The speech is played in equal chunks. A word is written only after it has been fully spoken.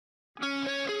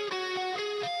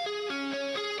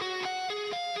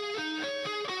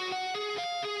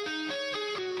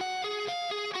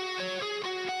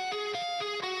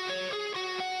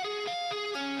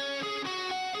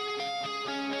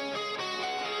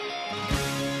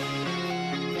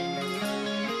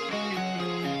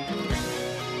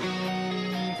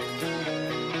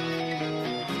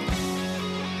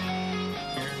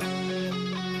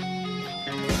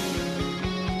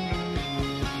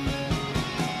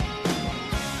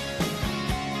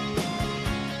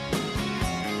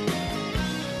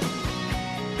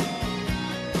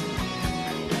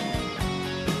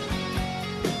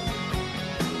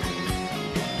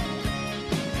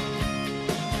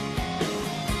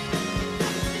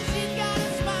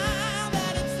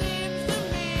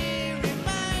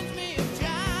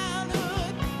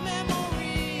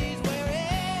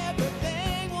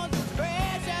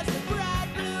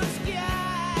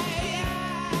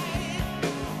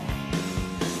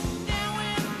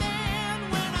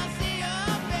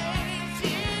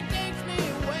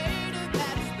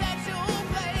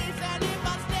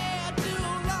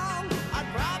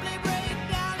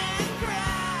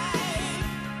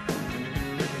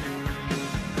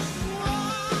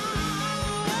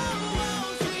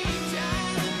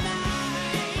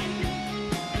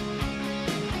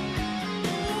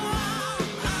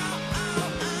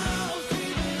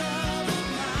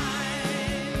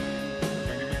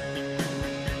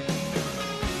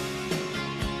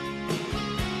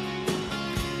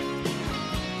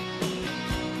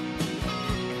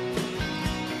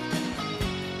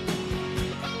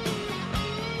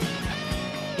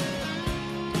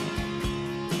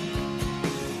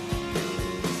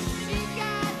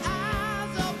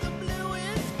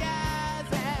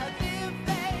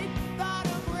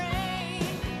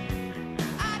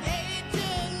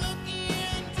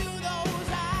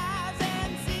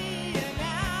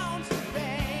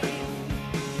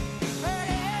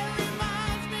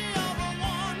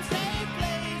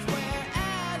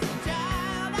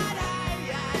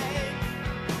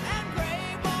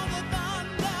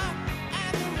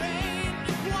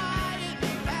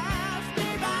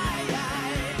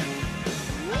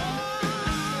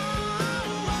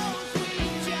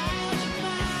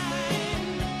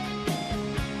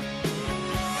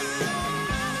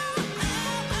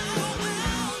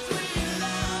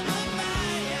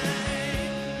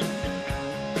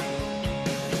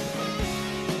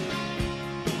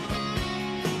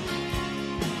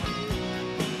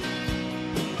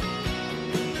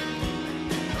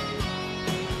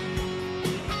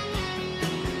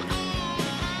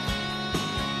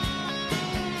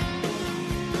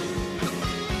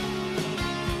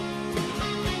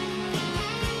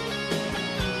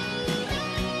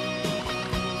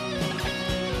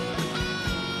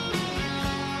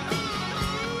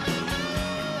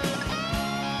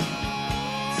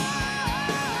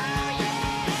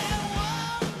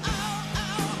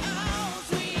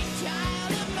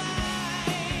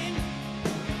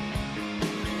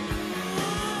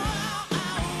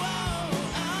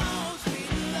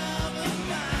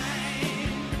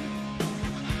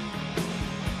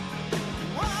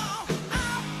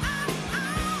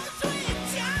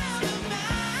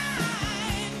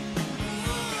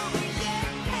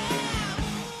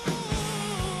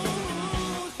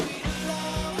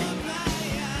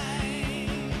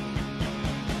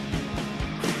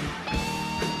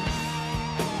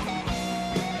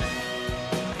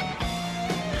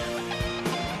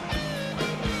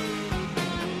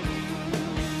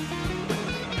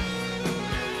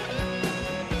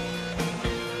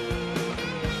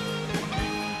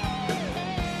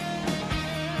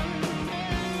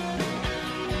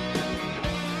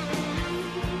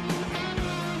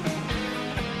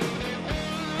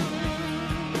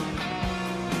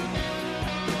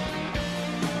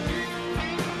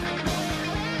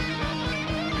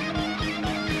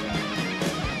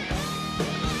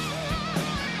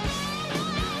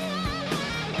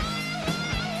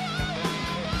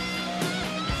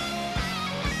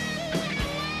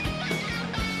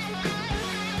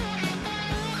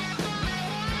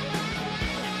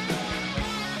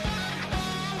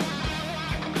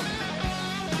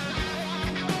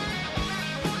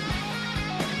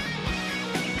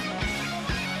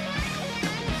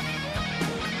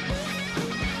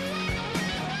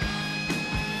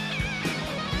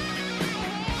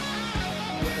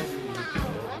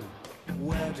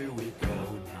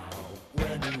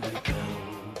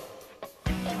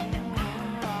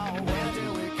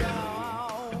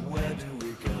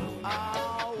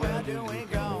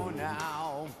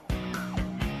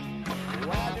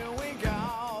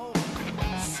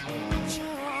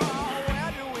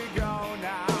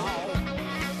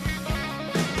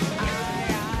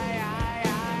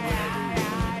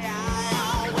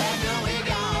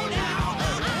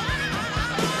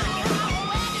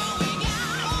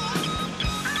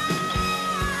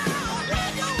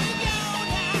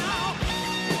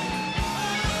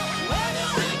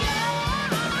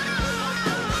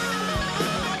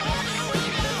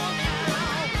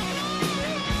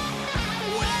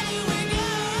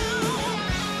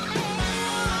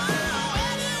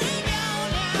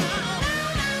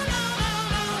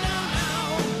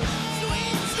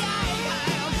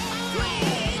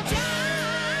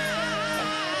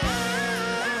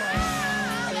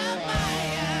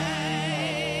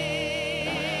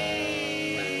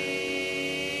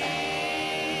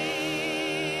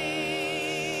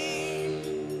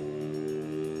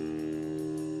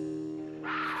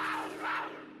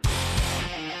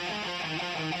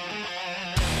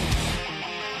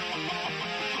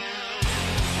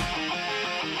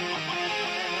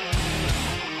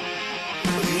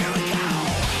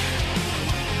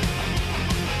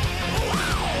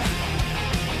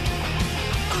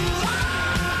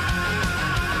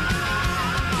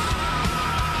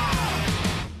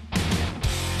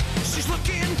She's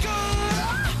looking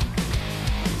good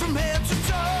from head to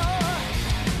toe.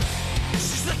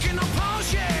 She's licking her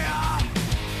paws, yeah.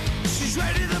 She's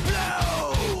ready to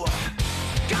blow.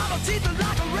 Got her teeth are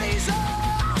like a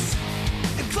razors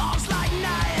and claws like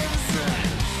knives.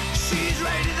 She's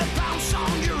ready to pounce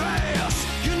on your ass.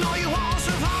 You know you want to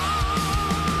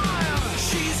survive.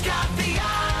 She's got the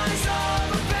eyes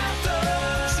of a panther.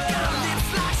 She got her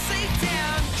lips like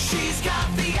Satan. She's got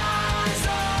the eyes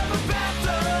of a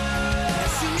panther.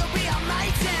 And soon you'll be a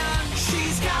maiden.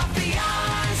 She's got the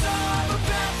eyes of a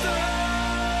panther.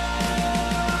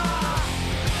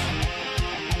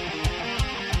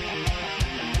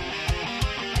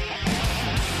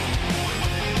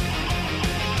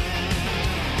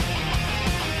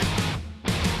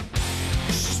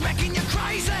 She's making you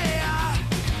crazy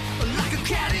like a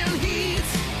cat in heat.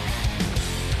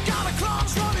 Got her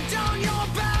claws running down your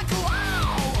back,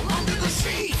 wow, under the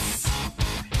sheets.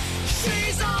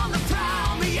 She's on the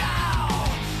prowl, meow,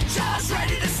 just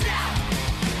ready to snap.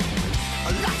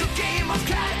 Like a game of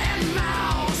cat and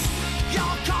mouse,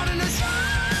 you're caught in a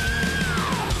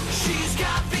trap. She's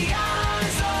got the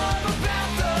eyes of a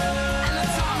panther and a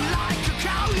tongue like a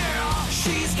cow, yeah.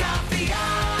 She's got the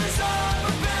eyes of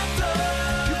a panther.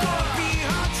 You gotta be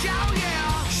her chow,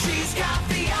 yeah. She's got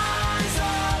the eyes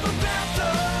of a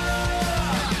panther.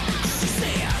 She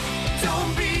said,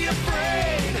 don't be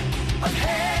afraid of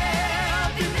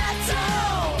heavy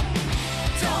metal.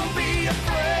 Don't be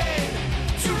afraid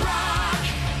to rock,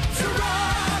 to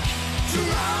rock, to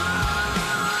rock.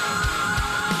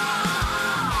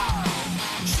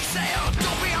 She said,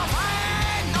 don't be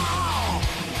afraid, no,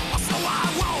 so I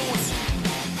won't.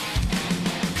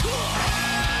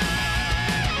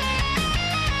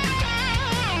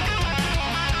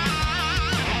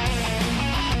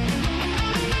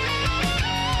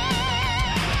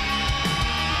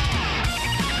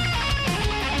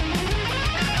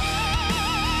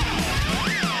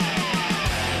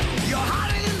 You're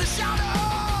hiding in the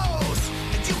shadows,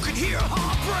 and you can hear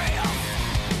her breath.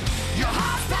 Your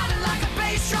heart's pounding like a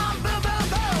bass drum, boom, boom,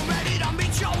 boom, ready to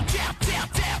meet your death,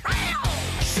 death, death. Ow!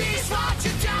 She swats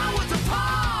you down with a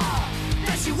paw,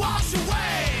 then she walks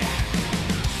away.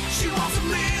 She wants a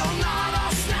meal, not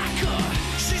a snacker.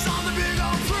 She's on the big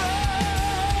old prey.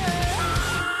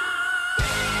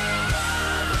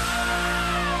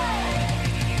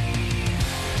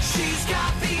 She's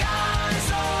got the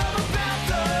eyes of a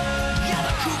panther. Yeah,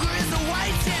 the cougar is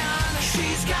awaiting.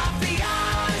 She's got the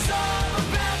eyes of a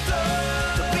panther.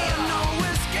 There'll be no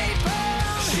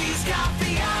escaping. She's got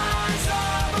the eyes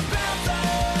of a panther.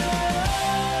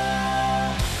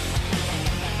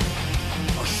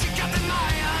 Oh, she got them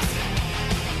eyes.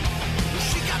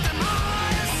 She got them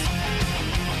eyes.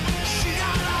 She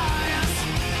got eyes.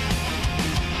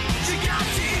 She got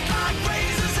teeth like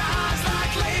razors, eyes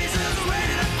like lasers,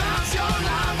 ready to bounce. Your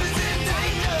life is in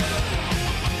danger.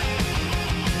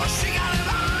 Oh, she got them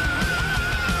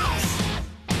eyes.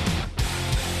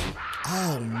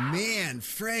 Oh man,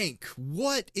 Frank,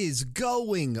 what is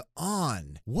going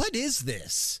on? What is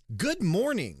this? Good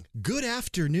morning, good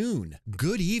afternoon,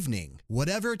 good evening,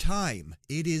 whatever time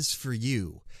it is for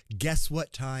you. Guess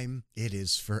what time it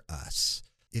is for us?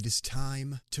 It is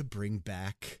time to bring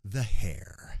back the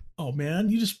hair. Oh man,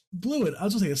 you just blew it. I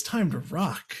was gonna say it's time to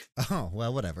rock. Oh,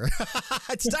 well, whatever.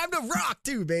 It's time to rock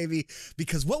too, baby,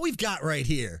 because what we've got right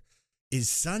here is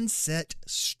Sunset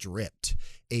Stripped,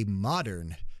 a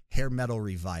modern hair metal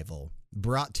revival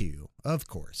brought to you, of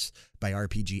course, by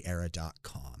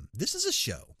RPGera.com. This is a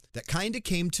show that kind of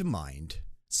came to mind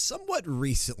somewhat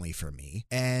recently for me,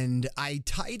 and I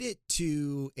tied it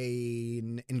to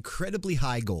an incredibly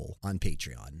high goal on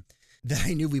Patreon that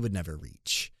I knew we would never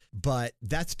reach. But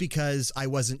that's because I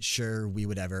wasn't sure we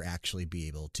would ever actually be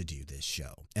able to do this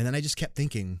show. And then I just kept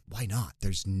thinking, why not?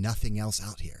 There's nothing else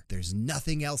out here. There's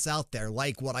nothing else out there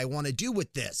like what I want to do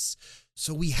with this.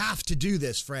 So we have to do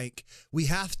this, Frank. We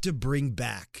have to bring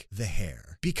back the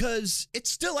hair because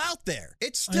it's still out there.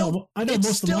 It's still, I know it's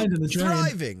most of still mine in the drain.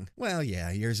 thriving. Well,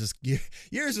 yeah, yours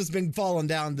has been falling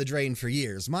down the drain for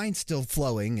years. Mine's still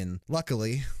flowing, and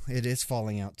luckily it is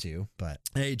falling out too. But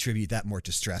I attribute that more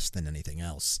to stress than anything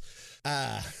else.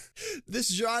 This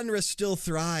genre still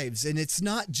thrives, and it's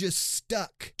not just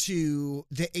stuck to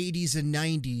the 80s and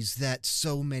 90s that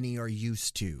so many are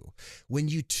used to. When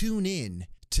you tune in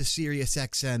to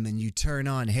SiriusXM and you turn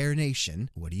on Hair Nation,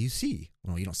 what do you see?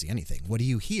 Well, you don't see anything. What do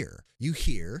you hear? You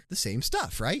hear the same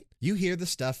stuff, right? You hear the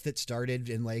stuff that started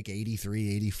in like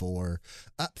 83, 84,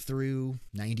 up through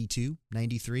 92,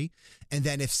 93. And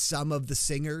then if some of the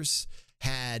singers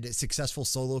had successful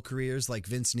solo careers like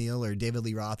Vince Neil or David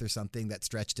Lee Roth or something that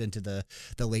stretched into the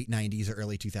late 90s or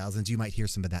early 2000s. You might hear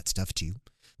some of that stuff too.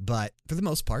 But for the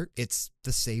most part, it's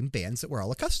the same bands that we're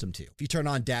all accustomed to. If you turn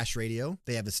on Dash Radio,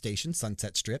 they have a station,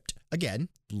 Sunset Stripped. Again,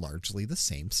 largely the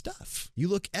same stuff. You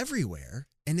look everywhere,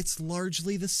 and it's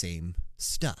largely the same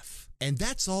stuff. And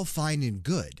that's all fine and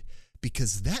good,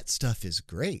 because that stuff is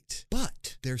great.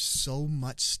 But there's so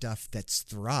much stuff that's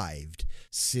thrived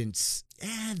since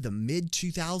the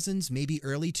mid-2000s, maybe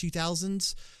early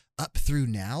 2000s, up through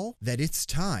now, that it's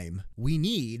time we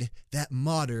need that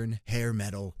modern hair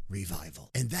metal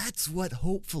revival. And that's what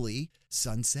hopefully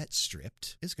Sunset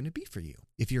Stripped is going to be for you.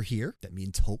 If you're here, that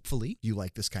means hopefully you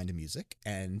like this kind of music,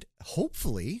 and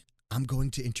hopefully I'm going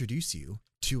to introduce you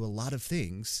to a lot of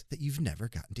things that you've never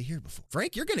gotten to hear before.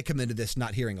 Frank, you're going to come into this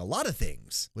not hearing a lot of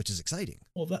things, which is exciting.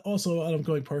 Well, that also, I'm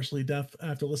going partially deaf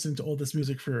after listening to all this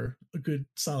music for a good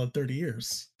solid 30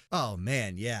 years. Oh,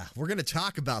 man, yeah. We're going to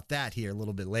talk about that here a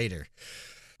little bit later.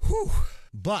 Whew.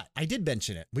 But I did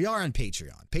mention it. We are on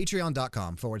Patreon,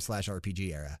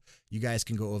 patreon.com/RPG Era. You guys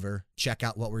can go over, check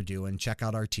out what we're doing, check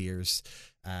out our tiers.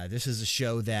 This is a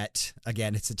show that,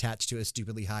 again, it's attached to a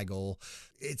stupidly high goal.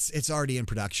 It's already in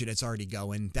production. It's already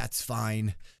going. That's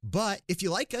fine. But if you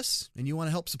like us and you want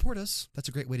to help support us, that's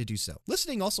a great way to do so.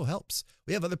 Listening also helps.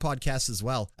 We have other podcasts as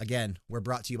well. Again, we're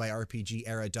brought to you by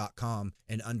RPGera.com.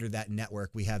 And under that network,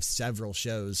 we have several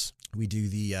shows. We do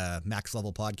the Max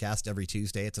Level podcast every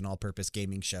Tuesday. It's an all-purpose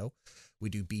gaming show. We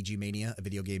do BG Mania, a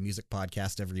video game music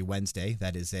podcast, every Wednesday.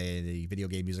 That is a video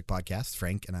game music podcast.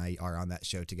 Frank and I are on that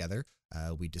show together.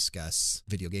 We discuss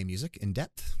video game music in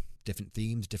depth, different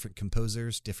themes, different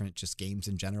composers, different just games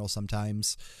in general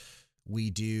sometimes.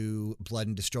 We do Blood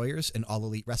and Destroyers, an All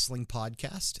Elite Wrestling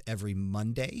podcast every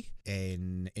Monday,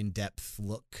 an in-depth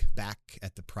look back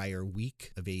at the prior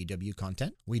week of AEW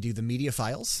content. We do the Media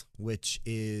Files, which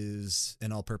is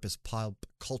an all-purpose pop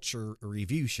culture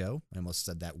review show. I almost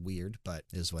said that weird, but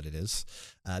it is what it is.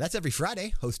 That's every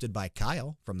Friday, hosted by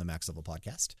Kyle from the Max Level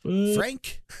Podcast.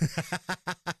 Frank,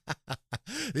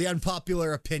 the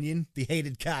unpopular opinion, the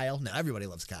hated Kyle. No, everybody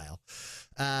loves Kyle.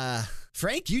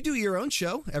 Frank, you do your own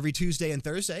show every Tuesday and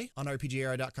Thursday on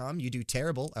RPGera.com. You do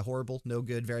Terrible, a horrible, no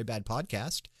good, very bad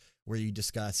podcast where you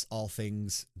discuss all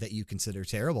things that you consider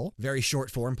terrible. Very short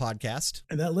form podcast.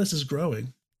 And that list is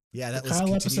growing. Yeah, that list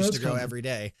continues to grow every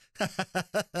day.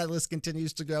 That list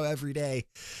continues to grow every day.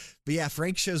 But yeah,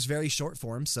 Frank show's very short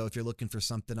form. So if you're looking for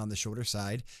something on the shorter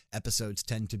side, episodes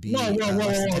tend to be less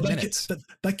than 10 minutes.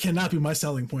 That cannot be my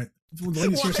selling point. Why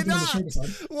not?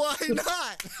 Why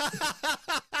not?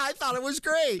 I thought it was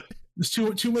great. There's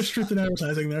too much truth in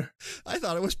advertising there. I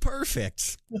thought it was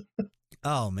perfect.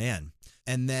 Oh, man.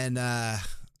 And then,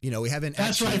 we haven't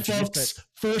That's right, folks.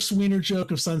 First wiener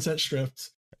joke of Sunset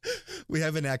Stripped. We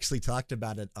haven't actually talked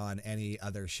about it on any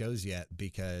other shows yet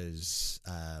because,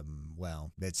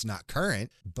 it's not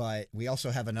current, but we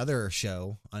also have another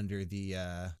show under the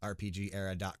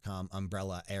RPGera.com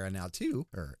umbrella Era now too,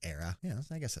 or Era. Yeah,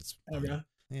 I guess that's Era.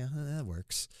 Yeah, that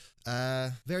works.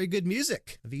 Very good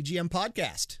music, VGM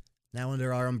podcast. Now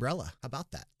under our umbrella. How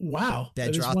about that? Wow.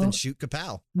 Bedroth and Shoot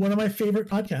Kapow. One of my favorite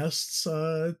podcasts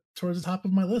towards the top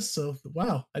of my list. So,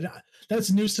 wow.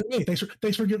 That's news to me. Thanks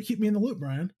for keeping me in the loop,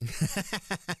 Brian.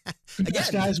 Again,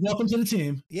 guys, welcome to the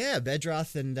team. Yeah,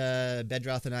 Bedroth and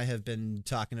I have been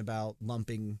talking about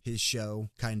lumping his show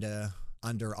kind of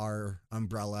under our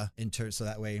umbrella so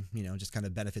that way, just kind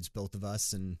of benefits both of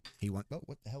us. And he went, oh,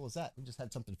 what the hell was that? We just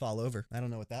had something fall over. I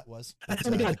don't know what that was. That's,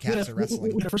 the cats are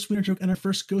wrestling. Our first winner joke and our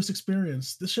first ghost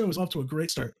experience. This show is off to a great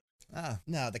start.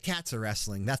 No, the cats are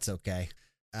wrestling. That's okay.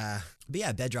 But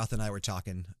yeah, Bedroth and I were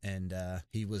talking, and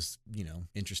he was,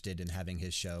 interested in having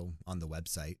his show on the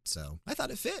website. So I thought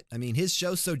it fit. I mean, his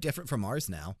show's so different from ours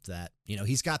now that,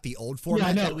 he's got the old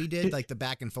format that we did, like the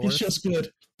back and forth. His show's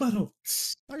good, but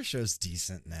our show's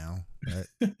decent now. But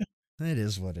it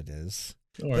is what it is.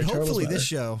 Right, but hopefully this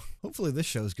show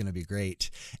is going to be great.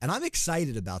 And I'm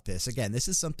excited about this. Again, this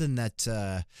is something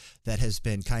that has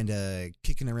been kind of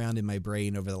kicking around in my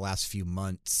brain over the last few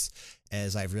months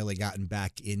as I've really gotten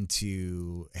back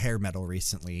into hair metal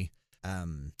recently.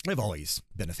 I've always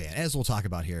been a fan, as we'll talk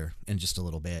about here in just a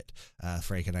little bit.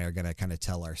 Frank and I are going to kind of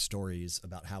tell our stories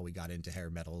about how we got into hair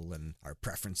metal and our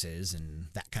preferences and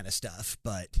that kind of stuff.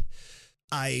 But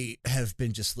I have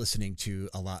been just listening to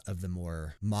a lot of the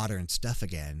more modern stuff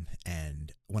again.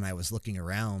 And when I was looking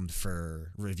around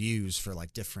for reviews for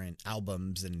like different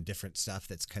albums and different stuff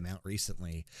that's come out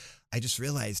recently, I just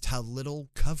realized how little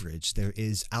coverage there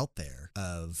is out there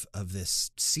of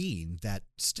this scene that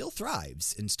still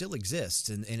thrives and still exists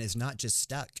and is not just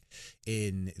stuck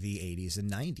in the 80s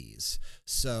and 90s.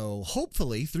 So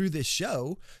hopefully through this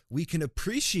show, we can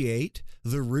appreciate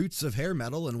the roots of hair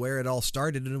metal and where it all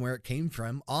started and where it came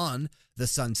from on the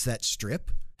Sunset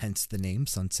Strip, hence the name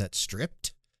Sunset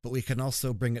Stripped. But we can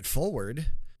also bring it forward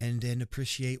and then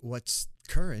appreciate what's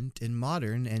current and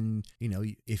modern. And, you know,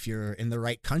 if you're in the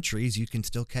right countries, you can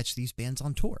still catch these bands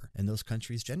on tour. And those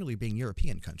countries generally being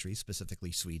European countries,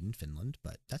 specifically Sweden, Finland,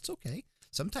 but that's okay.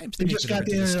 Sometimes they just got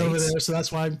the internet over there, so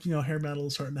that's why, you know, hair metal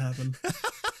is starting to happen.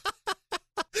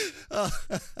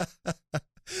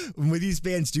 When these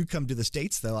bands do come to the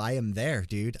States, though, I am there,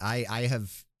 dude. I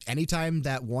have, anytime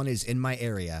that one is in my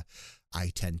area, I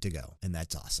tend to go, and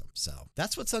that's awesome. So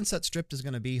that's what Sunset Stripped is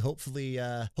going to be. Hopefully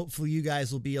you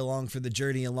guys will be along for the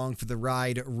journey, along for the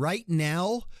ride. Right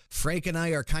now, Frank and I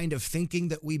are kind of thinking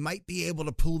that we might be able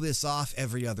to pull this off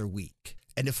every other week.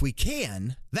 And if we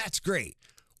can, that's great.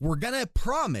 We're going to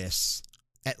promise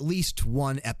at least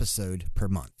one episode per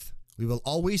month. We will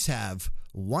always have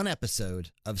one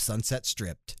episode of Sunset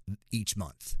Stripped each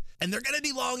month. And they're going to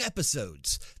be long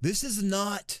episodes. This is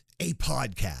not a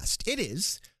podcast. It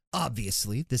is.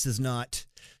 Obviously, this is not,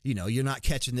 you know, you're not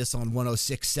catching this on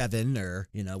 106.7 or,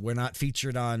 you know, we're not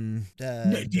featured on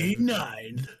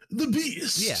 98.9, The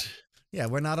Beast. Yeah. Yeah,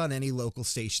 we're not on any local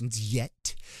stations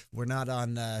yet. We're not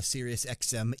on Sirius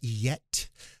XM yet,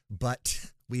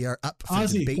 but we are up for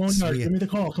Ozzy, debates. Give me the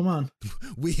call. Come on.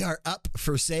 We are up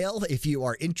for sale. If you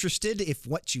are interested, if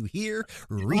what you hear,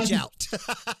 reach out.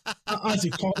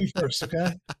 Ozzy, call me first,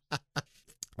 okay?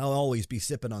 I'll always be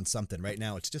sipping on something. Right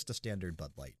now, it's just a standard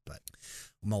Bud Light, but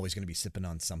I'm always going to be sipping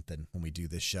on something when we do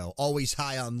this show. Always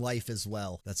high on life as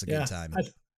well. That's a good time.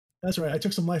 That's right. I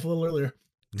took some life a little earlier.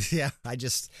 Yeah, I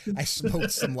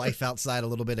smoked some life outside a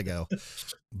little bit ago,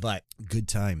 but good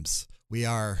times. We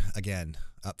are, again,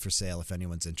 up for sale if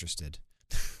anyone's interested.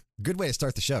 Good way to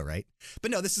start the show, right? But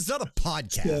no, this is not a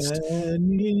podcast. Send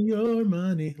me your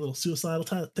money. Little suicidal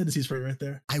tendencies for you right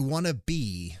there. I want to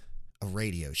be a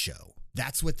radio show.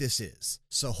 That's what this is.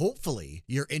 So hopefully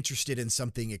you're interested in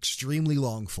something extremely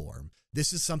long form.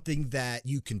 This is something that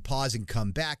you can pause and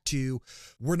come back to.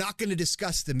 We're not going to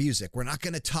discuss the music. We're not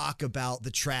going to talk about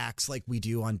the tracks like we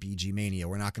do on BG Mania.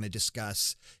 We're not going to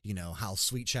discuss, you know, how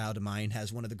Sweet Child of Mine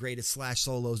has one of the greatest Slash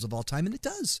solos of all time, and it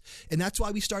does. And that's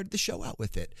why we started the show out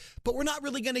with it. But we're not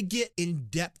really going to get in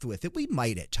depth with it. We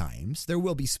might at times. There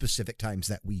will be specific times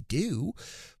that we do.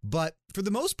 But for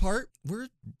the most part, we're a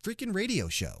freaking radio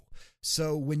show.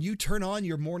 So when you turn on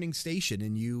your morning station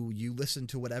and you listen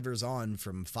to whatever's on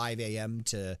from 5 a.m.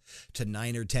 to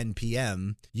 9 or 10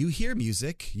 p.m., you hear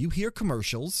music, you hear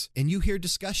commercials, and you hear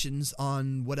discussions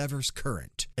on whatever's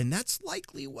current. And that's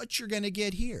likely what you're going to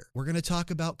get here. We're going to talk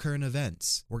about current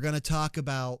events. We're going to talk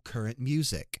about current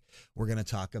music. We're going to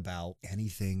talk about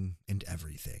anything and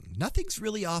everything. Nothing's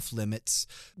really off limits.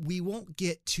 We won't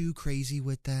get too crazy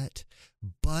with that,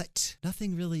 but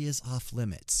nothing really is off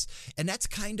limits. And that's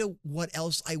kind of what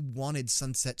else I wanted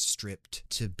Sunset Stripped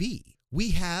to be.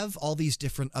 We have all these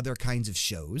different other kinds of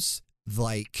shows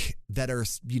like that are,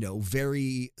 you know,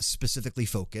 very specifically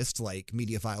focused, like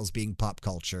Media Files being pop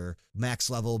culture, Max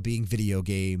Level being video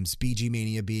games, BG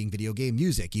Mania being video game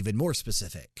music, even more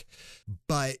specific.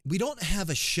 But we don't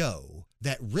have a show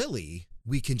that really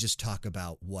we can just talk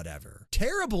about whatever.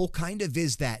 Terrible kind of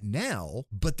is that now,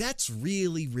 but that's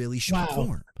really, really short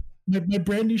form. My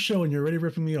brand new show and you're already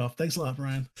ripping me off. Thanks a lot,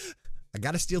 Brian. I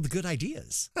got to steal the good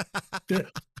ideas.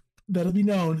 That'll be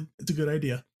known. It's a good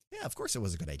idea. Yeah, of course it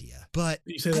was a good idea. But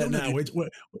you say that now. Wait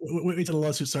till the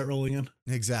lawsuits start rolling in.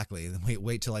 Exactly.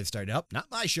 Wait till I start up. Not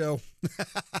my show.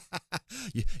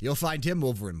 You'll find him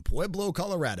over in Pueblo,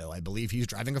 Colorado. I believe he's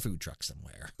driving a food truck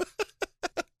somewhere.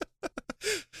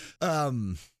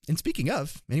 And speaking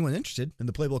of, anyone interested in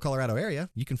the Pueblo, Colorado area,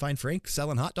 you can find Frank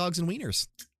selling hot dogs and wieners.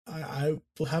 I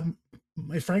will have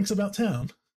my Franks about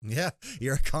town. Yeah,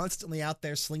 you're constantly out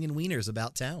there slinging wieners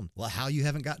about town. Well, how you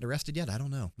haven't gotten arrested yet, I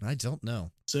don't know. I don't know.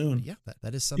 Soon. But yeah,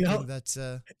 that is something that's...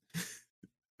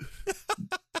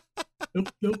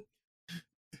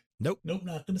 Nope,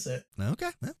 not going to say it. Okay.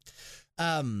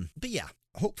 But yeah,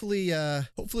 hopefully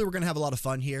we're going to have a lot of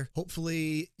fun here.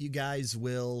 Hopefully you guys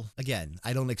will, again,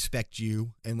 I don't expect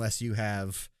you, unless you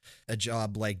have a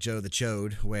job like Joe the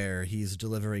Chode, where he's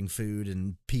delivering food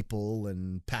and people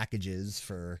and packages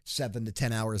for 7 to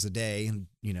 10 hours a day. And,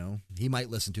 you know, he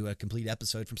might listen to a complete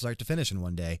episode from start to finish in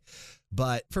one day.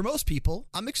 But for most people,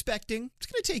 I'm expecting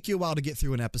it's going to take you a while to get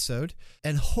through an episode.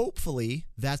 And hopefully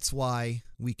that's why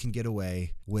we can get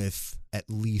away with at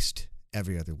least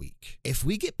every other week. If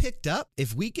we get picked up,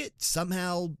 if we get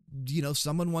somehow,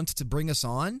 someone wants to bring us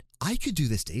on, I could do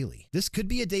this daily. This could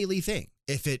be a daily thing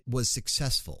if it was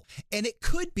successful. And it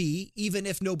could be even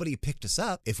if nobody picked us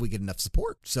up, if we get enough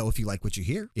support. So if you like what you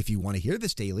hear, if you want to hear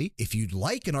this daily, if you'd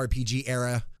like an RPG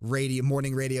era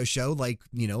morning radio show like,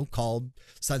 called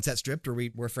Sunset Stripped,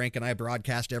 where Frank and I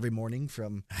broadcast every morning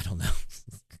from,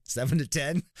 7 to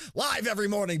 10, live every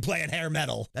morning playing hair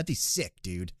metal. That'd be sick,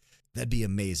 dude. That'd be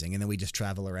amazing. And then we just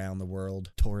travel around the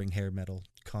world touring hair metal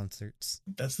concerts.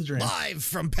 That's the dream. Live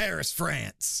from Paris,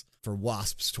 France for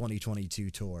Wasp's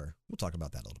 2022 tour. We'll talk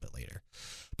about that a little bit later.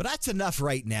 But that's enough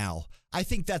right now. I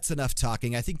think that's enough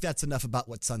talking. I think that's enough about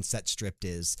what Sunset Stripped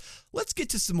is. Let's get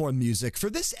to some more music. For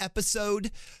this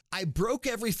episode, I broke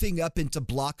everything up into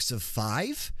blocks of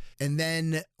 5, and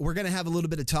then we're going to have a little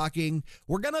bit of talking.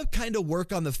 We're going to kind of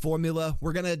work on the formula.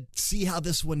 We're going to see how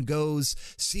this one goes,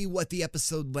 see what the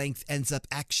episode length ends up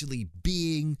actually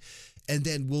being, and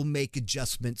then we'll make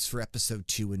adjustments for episode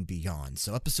 2 and beyond.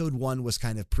 So episode 1 was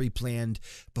kind of pre-planned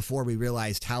before we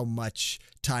realized how much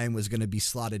time was going to be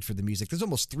slotted for the music. There's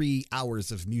almost 3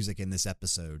 hours of music in this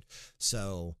episode.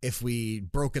 So if we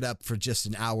broke it up for just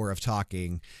an hour of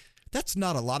talking, that's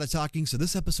not a lot of talking. So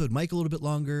this episode might go a little bit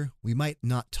longer. We might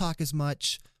not talk as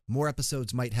much. More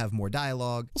episodes might have more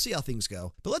dialogue. We'll see how things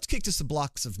go. But let's kick to some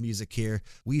blocks of music here.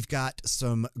 We've got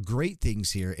some great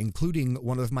things here, including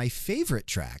one of my favorite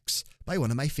tracks by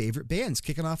one of my favorite bands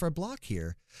kicking off our block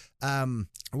here.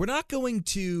 We're not going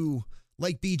to,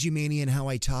 like BG Mania and how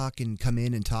I talk and come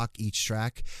in and talk each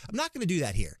track. I'm not going to do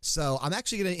that here. So I'm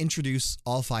actually going to introduce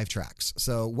all 5 tracks.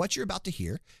 So what you're about to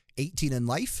hear: 18 in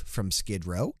Life from Skid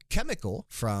Row, Chemical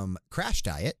from Crash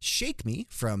Diet, Shake Me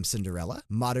from Cinderella,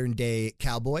 Modern Day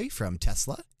Cowboy from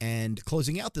Tesla, and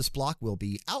closing out this block will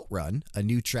be Outrun, a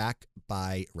new track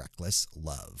by Reckless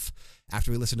Love. After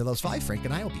we listen to those 5, Frank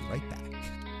and I will be right back.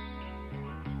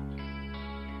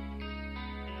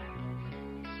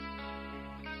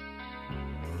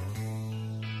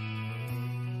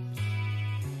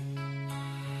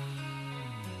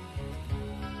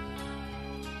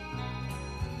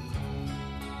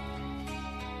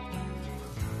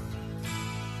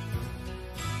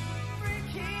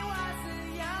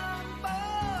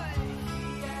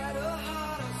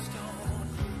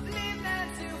 Lived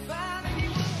and to find he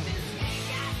was this king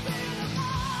after the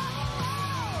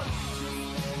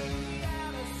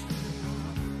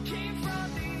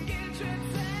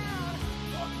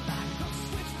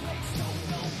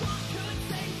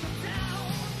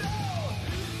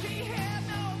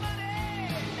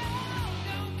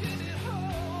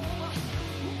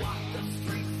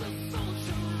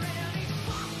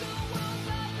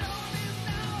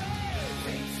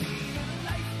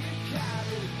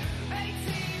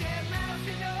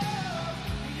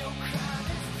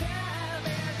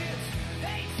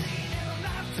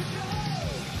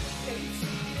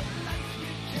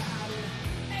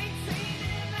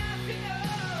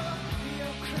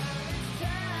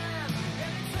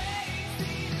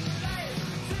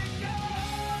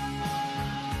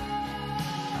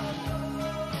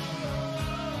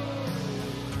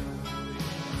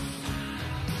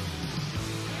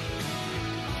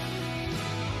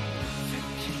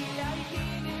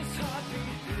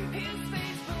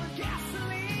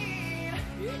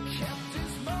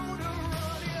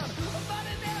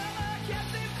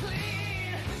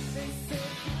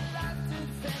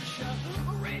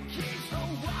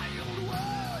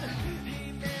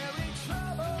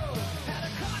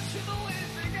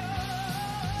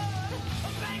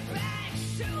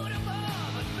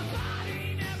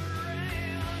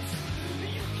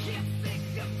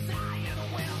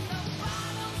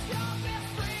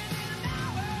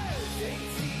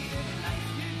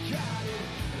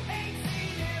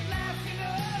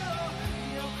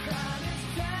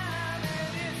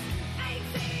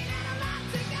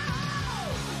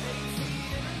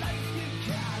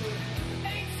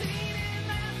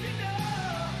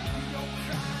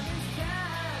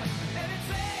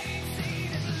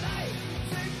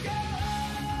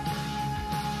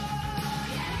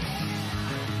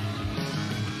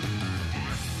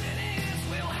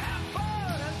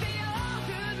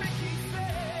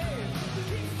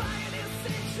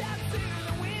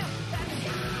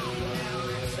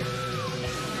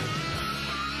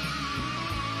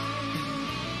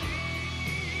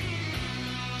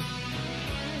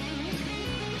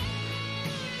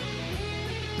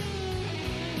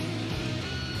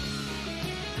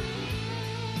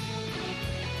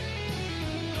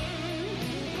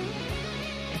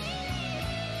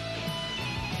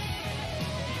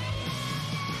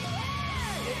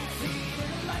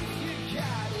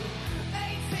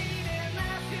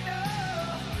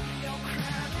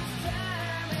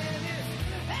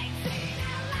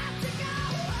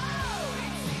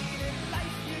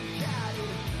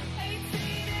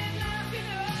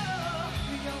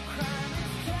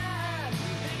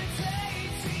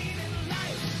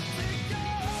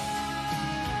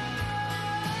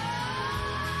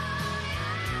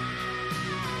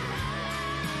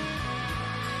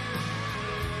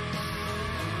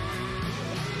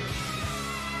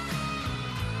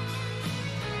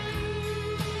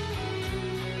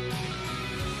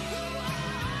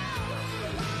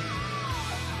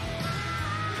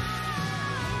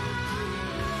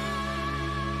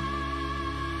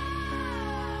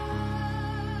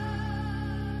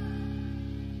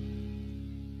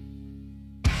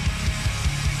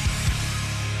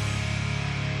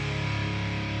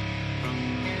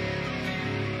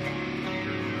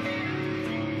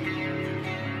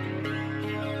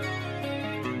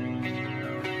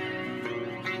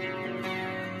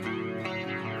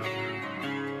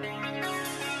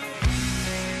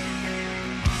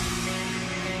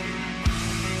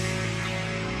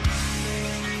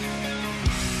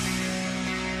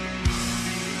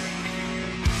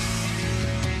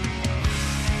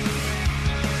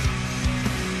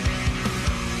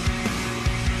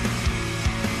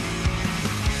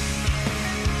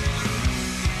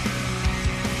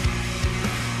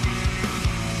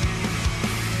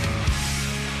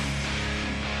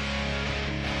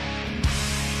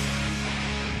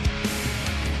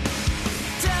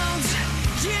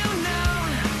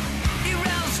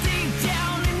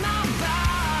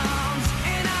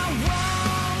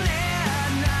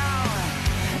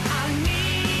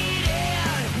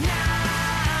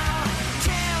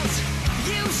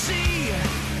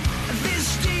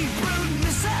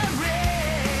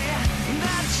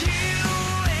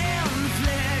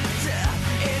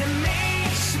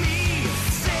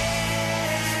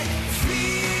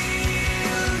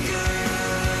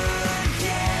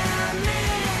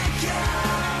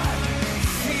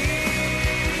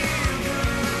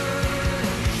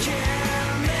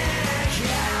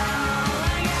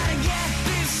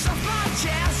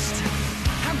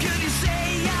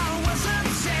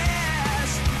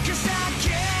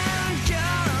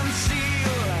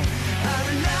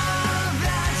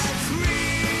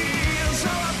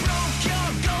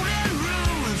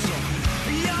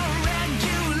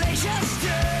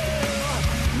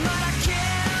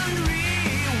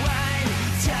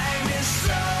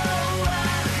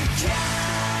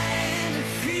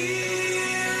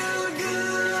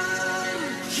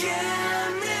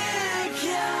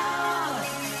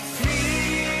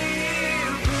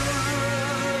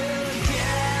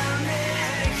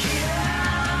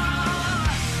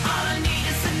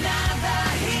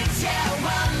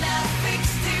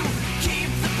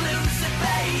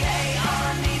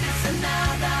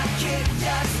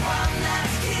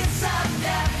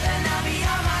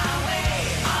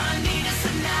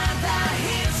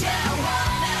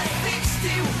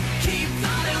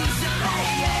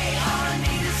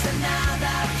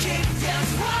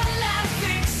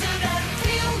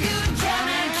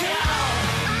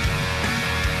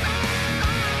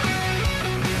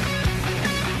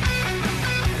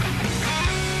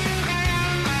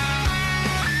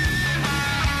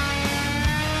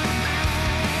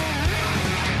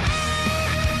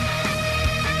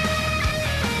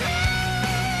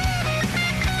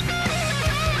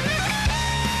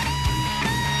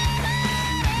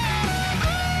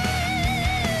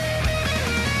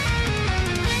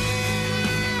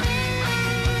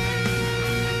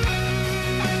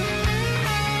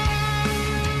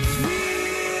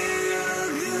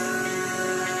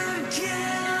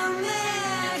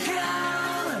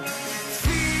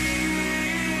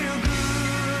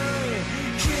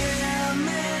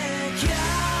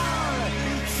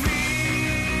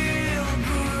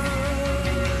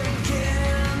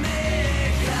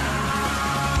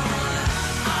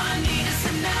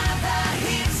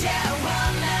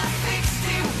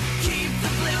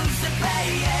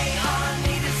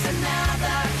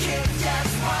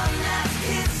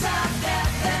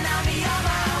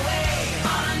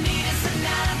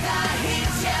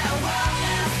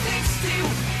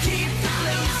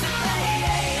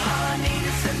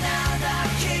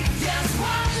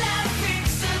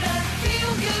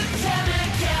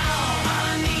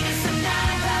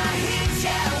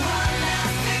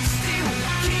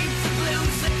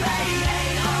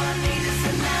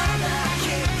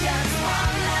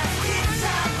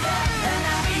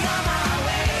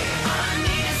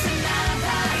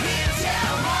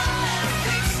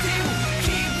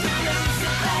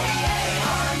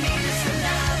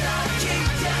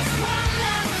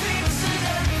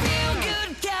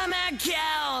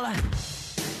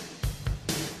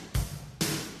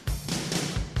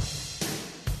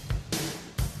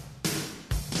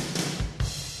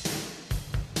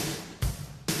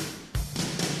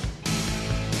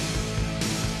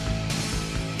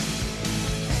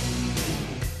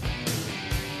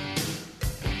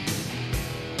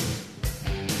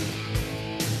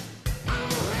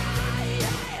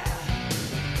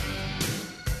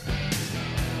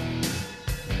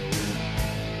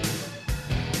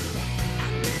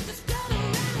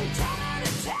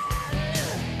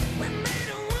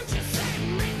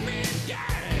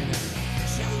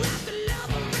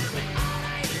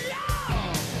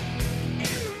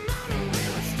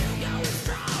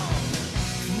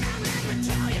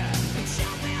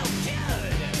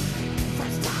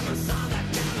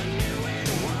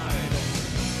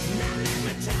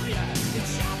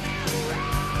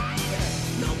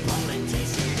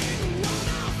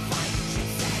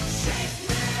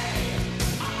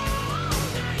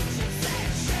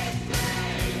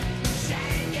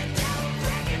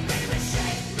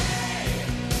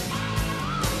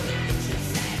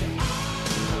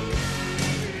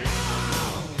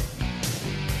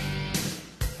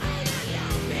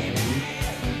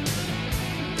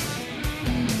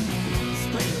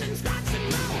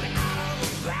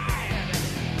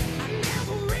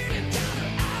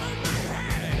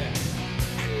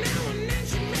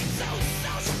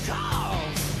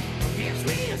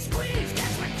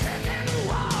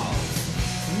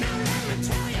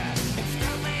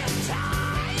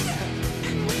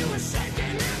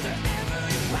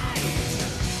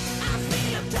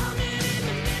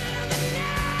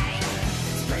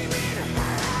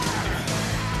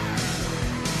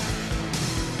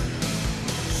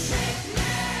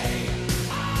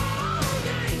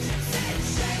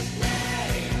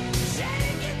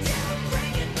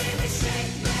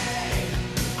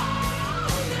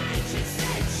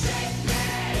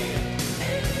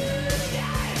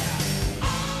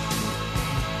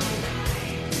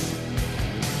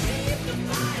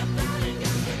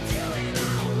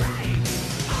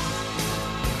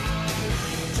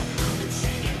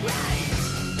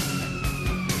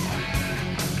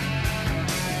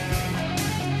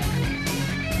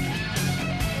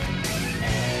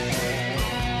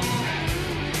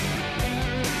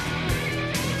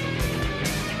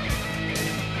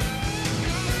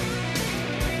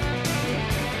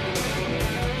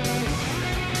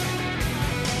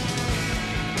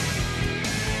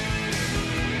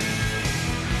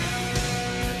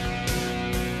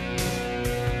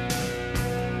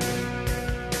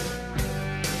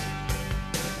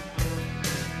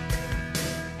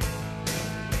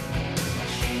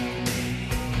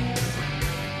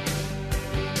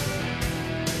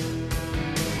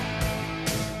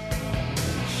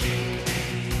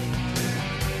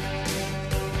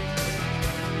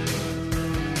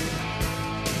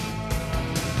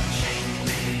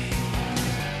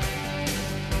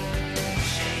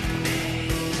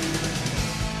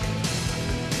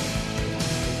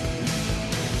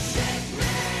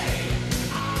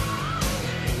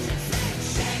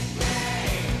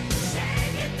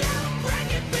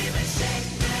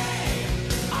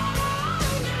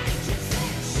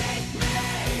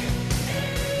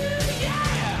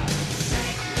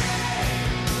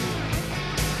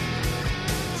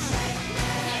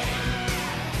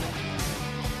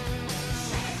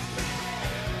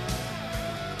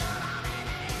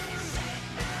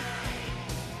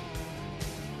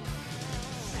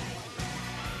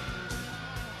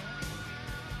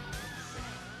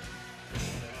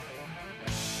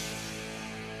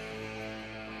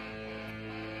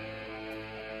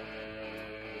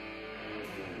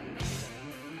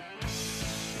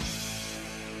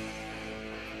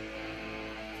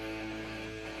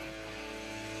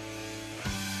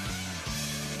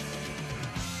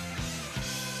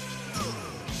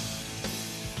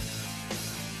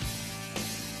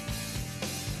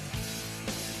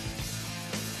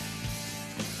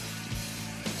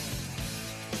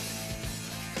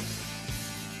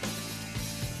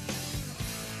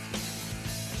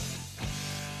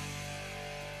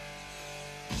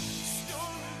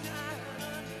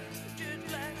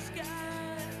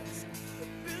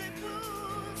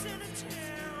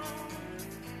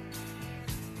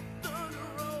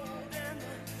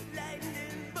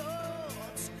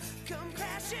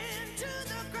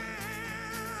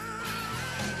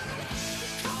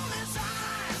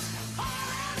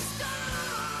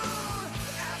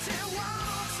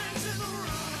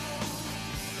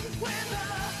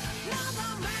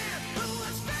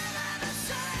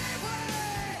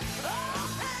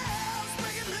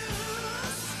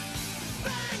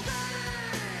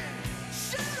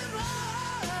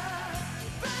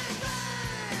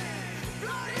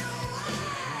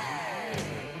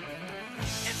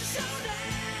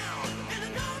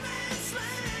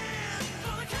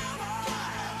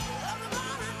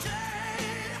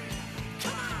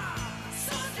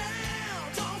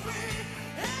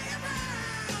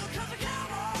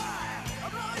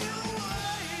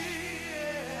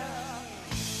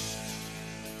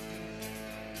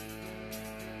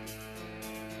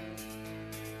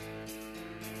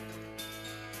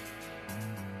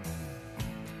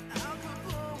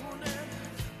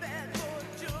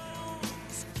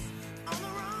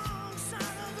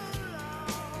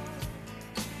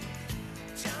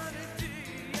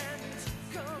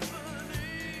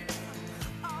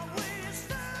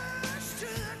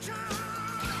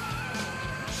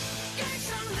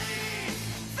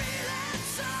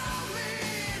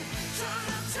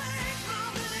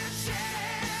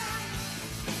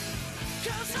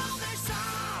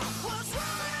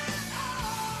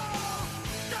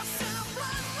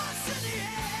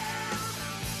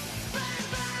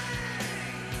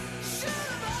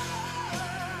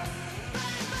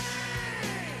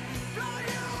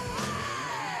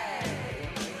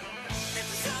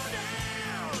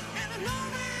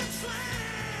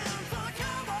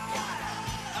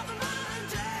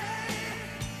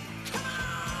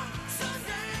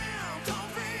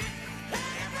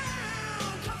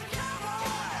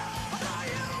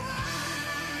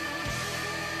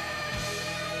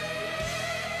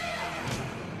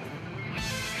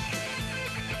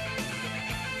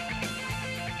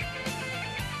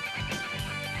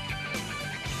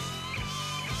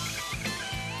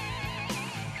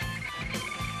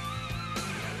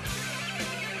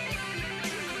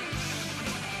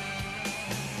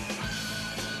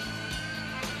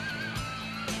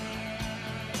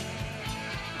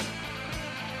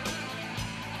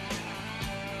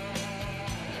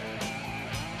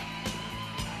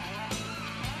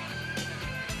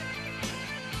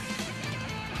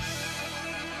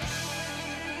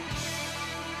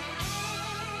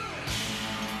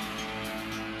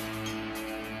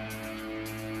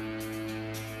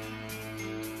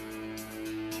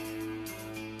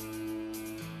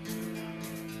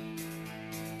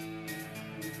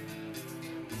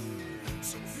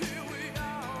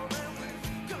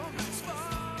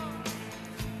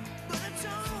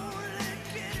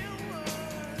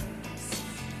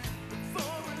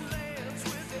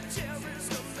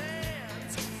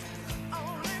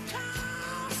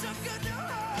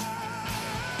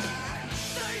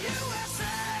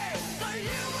USA, the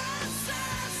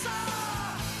USSR,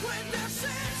 with their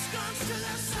 6 guns to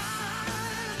their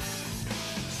side.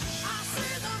 I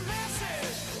see the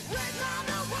message written on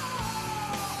the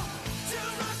wall. Too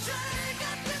much drink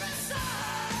and deep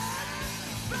inside.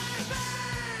 Bang,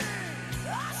 bang,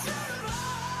 I shoot 'em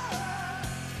all.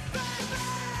 Bang,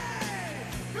 bang,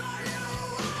 blow you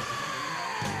away.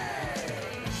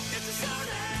 It's a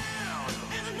showdown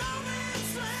in a no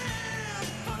man's land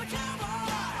for the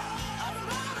cowboy of the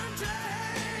modern day.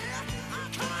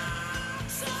 Come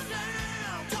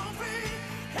sundown, don't be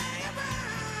hanging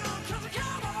around, 'cause the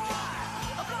cowboy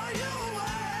will blow you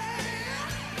away.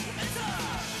 It's a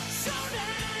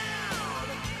showdown.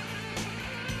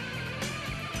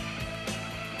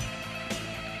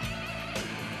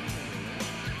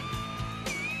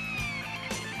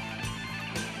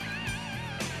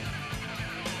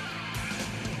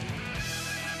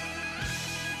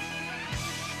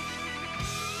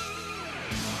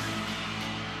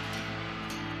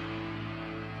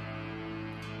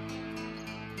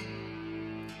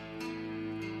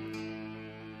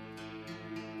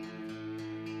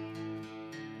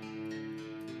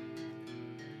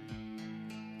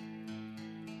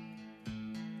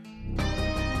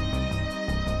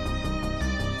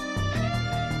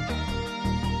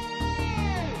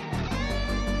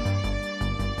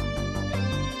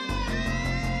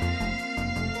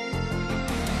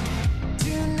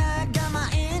 Tonight got my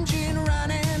engine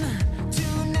running.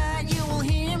 Tonight you will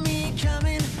hear me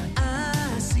coming.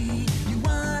 I see you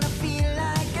wanna feel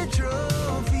like a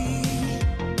trophy.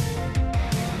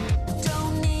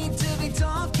 Don't need to be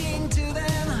talking to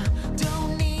them.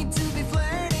 Don't need to be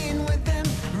flirting with them.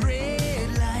 Red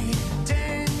light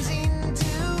turns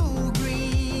into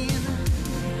green.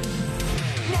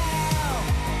 Now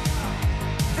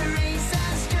the race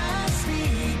has just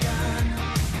begun.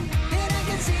 And I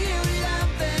can see you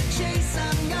love the chase.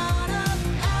 I'm gonna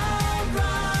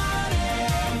outrun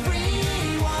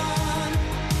everyone.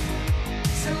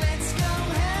 So let's go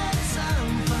have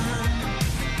some fun.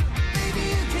 Baby,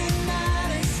 you cannot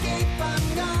escape. I'm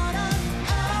gonna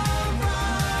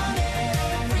outrun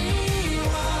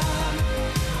everyone.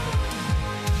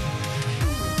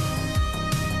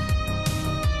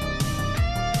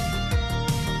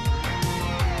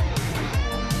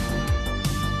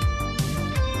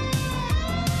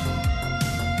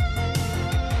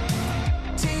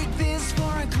 Take this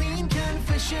for a clean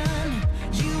confession.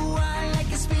 You are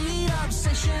like a speed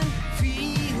obsession.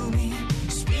 Feel me,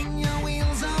 spin your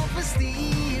wheels off a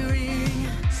steering.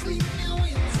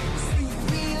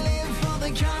 We live for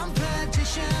the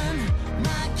competition.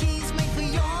 My keys make for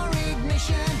your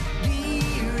ignition.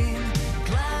 Gearing,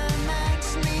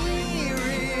 climax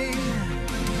nearing.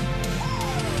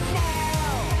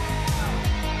 Now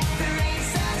the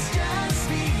race has just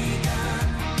begun.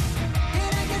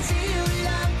 And I can see you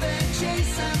love the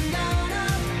chase. I'm gonna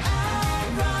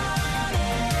outrun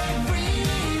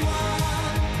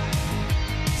everyone.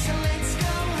 So let's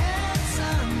go have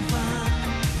some fun.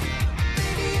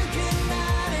 Baby, you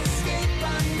cannot escape.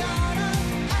 I'm gonna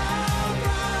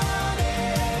outrun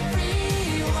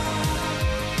everyone.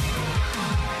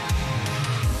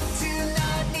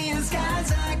 Tonight neon skies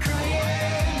are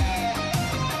crying.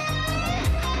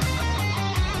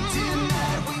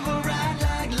 Tonight we will ride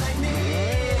like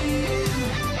lightning.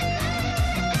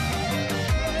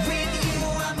 With you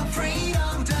I'm afraid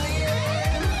of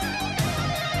dying.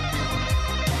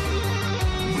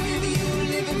 With you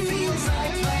living feels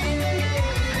like flying.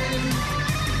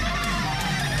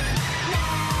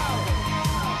 Now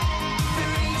the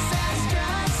race has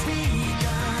just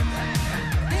begun.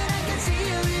 And I can see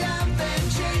you love the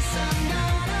chase. I'm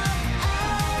gonna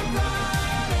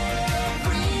outrun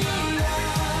everyone.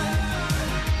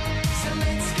 So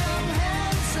let's go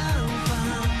have some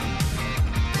fun.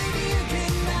 Baby, you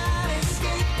cannot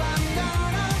escape. I'm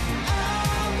gonna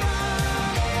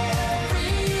outrun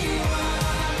everyone.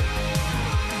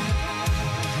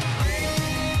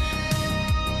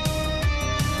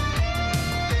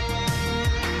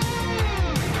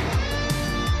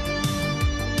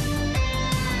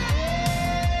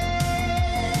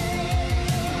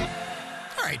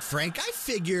 All right, Frank, I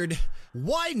figured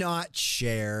why not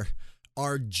share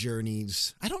our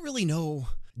journeys? I don't really know.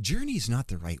 Journey's not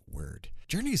the right word.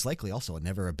 Journey is likely also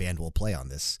never a band will play on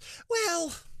this.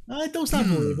 Well, Don't stop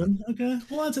believing. Okay,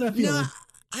 hold on to that feeling. no,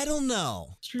 I don't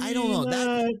know. I don't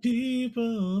know. Streetlight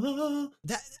people.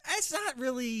 That's not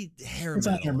really hair It's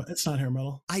not metal. it's not hair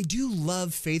metal. I do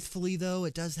love Faithfully, though.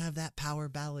 It does have that power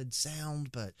ballad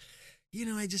sound, but,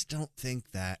 I just don't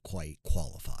think that quite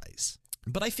qualifies.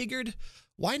 But I figured,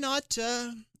 why not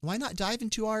dive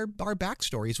into our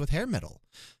backstories with hair metal?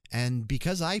 And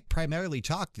because I primarily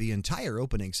talked the entire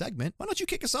opening segment, why don't you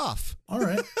kick us off? All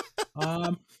right.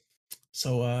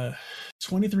 So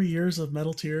 23 years of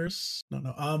Metal Tears.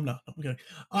 No, I'm kidding.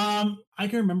 I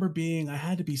can remember I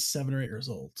had to be 7 or 8 years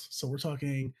old. So we're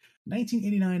talking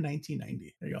 1989,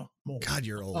 1990. There you go. I'm old. God,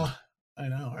 you're old. I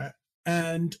know, right?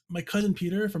 And my cousin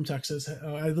Peter from Texas,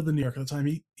 I lived in New York at the time.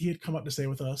 He had come up to stay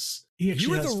with us. You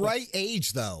were the right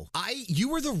age, though. You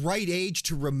were the right age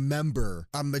to remember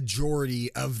a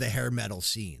majority of the hair metal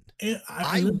scene.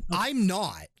 I'm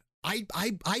not.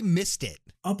 I missed it.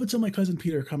 Up until my cousin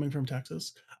Peter coming from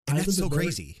Texas. And that's so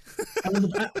crazy. I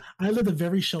lived a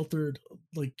very sheltered,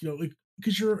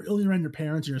 because you're only around your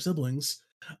parents and your siblings.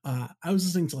 I was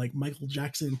listening to like Michael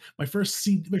Jackson. My first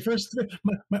tape was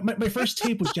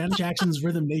Janet Jackson's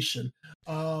Rhythm Nation.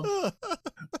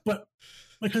 But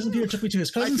my cousin Peter took me to his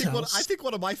cousin's house. I think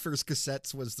one of my first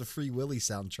cassettes was the Free Willy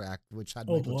soundtrack, which had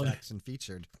Michael Jackson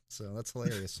featured. So that's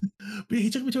hilarious. But he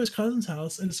took me to his cousin's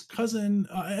house, and his cousin,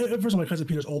 first of all, my cousin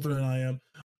Peter's older than I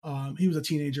am. He was a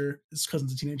teenager. His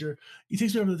cousin's a teenager. He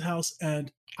takes me over to the house,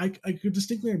 and I could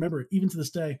distinctly remember, even to this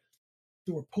day,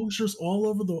 there were posters all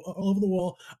over the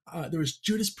wall. There was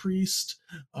Judas Priest.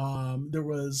 There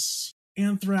was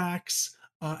Anthrax.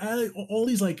 All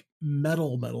these like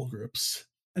metal groups.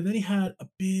 And then he had a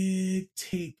big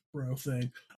tape row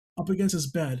thing up against his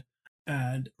bed.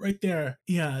 And right there,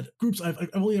 he had groups I've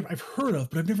heard of,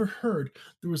 but I've never heard.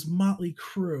 There was Motley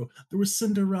Crue. There was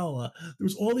Cinderella. There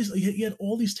was all these. He had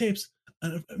all these tapes.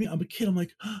 And I mean, I'm a kid. I'm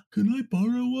like, can I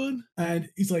borrow one? And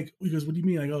he goes, what do you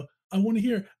mean? I go, I want to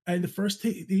hear. And the first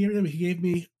tape he gave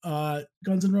me,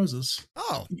 Guns N' Roses.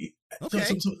 Oh,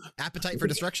 okay. So, Appetite for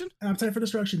Destruction. Appetite for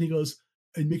Destruction. He goes,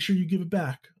 and make sure you give it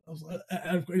back. I was like,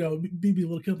 maybe a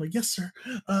little kid. I'm like, yes, sir.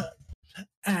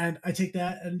 And I take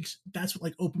that, and that's what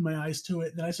like opened my eyes to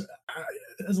it. Then as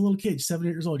a little kid, 7, 8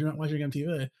 years old, you're not watching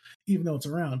MTV, even though it's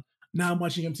around. Now I'm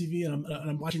watching MTV, and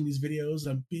I'm watching these videos,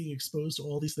 and I'm being exposed to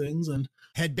all these things. And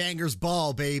Headbangers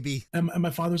Ball, baby. And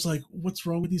my father's like, "What's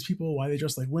wrong with these people? Why they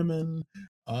dress like women?"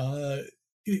 Kind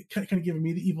of giving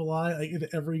me the evil eye. Like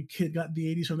every kid got in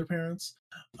the '80s from their parents.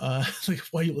 Like,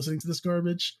 why are you listening to this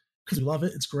garbage? Because we love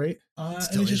it. It's great.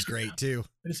 Still is great too.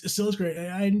 It still is great,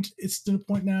 and it's to the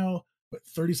point now. But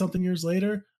 30 something years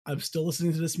later, I'm still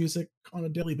listening to this music on a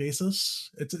daily basis.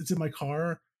 It's in my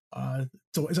car.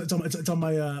 So it's on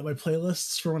my my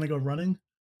playlists for when I go running.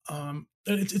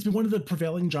 It's been one of the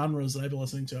prevailing genres that I've been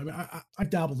listening to. I mean, I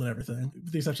dabbled in everything,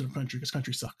 with the exception of country, because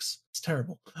country sucks. It's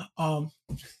terrible.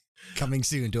 Coming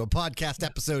soon to a podcast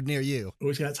episode near you.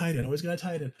 Always got tied in.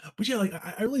 But yeah, like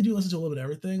I really do listen to a little bit of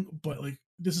everything. But like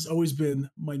this has always been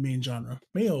my main genre.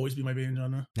 May always be my main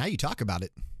genre. Now you talk about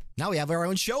it. Now we have our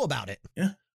own show about it.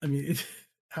 Yeah. I mean,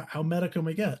 how meta can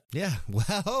we get? Yeah.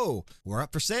 Whoa. We're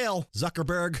up for sale.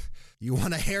 Zuckerberg, you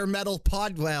want a hair metal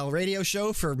radio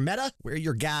show for Meta? We're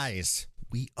your guys.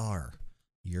 We are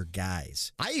your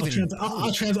guys.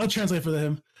 I'll translate for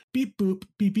him. Beep, boop,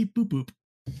 beep, beep, boop, boop.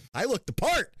 I look the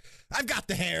part. I've got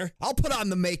the hair. I'll put on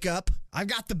the makeup. I've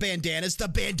got the bandanas, the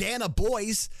bandana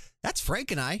boys. That's Frank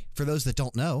and I. For those that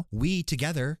don't know, we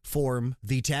together form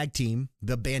the tag team,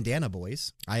 the Bandana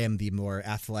Boys. I am the more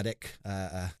athletic,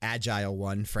 agile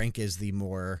one. Frank is the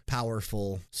more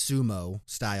powerful sumo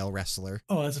style wrestler.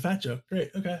 Oh, that's a fat joke.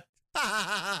 Great. Okay.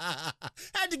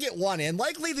 Had to get one in.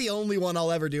 Likely the only one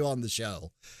I'll ever do on the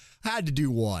show. Had to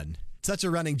do one. Such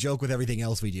a running joke with everything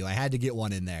else we do. I had to get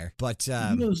one in there. But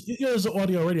it's an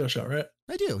audio radio show, right?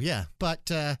 I do, yeah.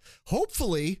 But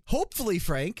hopefully,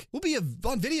 Frank, we'll be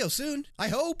on video soon. I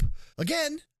hope.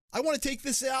 Again, I want to take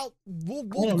this out. We'll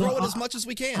grow it as much as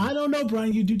we can. I don't know,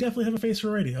 Brian. You do definitely have a face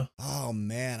for radio. Oh,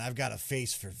 man. I've got a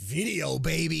face for video,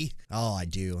 baby. Oh, I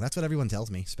do. That's what everyone tells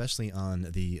me, especially on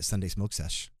the Sunday Smoke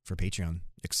Sesh for Patreon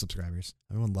subscribers.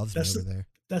 Everyone loves me over there.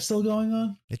 That's still going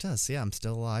on? It does. Yeah, I'm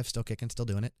still alive, still kicking, still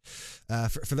doing it.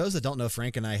 For those that don't know,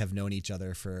 Frank and I have known each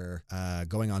other for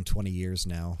going on 20 years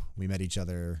now. We met each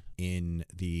other in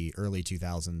the early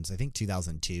 2000s. I think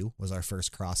 2002 was our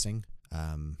first crossing.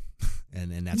 And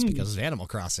that's because of Animal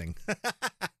Crossing.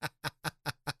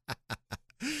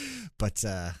 But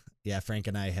yeah, Frank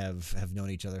and I have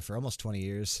known each other for almost 20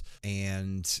 years,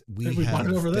 and we have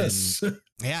bonded over this.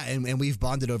 Yeah, and we've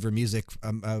bonded over music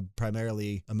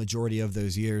primarily a majority of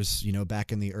those years. You know,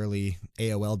 back in the early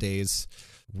AOL days,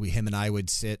 him and I would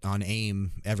sit on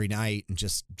AIM every night and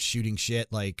just shooting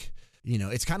shit. Like, you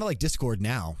know, it's kind of like Discord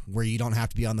now, where you don't have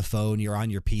to be on the phone. You're on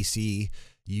your PC.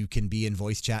 You can be in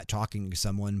voice chat talking to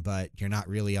someone, but you're not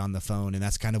really on the phone. And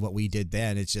that's kind of what we did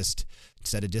then. It's just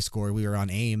instead of Discord, we were on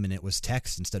AIM and it was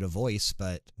text instead of voice,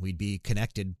 but we'd be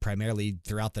connected primarily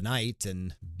throughout the night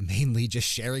and mainly just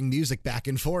sharing music back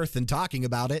and forth and talking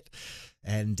about it.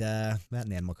 And that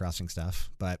and Animal Crossing stuff.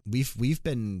 But we've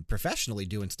been professionally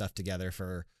doing stuff together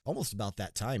for almost about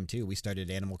that time too. We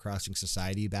started Animal Crossing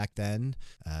Society back then.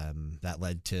 That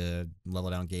led to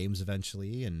Level Down Games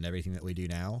eventually, and everything that we do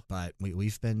now. But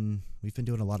we've been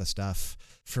doing a lot of stuff.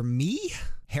 For me,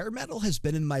 hair metal has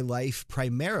been in my life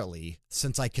primarily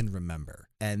since I can remember,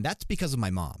 and that's because of my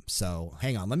mom. So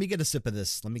hang on, let me get a sip of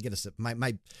this. Let me get a sip.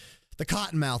 The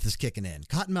Cottonmouth is kicking in.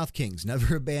 Cottonmouth Kings,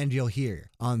 never a band you'll hear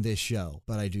on this show,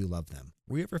 but I do love them.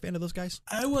 Were you ever a fan of those guys?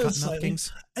 I was. Cottonmouth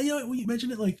Kings? And when you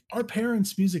mentioned it, like our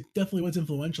parents' music definitely was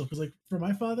influential because, like, for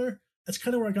my father, that's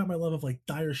kind of where I got my love of like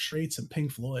Dire Straits and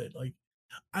Pink Floyd. Like,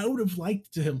 I would have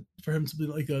liked for him to be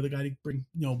like the guy to bring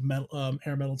metal,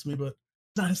 hair metal to me, but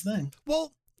it's not his thing.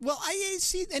 Well, I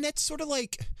see, and it's sort of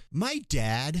like my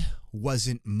dad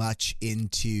wasn't much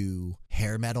into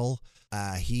hair metal.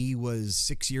 He was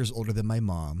 6 years older than my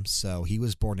mom, so he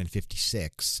was born in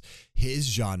 56. His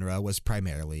genre was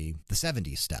primarily the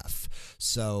 70s stuff.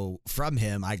 So from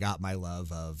him, I got my love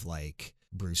of like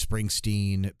Bruce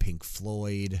Springsteen, Pink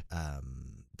Floyd,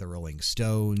 the Rolling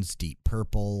Stones, Deep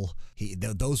Purple.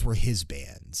 Those were his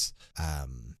bands.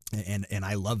 And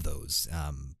I love those.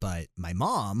 But my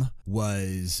mom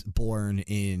was born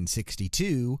in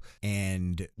 62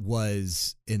 and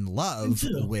was in love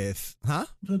with,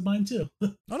 Mine too.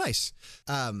 Oh, nice.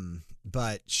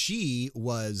 But she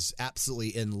was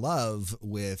absolutely in love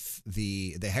with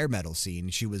the hair metal scene.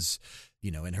 She was,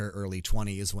 in her early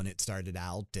 20s when it started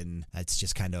out, and that's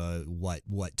just kind of what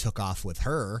took off with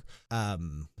her.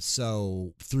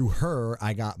 So through her,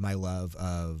 I got my love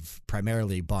of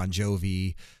primarily Bon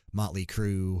Jovi, Motley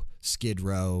Crue, Skid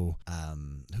Row.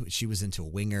 She was into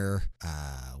Winger,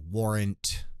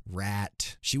 Warrant,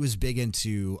 Rat. She was big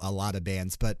into a lot of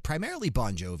bands, but primarily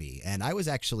Bon Jovi. And I was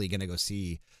actually going to go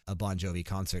see a Bon Jovi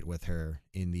concert with her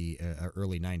in the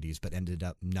early 90s, but ended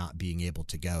up not being able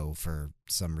to go for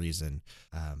some reason.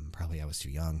 Probably I was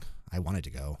too young. I wanted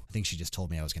to go. I think she just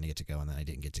told me I was going to get to go, and then I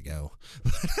didn't get to go.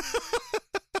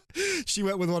 She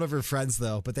went with one of her friends,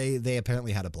 though, but they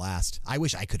apparently had a blast. I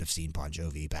wish I could have seen Bon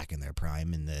Jovi back in their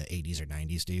prime in the 80s or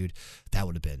 90s, dude. That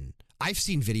would have been... I've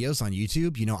seen videos on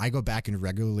YouTube. I go back and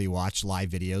regularly watch live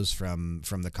videos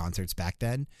from the concerts back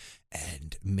then.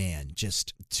 And, man,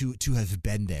 just to have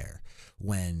been there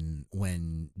when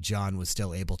John was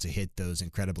still able to hit those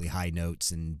incredibly high notes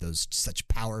and those such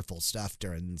powerful stuff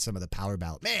during some of the power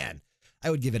ballad. Man, I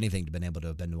would give anything to been able to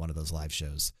have been to one of those live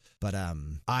shows. But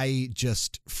I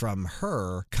just, from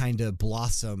her, kind of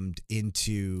blossomed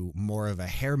into more of a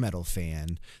hair metal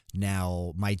fan.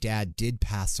 Now, my dad did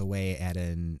pass away at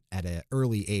an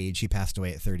early age. He passed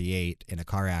away at 38 in a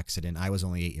car accident. I was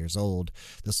only 8 years old.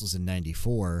 This was in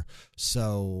 94.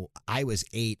 So I was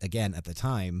 8 again at the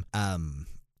time.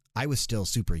 I was still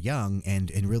super young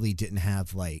and really didn't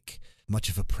have like much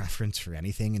of a preference for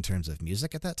anything in terms of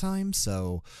music at that time.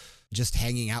 So just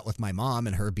hanging out with my mom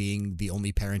and her being the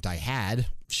only parent I had,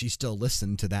 she still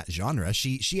listened to that genre.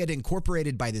 She had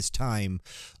incorporated by this time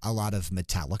a lot of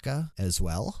Metallica as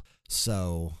well.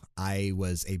 So I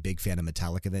was a big fan of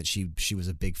Metallica. That she was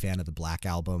a big fan of the Black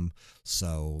Album.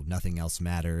 So Nothing Else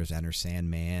Matters, Enter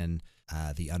Sandman,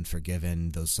 The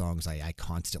Unforgiven, those songs I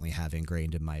constantly have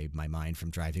ingrained in my mind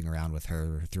from driving around with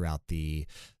her throughout the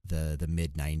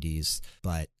mid 90s.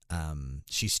 But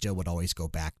she still would always go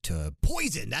back to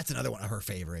Poison. That's another one of her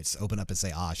favorites. Open up and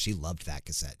say, she loved that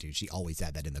cassette, dude. She always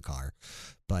had that in the car.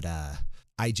 But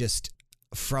I just,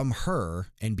 from her,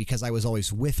 and because I was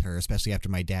always with her, especially after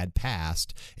my dad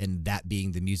passed, and that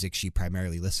being the music she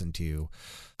primarily listened to,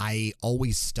 I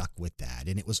always stuck with that.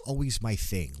 And it was always my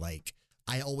thing. Like,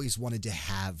 I always wanted to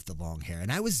have the long hair, and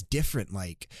I was different.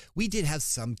 Like, we did have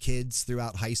some kids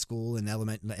throughout high school and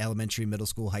elementary, middle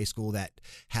school, high school that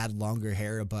had longer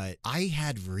hair, but I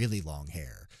had really long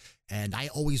hair, and I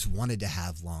always wanted to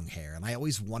have long hair, and I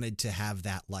always wanted to have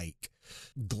that like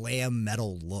glam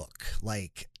metal look.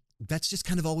 Like, that's just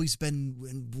kind of always been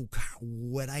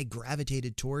what I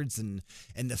gravitated towards, and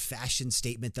the fashion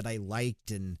statement that I liked.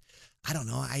 And I don't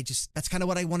know, that's kind of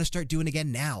what I want to start doing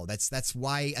again now. That's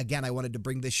why, again, I wanted to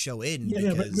bring this show in.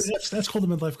 Yeah, but that's called a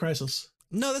midlife crisis.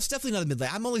 No, that's definitely not a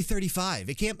midlife. I'm only 35.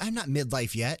 I'm not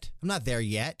midlife yet. I'm not there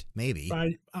yet. Maybe.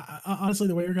 Right. Honestly,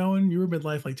 the way you're going, you were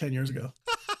midlife like 10 years ago.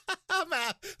 I'm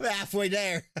halfway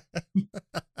there.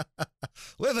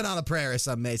 Living on a prayer, as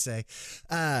some may say.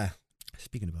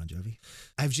 Speaking of Bon Jovi,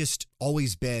 I've just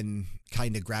always been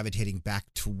kind of gravitating back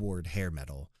toward hair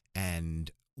metal. And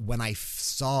when I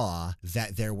saw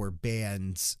that there were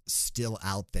bands still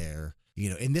out there,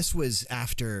 and this was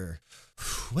after,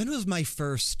 when was my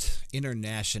first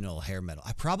international hair metal?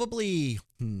 I probably,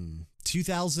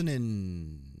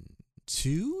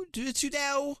 2002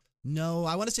 now? No,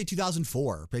 I want to say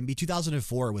 2004. Maybe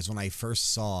 2004 was when I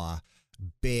first saw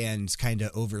bands kind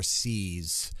of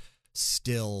overseas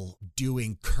still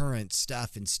doing current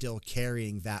stuff and still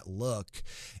carrying that look.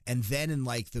 And then in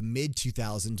like the mid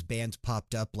 2000s, bands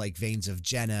popped up like Veins of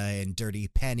Jenna and Dirty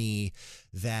Penny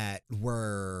that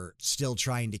were still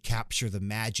trying to capture the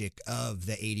magic of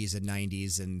the 80s and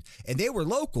 90s. And they were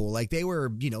local, like they were,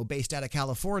 based out of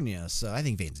California. So I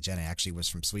think Veins of Jenna actually was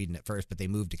from Sweden at first, but they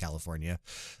moved to California.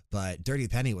 But Dirty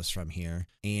Penny was from here.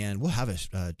 And we'll have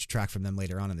a track from them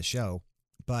later on in the show.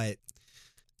 But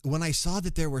when I saw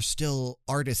that there were still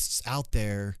artists out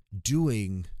there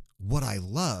doing what I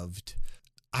loved,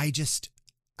 I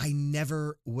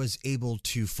never was able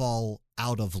to fall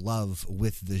out of love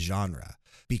with the genre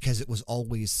because it was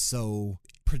always so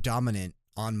predominant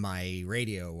on my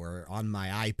radio or on my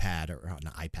iPad or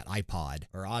not iPod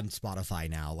or on Spotify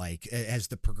now. Like as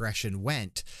the progression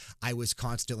went, I was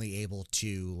constantly able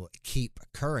to keep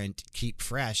current, keep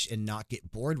fresh, and not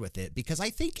get bored with it. Because I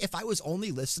think if I was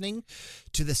only listening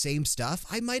to the same stuff,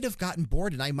 I might have gotten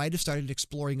bored and I might have started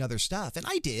exploring other stuff. And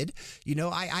I did.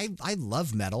 I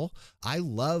love metal. I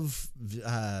love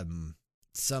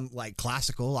some like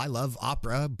classical. I love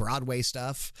opera, Broadway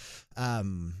stuff.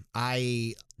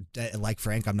 I like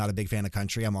Frank. I'm not a big fan of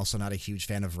country. I'm also not a huge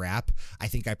fan of rap. I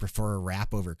think I prefer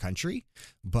rap over country,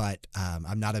 but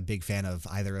I'm not a big fan of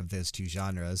either of those two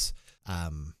genres.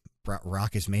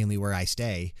 Rock is mainly where I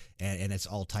stay, and it's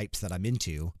all types that I'm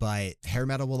into. But hair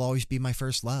metal will always be my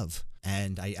first love,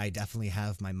 and I definitely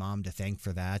have my mom to thank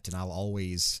for that. And I'll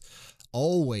always,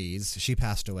 she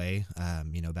passed away,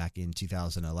 back in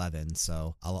 2011.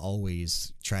 So I'll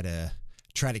always try to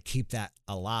keep that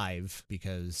alive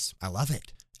because I love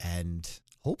it. And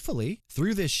hopefully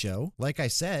through this show, like I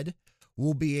said,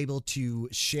 we'll be able to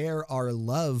share our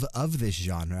love of this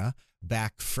genre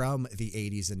back from the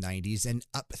 80s and 90s and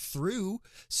up through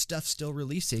stuff still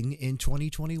releasing in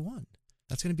 2021.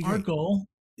 That's going to be our great. goal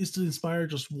is to inspire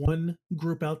just one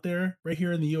group out there right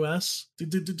here in the US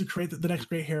to create the next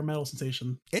great hair metal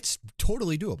sensation. It's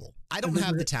totally doable. I don't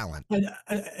have the talent.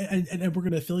 And we're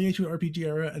going to affiliate you with RPG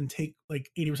Era and take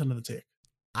like 80% of the take.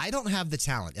 I don't have the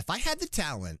talent. If I had the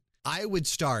talent, I would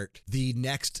start the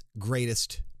next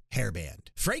greatest hair band.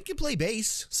 Frank can play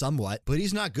bass somewhat, but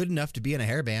he's not good enough to be in a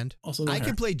hair band. Also, no I hair.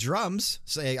 can play drums.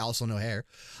 Say also no hair.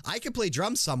 I can play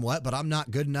drums somewhat, but I'm not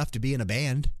good enough to be in a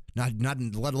band. Not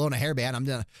let alone a hair band.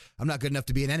 I'm not good enough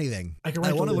to be in anything. I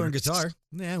want to learn guitar.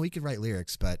 Yeah, we could write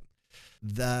lyrics, but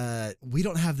we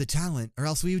don't have the talent, or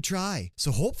else we would try.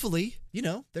 So hopefully,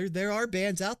 there are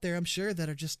bands out there, I'm sure, that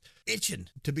are just itching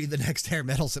to be the next hair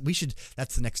metal.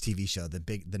 That's the next TV show,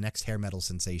 the next hair metal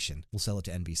sensation. We'll sell it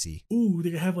to NBC. Ooh,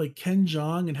 they could have like Ken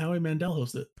Jeong and Howie Mandel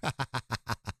host it.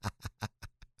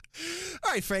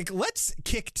 All right, Frank, let's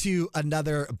kick to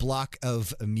another block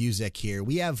of music here.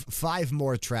 We have 5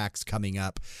 more tracks coming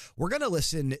up. We're going to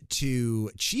listen to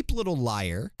Cheap Little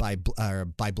Liar by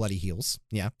Bloody Heels.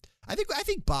 Yeah. I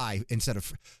think by instead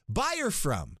of by or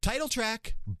from. Title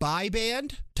track by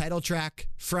band, title track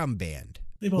from band.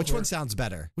 Which one sounds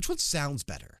better? Which one sounds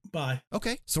better? By.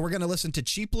 Okay, so we're going to listen to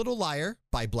Cheap Little Liar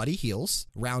by Bloody Heels,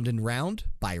 Round and Round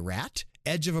by Rat,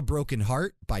 Edge of a Broken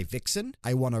Heart by Vixen,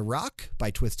 I Wanna Rock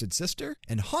by Twisted Sister,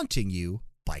 and Haunting You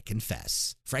by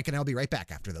Confess. Frank and I'll be right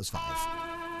back after those 5.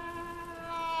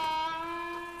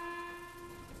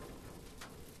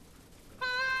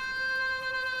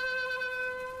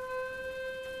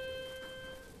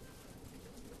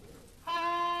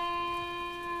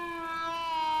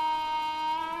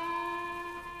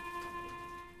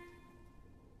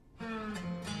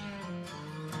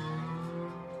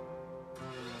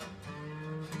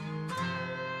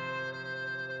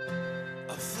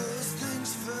 First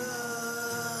things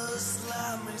first,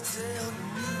 let me tell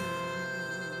you.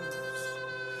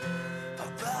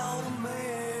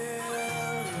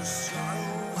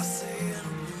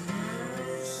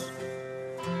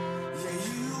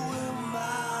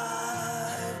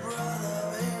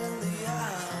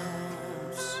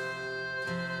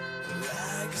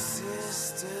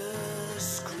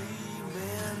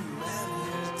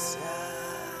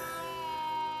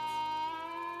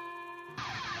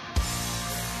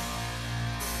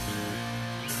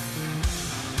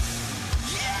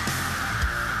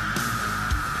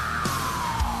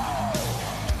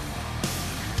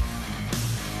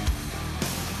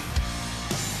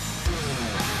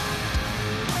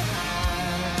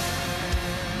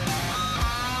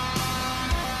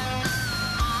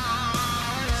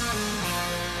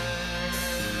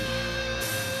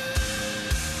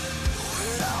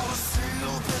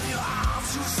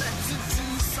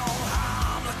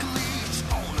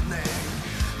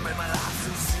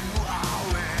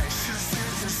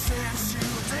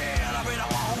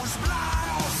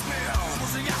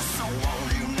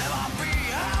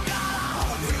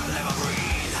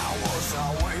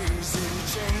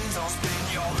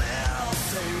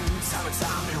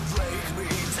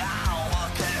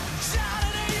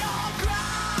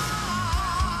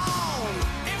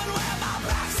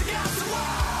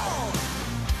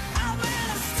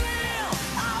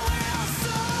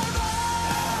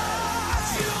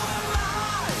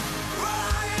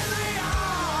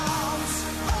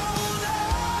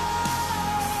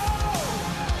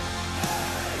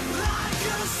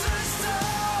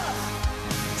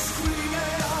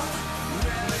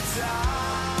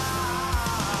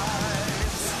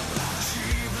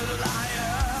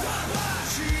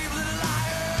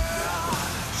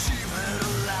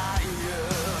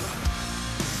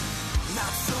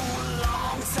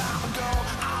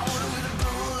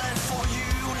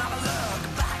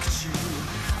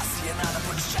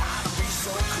 Trying to be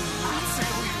so cool. I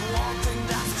tell you one thing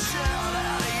that's for sure,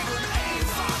 that even ain't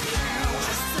for you.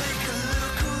 Just take a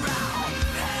look around,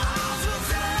 and I'll just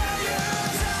tell you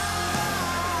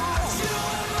down. You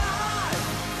and I,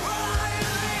 right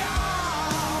in the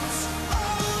arms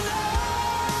of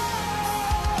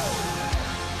love.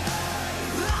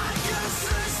 Like a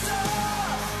sister,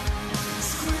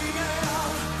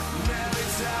 screaming many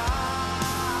times.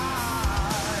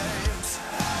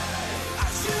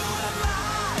 As you and I,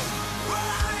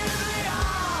 right in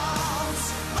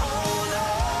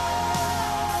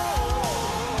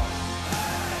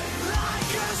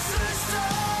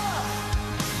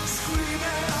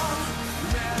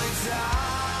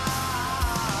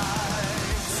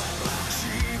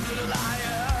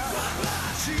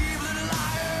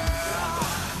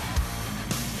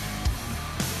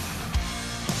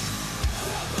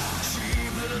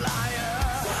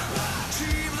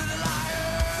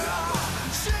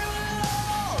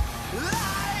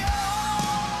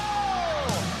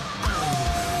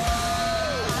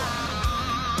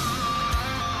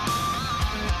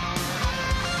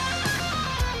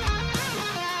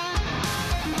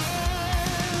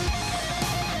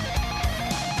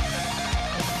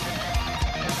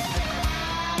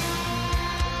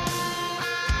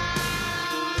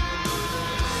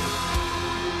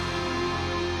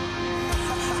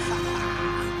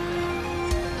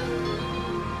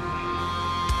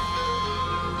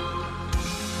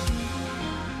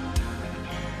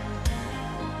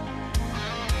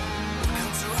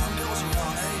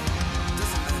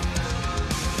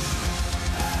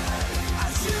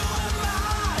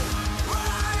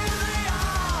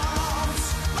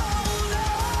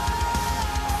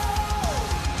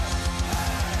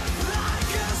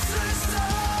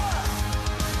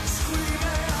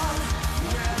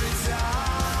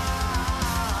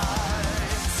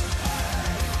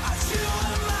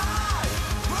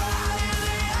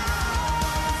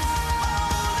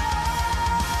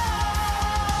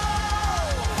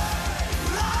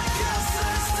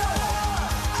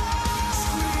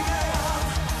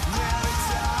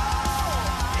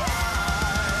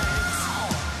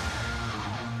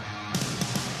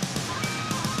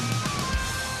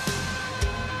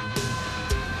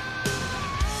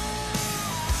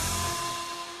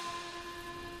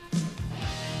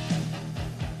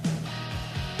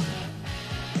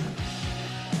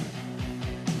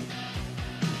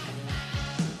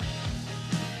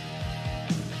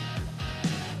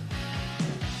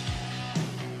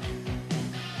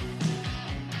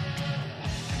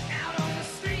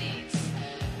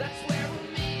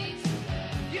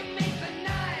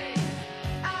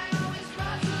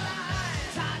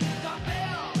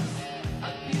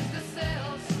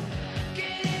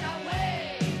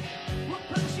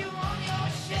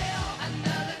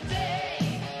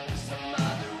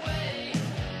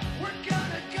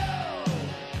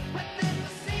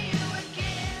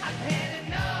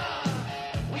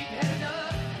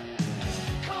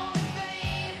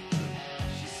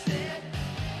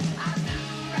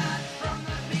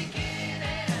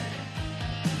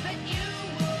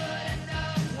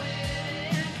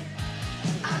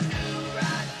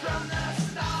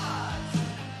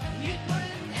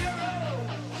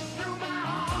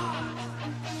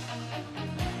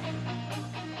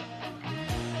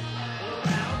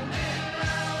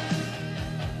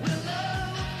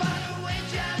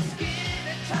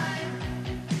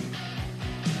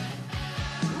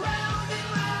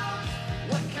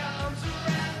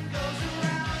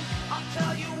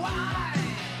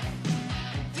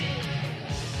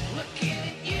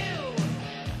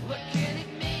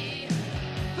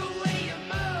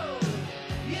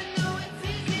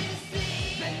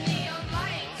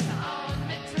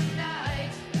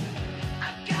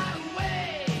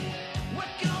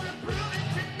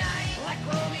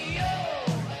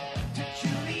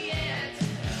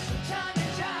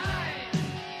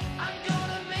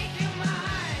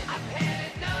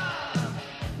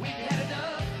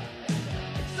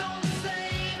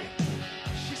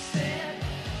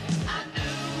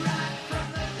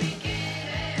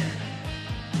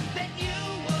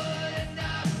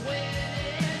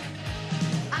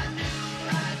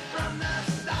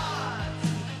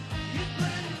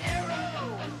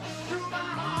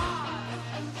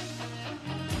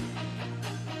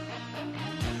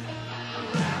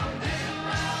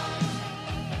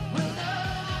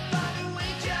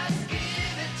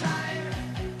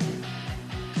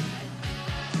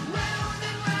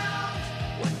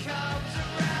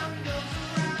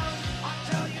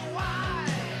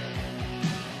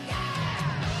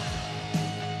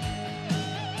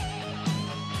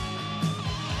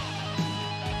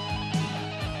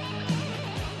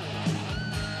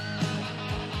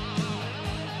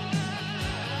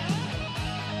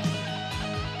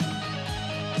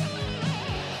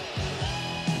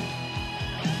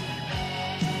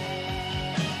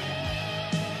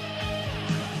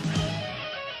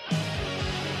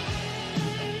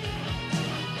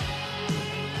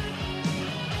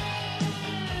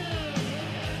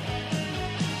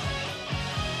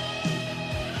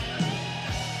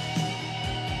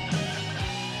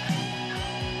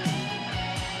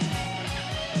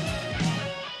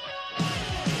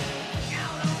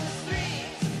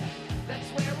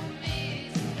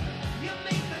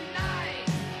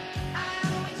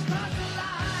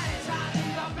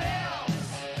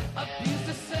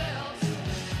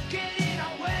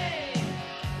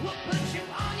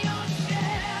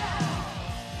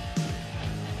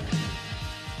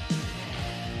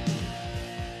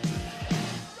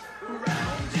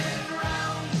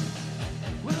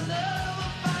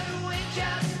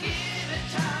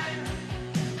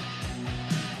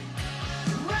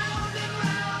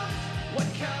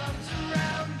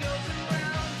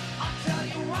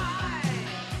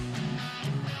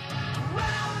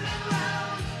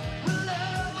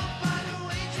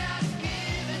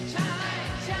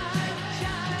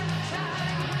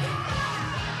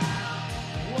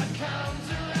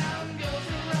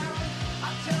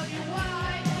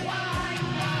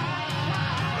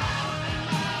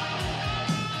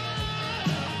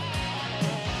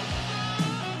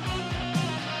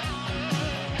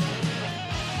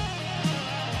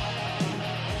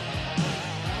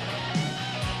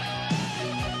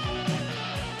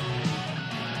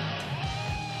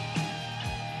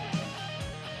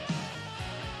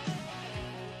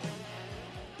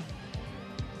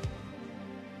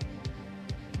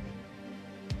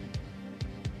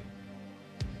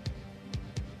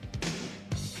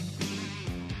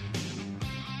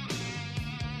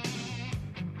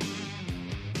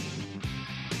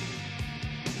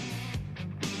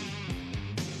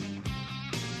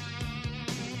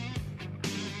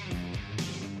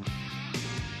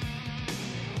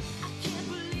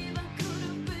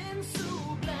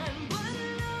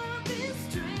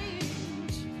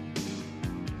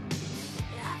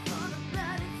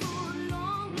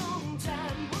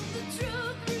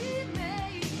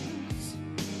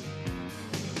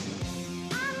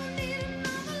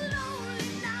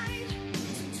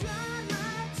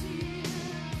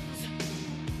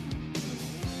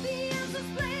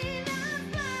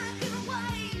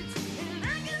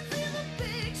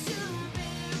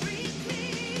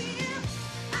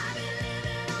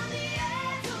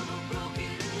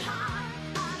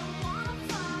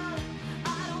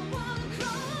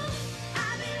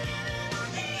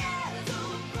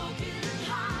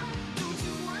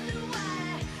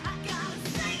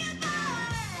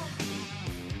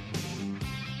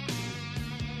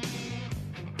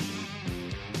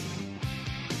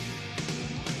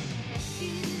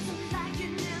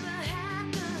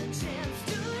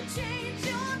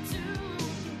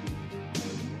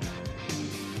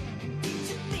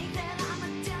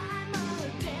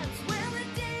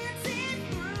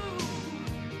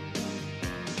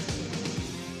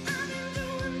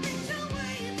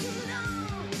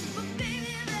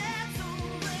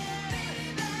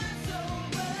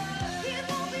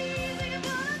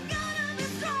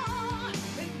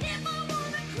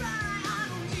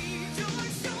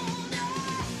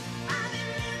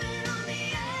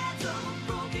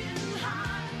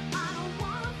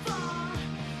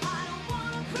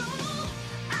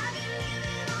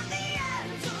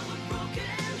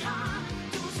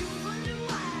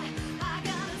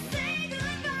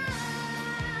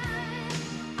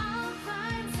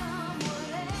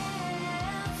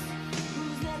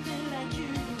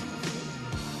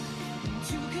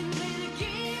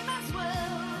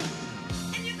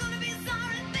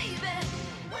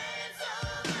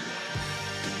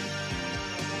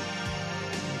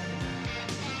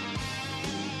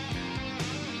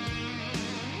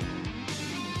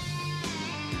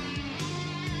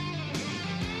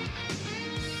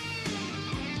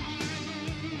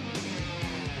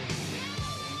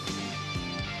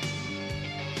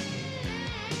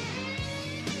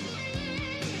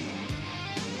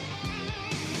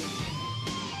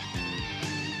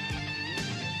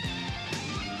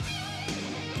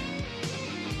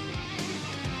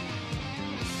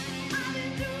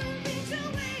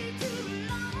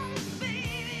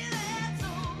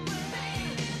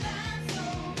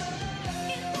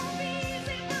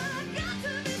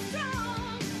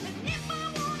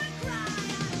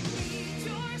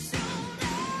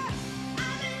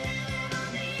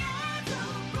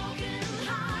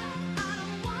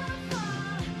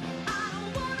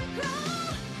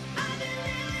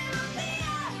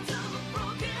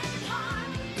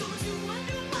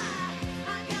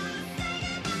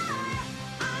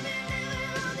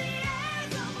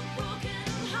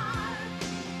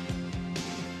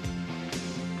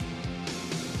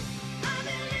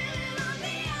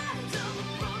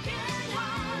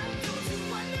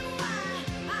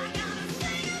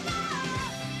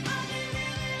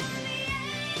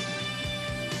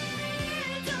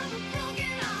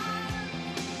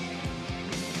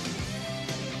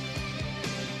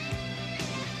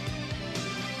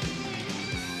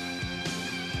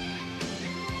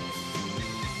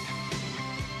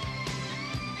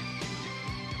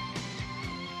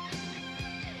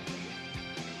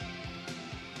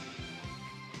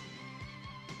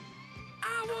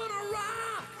I wanna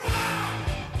rock.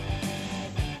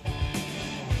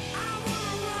 I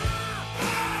wanna rock.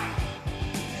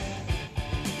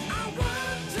 I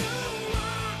want to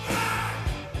rock.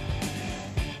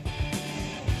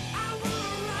 I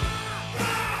wanna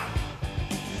rock.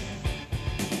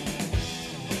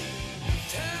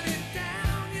 Turn it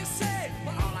down, you say.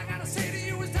 But all I gotta say to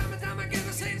you is time and time again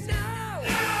to say no.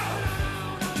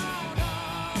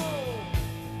 No.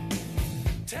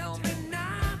 Tell me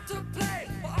not to play.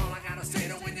 But all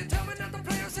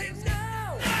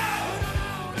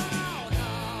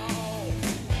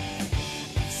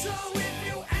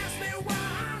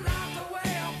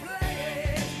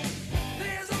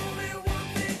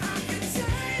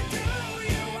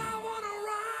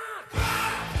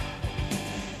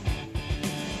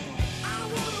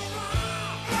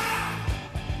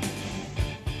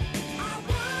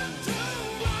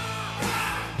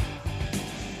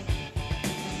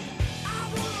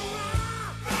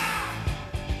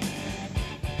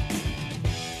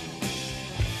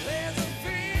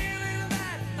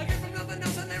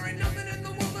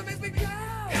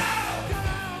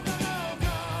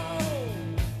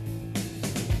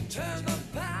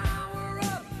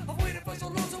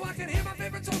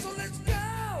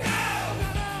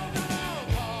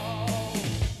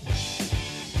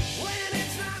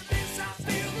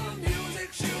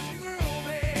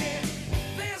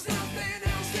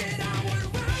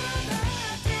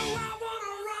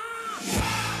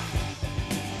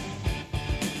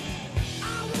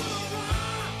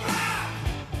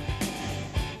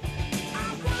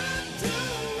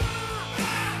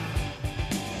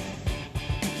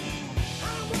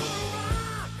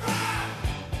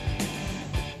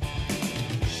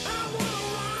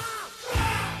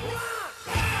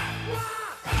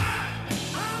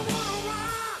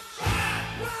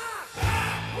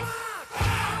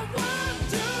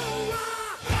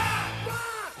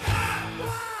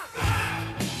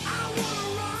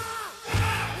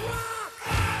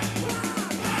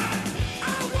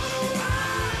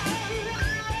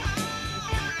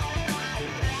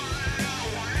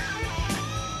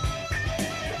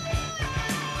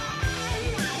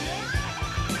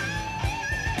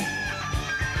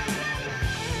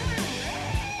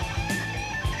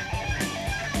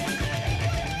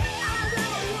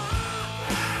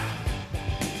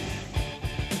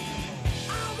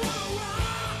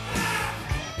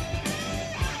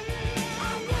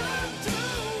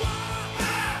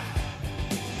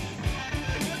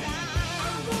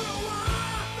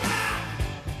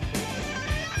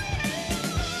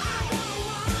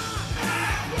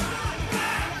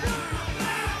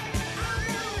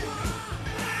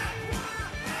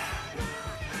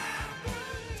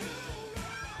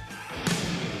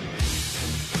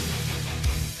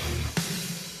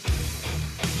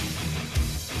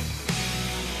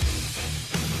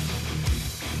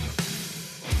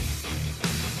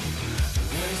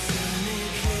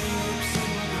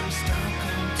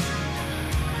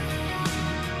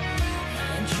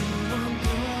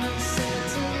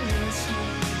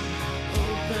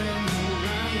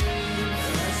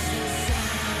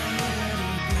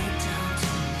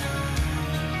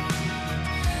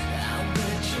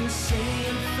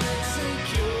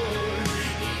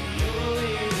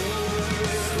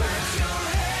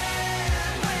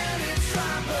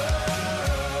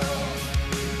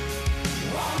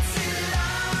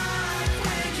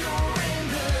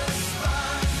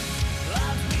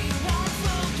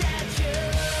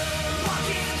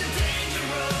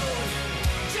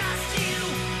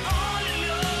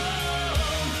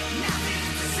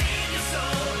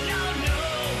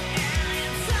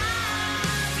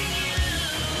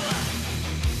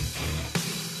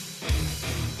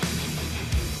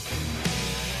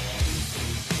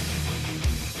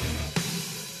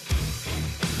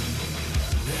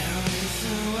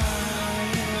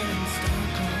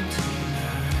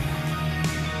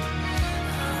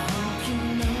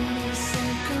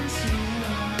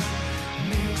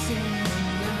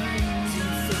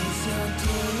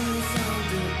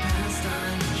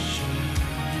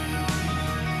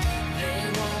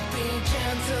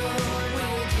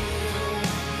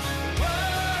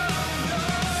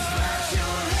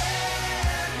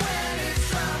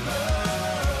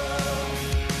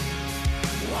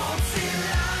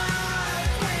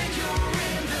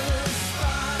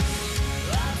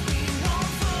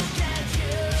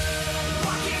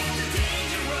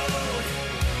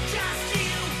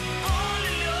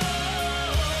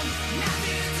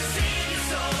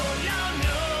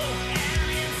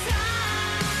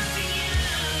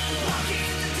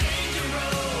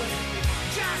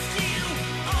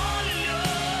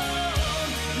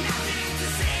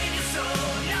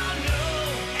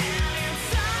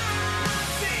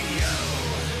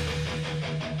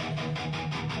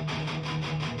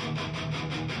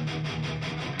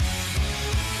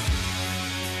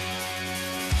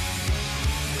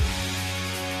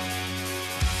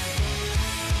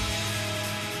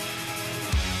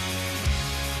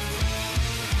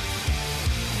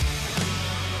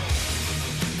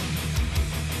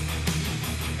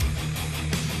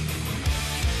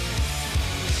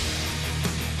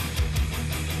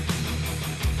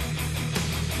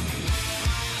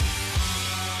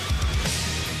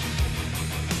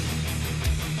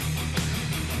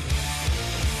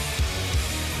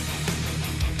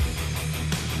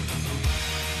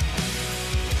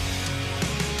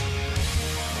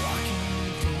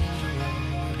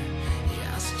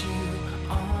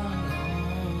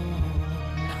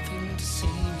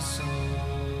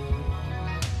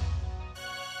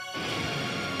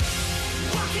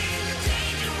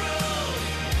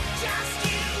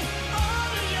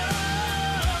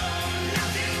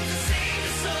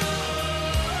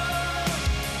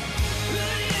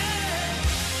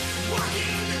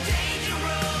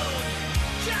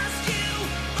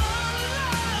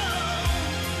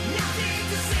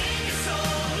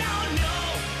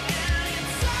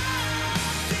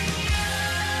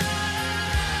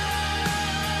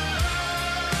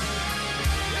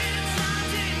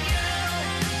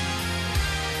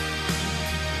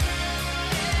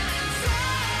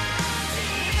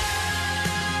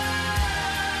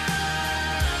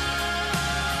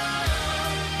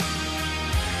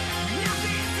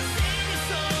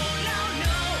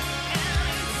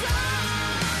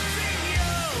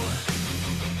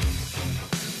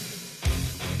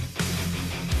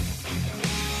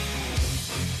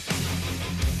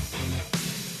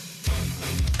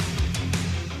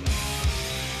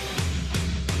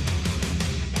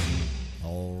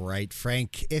right,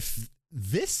 Frank. If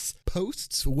this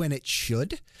posts when it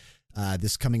should,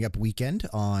 this coming up weekend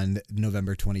on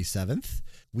November 27th,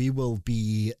 we will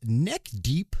be neck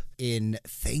deep in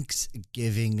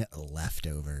Thanksgiving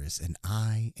leftovers, and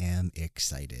I am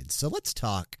excited. So let's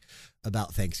talk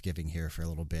about Thanksgiving here for a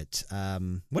little bit.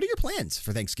 What are your plans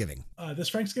for Thanksgiving? This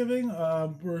Thanksgiving,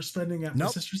 we're spending at my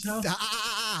sister's house.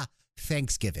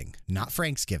 Thanksgiving, not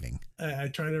Franksgiving. I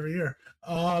try it every year.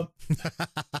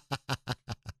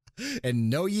 And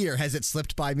no year has it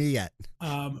slipped by me yet.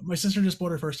 My sister just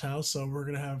bought her first house, so we're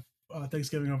gonna have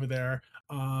Thanksgiving over there.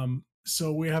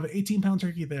 So we have an 18-pound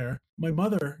turkey there. My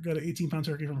mother got an 18-pound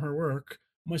turkey from her work.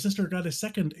 My sister got a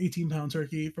second 18-pound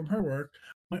turkey from her work.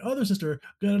 My other sister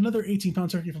got another 18-pound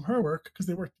turkey from her work because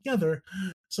they work together.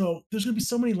 So there's going to be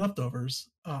so many leftovers.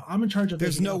 I'm in charge of.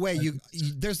 There's no way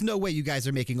you guys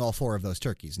are making all 4 of those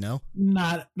turkeys. No,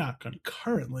 not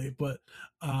currently, but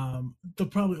they'll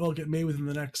probably all get made within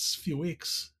the next few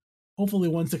weeks. Hopefully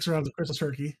one sticks around the Christmas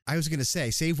turkey. I was going to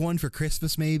say, save one for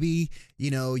Christmas, maybe.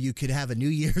 You know, you could have a New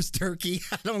Year's turkey.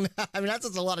 I don't know. I mean, that's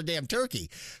just a lot of damn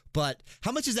turkey. But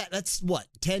how much is that? That's what,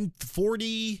 10,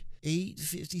 40, 8,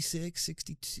 56,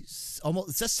 62,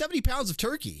 almost, that's 70 pounds of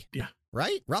turkey. Yeah.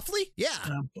 Right? Roughly? Yeah.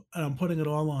 And I'm putting it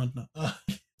all on.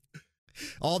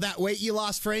 All that weight you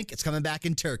lost, Frank, it's coming back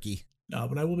in turkey. No,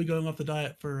 but I will be going off the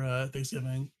diet for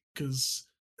Thanksgiving because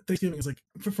Thanksgiving is like,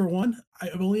 for one,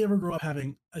 I've only ever grew up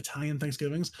having Italian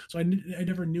Thanksgivings, so I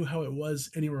never knew how it was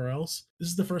anywhere else. This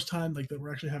is the first time like that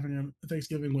we're actually having a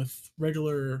Thanksgiving with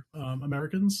regular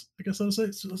Americans, I guess so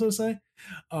to say.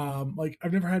 Like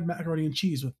I've never had macaroni and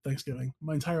cheese with Thanksgiving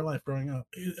my entire life growing up,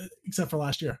 except for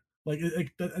last year. Like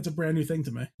that's a brand new thing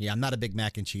to me. Yeah, I'm not a big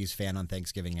mac and cheese fan on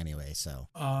Thanksgiving anyway. So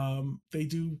they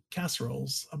do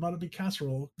casseroles. I'm not a big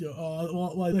casserole.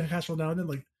 Well, I like a casserole now and then.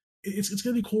 Like it's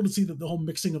gonna be cool to see the whole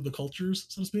mixing of the cultures,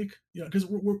 so to speak. Yeah, because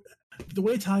we're the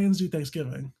way Italians do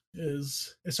Thanksgiving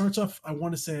is it starts off, I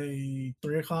want to say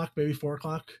 3:00, maybe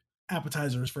 4:00.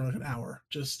 Appetizers for like an hour,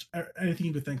 just anything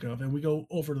you could think of, and we go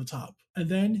over the top. And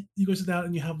then you go sit down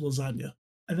and you have lasagna.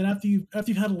 And then after you've had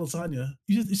a lasagna,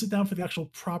 you sit down for the actual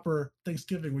proper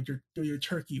Thanksgiving with your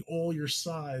turkey, all your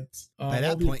sides. By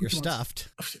that point, you're stuffed.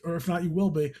 Or if not, you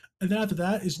will be. And then after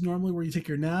that is normally where you take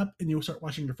your nap and you start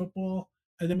watching your football.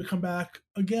 And then we come back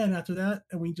again after that,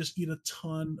 and we just eat a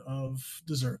ton of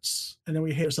desserts. And then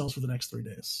we hate ourselves for the next 3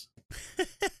 days.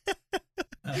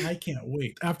 And I can't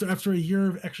wait. After a year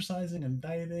of exercising and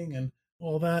dieting and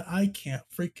all that, I can't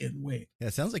freaking wait. Yeah,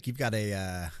 it sounds like you've got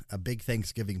a big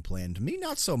Thanksgiving planned. Me,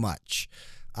 not so much.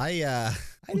 I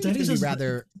think it's gonna be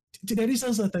rather. Daddy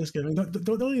says that Thanksgiving.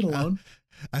 Don't eat alone.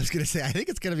 I was gonna say I think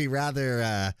it's gonna be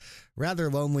rather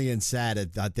lonely and sad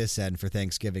at this end for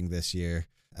Thanksgiving this year.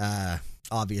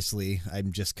 Obviously,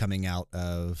 I'm just coming out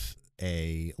of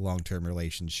a long-term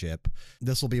relationship.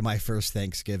 This will be my first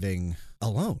Thanksgiving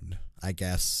alone, I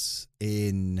guess,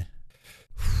 in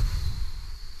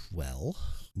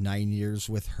 9 years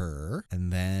with her,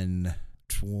 and then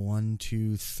 1,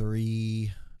 2,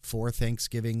 3, 4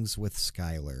 Thanksgivings with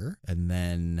Skylar, and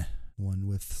then 1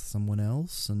 with someone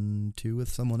else and 2 with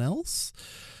someone else.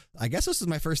 I guess this is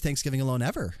my first Thanksgiving alone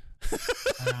ever.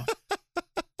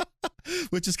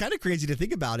 Which is kind of crazy to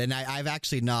think about, and I've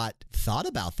actually not thought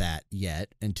about that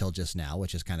yet until just now,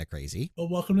 which is kind of crazy. Well,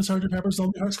 welcome to Sgt. Pepper's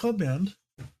Lonely Hearts Club Band.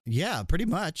 Yeah, pretty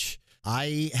much.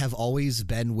 I have always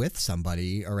been with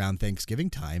somebody around Thanksgiving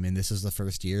time, and this is the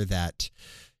first year that,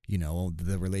 you know,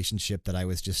 the relationship that I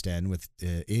was just in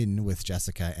with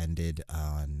Jessica ended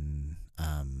on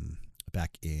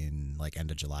back in like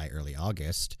end of July, early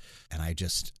August, and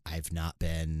I've not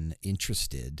been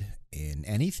interested in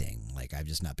anything. Like I've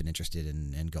just not been interested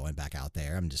in going back out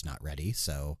there. I'm just not ready.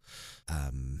 So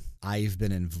I've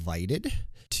been invited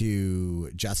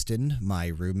to Justin, my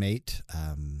roommate,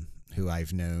 who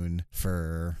I've known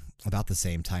for about the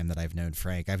same time that I've known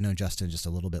Frank. I've known Justin just a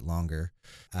little bit longer,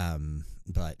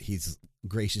 but he's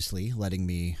graciously letting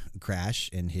me crash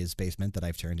in his basement that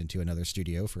I've turned into another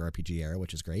studio for RPG Era,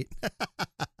 which is great.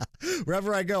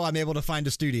 Wherever I go, I'm able to find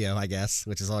a studio, I guess,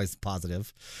 which is always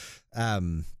positive.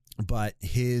 But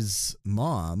his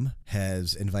mom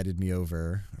has invited me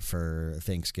over for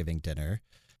Thanksgiving dinner,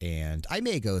 and I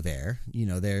may go there. You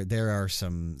know, there are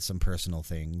some personal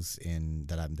things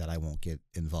that I won't get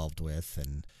involved with,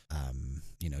 and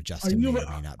you know, Justin may or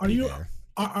may not be there.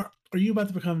 Are you about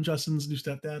to become Justin's new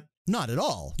stepdad? Not at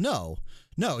all. No.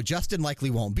 Justin likely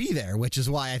won't be there, which is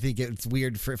why I think it's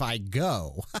weird if I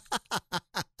go.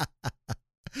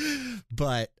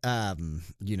 But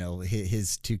you know,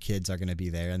 his 2 kids are going to be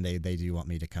there, and they do want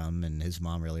me to come, and his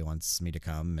mom really wants me to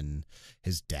come, and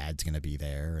his dad's going to be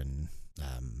there, and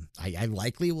I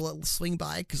likely will swing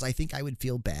by because I think I would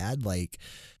feel bad. Like,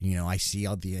 I see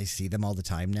them all the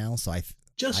time now, so I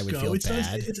Just would go. feel It's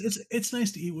bad. nice. It's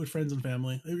nice to eat with friends and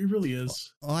family. It really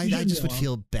is. Oh, I You shouldn't just be would alone.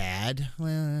 feel bad. Well,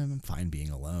 I'm fine being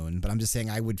alone, but I'm just saying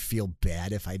I would feel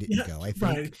bad if I didn't Yeah, go. I think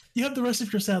right. You have the rest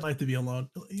of your sad life to be alone.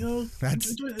 that's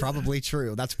enjoy it. probably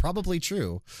true. That's probably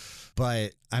true,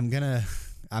 but I'm gonna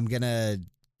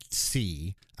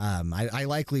see. I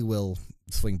likely will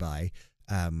swing by.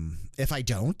 If I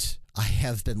don't, I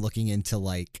have been looking into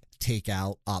like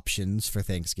takeout options for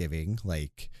Thanksgiving.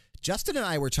 Like Justin and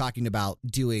I were talking about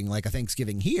doing like a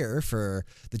Thanksgiving here for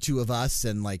the two of us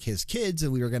and like his kids,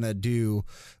 and we were gonna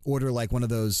order like one of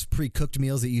those pre-cooked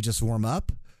meals that you just warm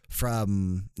up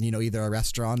from either a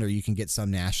restaurant or you can get some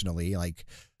nationally like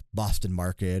Boston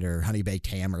Market or Honey Baked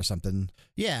Ham or something.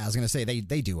 Yeah, I was gonna say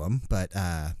they do them, but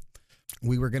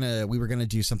we were gonna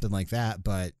do something like that,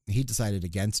 but he decided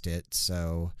against it.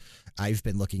 So I've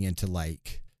been looking into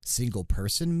like single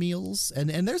person meals, and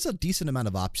there's a decent amount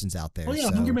of options out there. Oh yeah,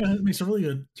 so. Hungry Man makes a really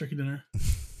good turkey dinner.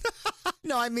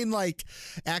 No, I mean like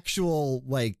actual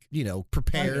like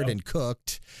prepared and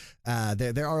cooked.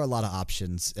 There are a lot of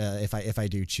options if I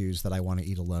do choose that I want to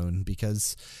eat alone,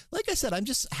 because like I said,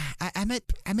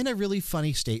 I'm in a really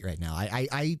funny state right now.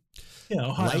 I Yeah,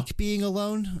 Ohio. like being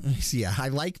alone. Yeah, I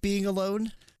like being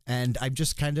alone, and I'm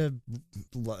just kind of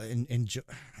enjoy.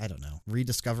 I don't know,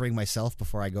 rediscovering myself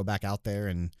before I go back out there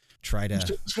and try to.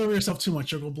 Discover yourself too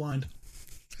much, you'll go blind.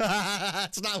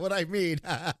 That's not what I mean.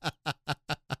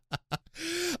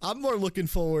 I'm more looking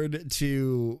forward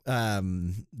to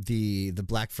the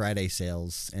Black Friday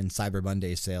sales and Cyber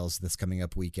Monday sales this coming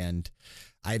up weekend.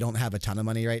 I don't have a ton of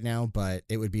money right now, but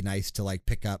it would be nice to like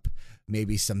pick up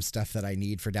maybe some stuff that I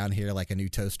need for down here, like a new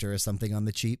toaster or something on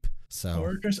the cheap. So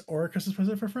Or a Christmas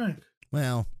present for Frank.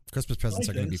 well, Christmas presents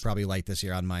are going to be this. probably light this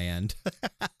year on my end.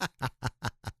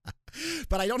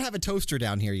 But I don't have a toaster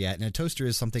down here yet, and a toaster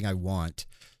is something I want.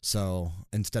 So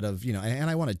instead of, and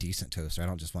I want a decent toaster. I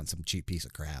don't just want some cheap piece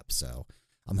of crap. So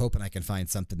I'm hoping I can find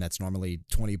something that's normally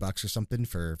 $20 or something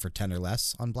for 10 or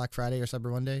less on Black Friday or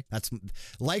Cyber Monday. That's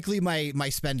likely my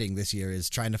spending this year, is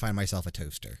trying to find myself a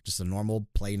toaster, just a normal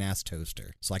plain ass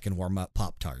toaster, so I can warm up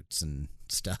Pop-Tarts and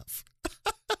stuff.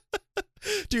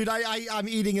 Dude, I'm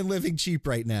eating and living cheap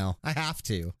right now. I have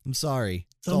to. I'm sorry.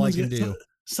 That's all I can do.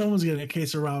 Someone's getting a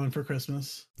case of ramen for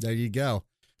Christmas. There you go.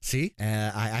 See,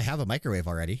 I have a microwave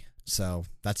already, so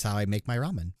that's how I make my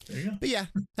ramen. There you go. But yeah,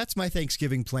 that's my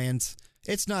Thanksgiving plans.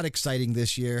 It's not exciting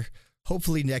this year.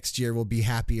 Hopefully next year will be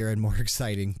happier and more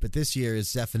exciting. But this year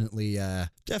is definitely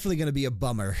going to be a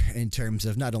bummer in terms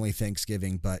of not only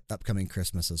Thanksgiving but upcoming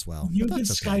Christmas as well. You But could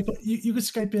that's okay. Skype. You could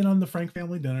Skype in on the Frank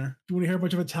family dinner. Do you want to hear a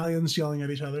bunch of Italians yelling at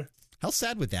each other? How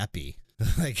sad would that be?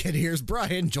 Like, and here's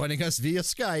Brian joining us via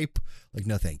Skype. Like,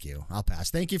 no, thank you. I'll pass.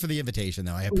 Thank you for the invitation,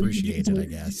 though. I appreciate it, I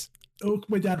guess. Oh,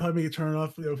 my dad probably make it turn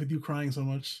off with you crying so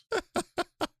much.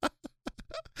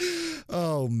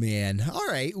 Oh, man. All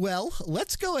right. Well,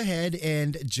 let's go ahead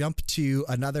and jump to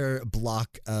another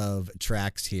block of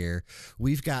tracks here.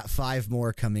 We've got 5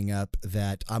 more coming up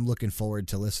that I'm looking forward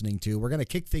to listening to. We're going to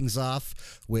kick things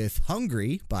off with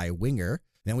Hungry by Winger.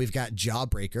 Then we've got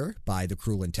Jawbreaker by The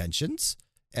Cruel Intentions.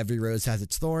 Every Rose Has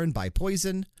Its Thorn by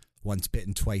Poison. Once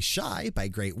Bitten, Twice Shy by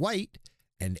Great White.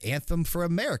 And Anthem for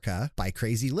America by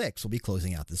Crazy Licks will be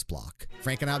closing out this block.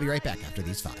 Frank and I'll be right back after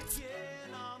these 5. Again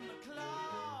on the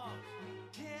clock,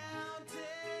 counting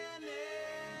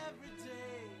every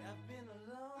day I've been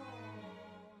alone.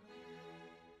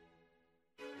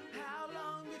 How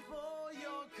long before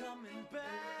you're coming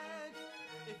back?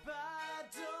 If I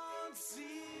don't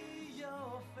see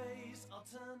your face, I'll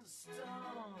turn to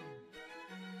stone.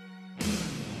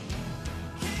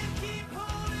 Can't keep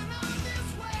holding on this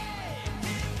way.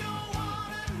 Can't go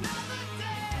on another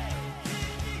day.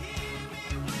 Can you hear me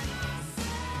when I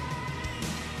say,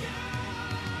 girl,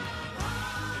 I'm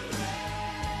hungry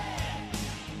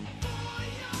for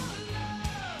your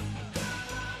love.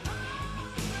 Girl, I'm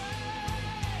hungry.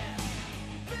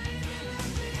 Baby, let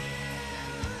me in.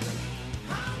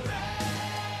 Hungry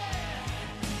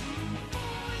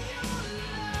for your love.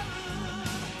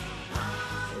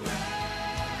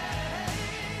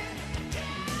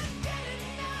 Hungry.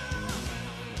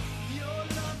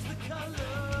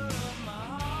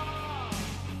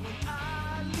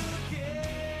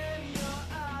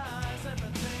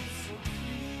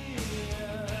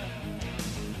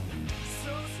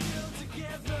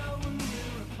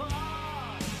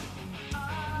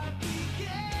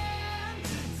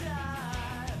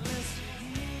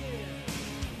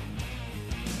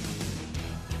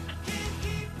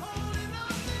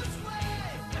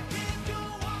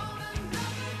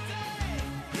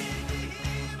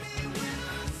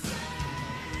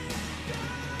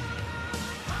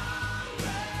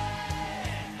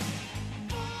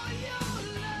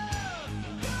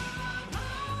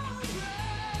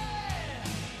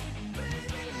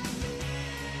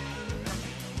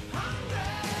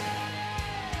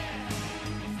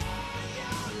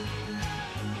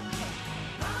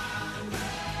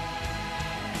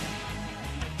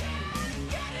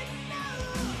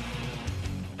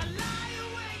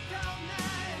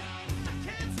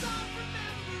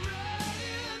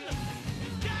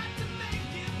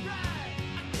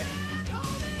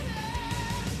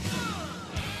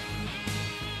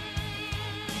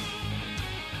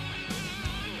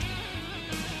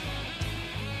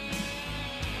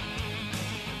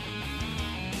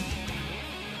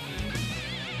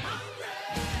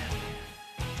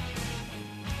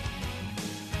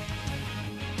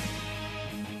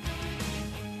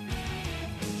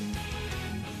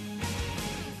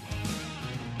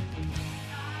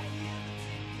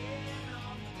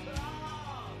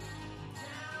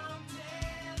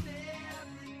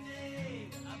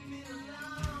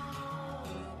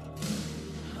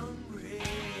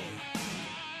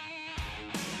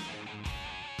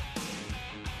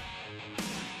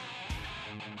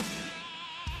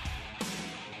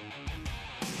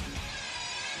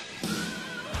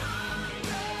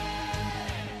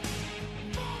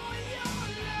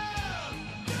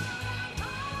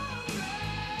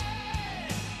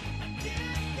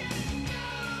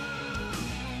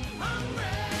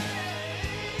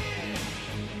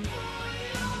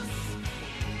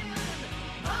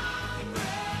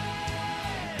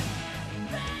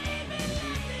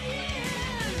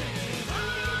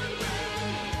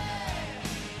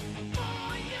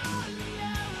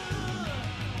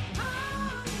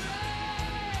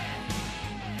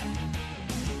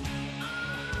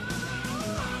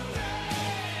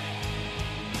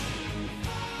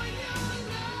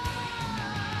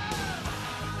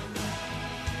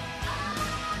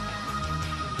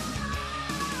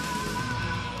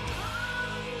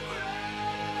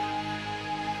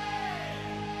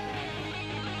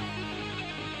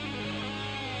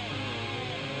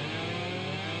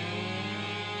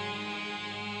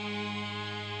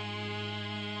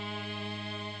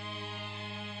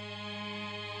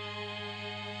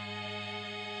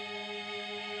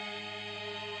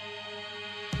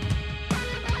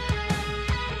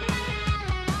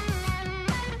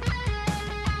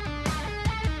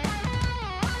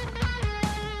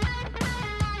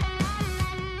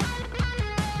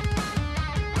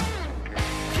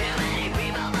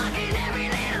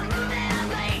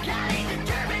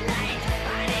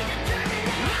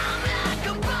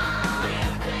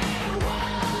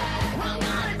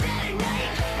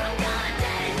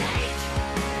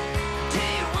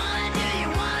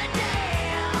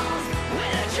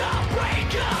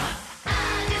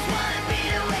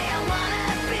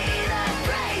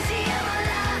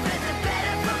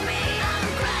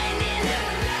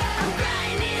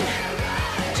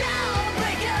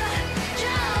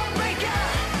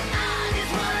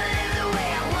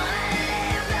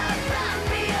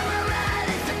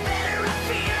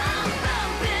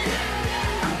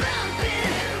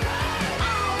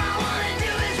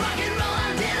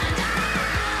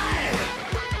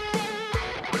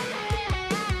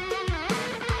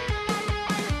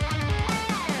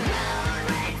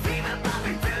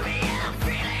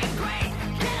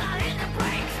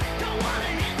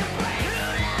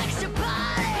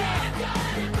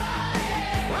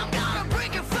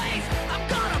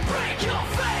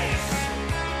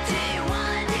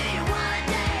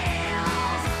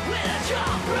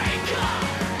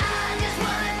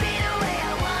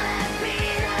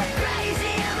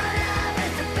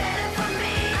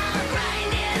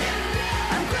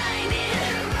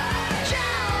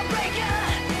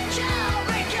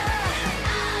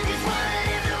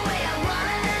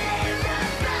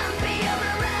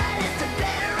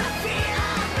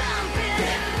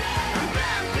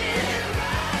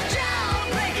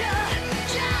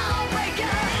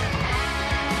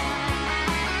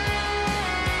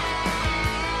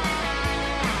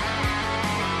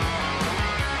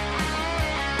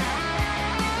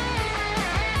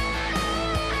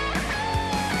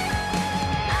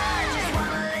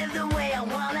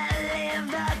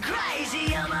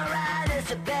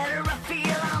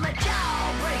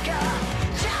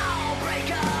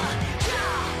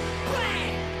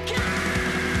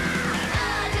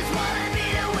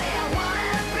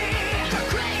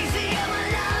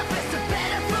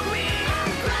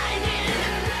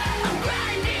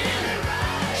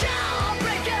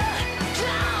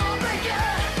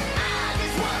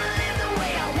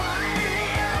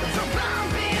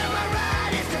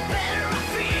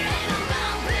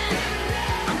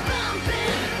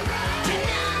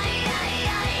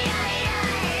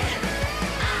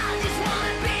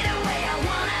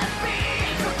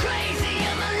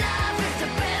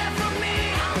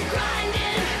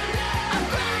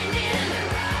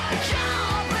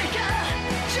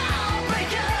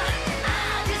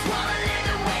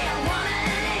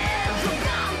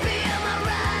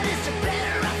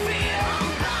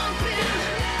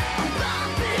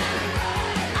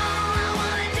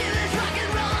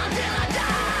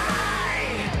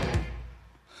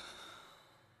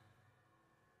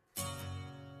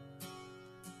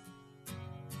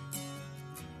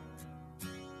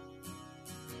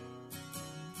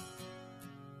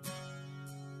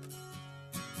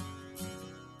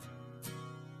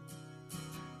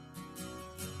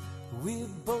 We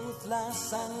both lie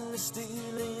silently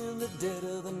still in the dead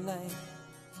of the night.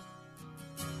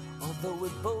 Although we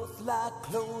both lie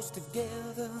close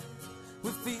together, we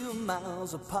feel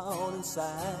miles apart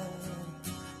inside.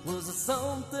 Was it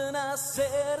something I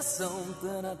said or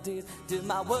something I did? Did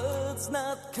my words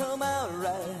not come out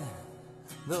right?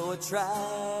 Though I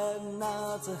tried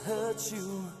not to hurt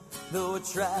you, though I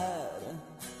tried,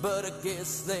 but I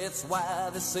guess that's why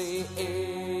they say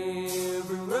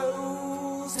every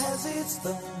rose has its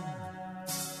thorn.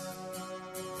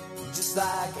 Just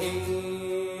like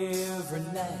every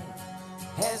night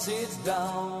has its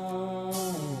dawn.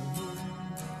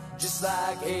 Just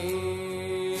like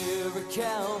every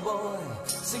cowboy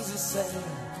sings a sad,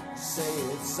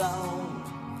 sad song.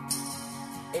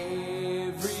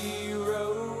 Every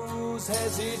rose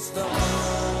has its thorn.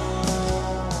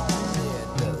 Yeah,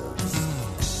 it does.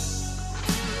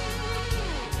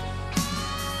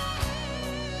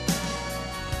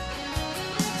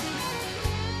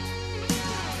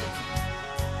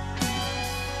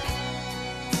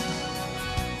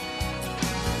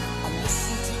 I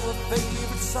listen to a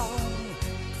favorite song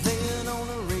playing on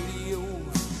the radio.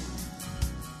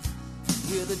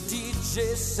 Yeah, the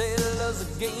DJ said it was a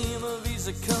game of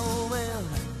easy come and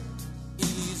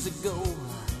easy go.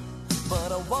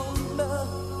 But I wonder,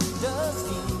 does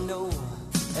he know?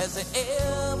 Has he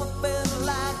ever felt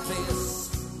like this?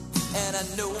 And I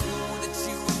know that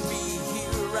you would be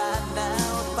here right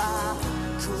now if I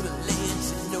could have let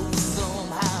you know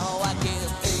somehow. I guess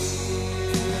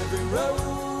every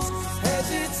rose has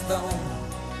its thorn.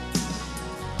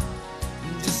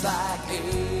 Just like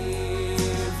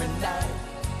every night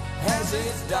has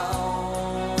its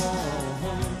dawn.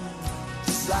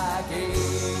 Just like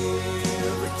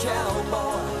every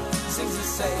cowboy sings a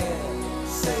sad,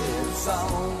 sad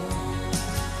song.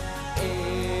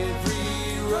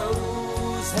 Every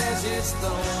rose has its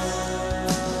thorn.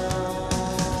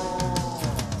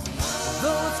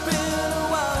 Though it's been a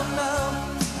while now,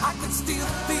 I can still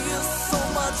feel so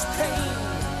much pain.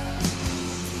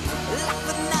 Like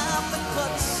the knife that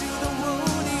cuts you, the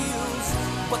wound heals,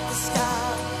 but the scar,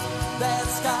 that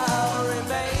scar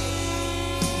remains.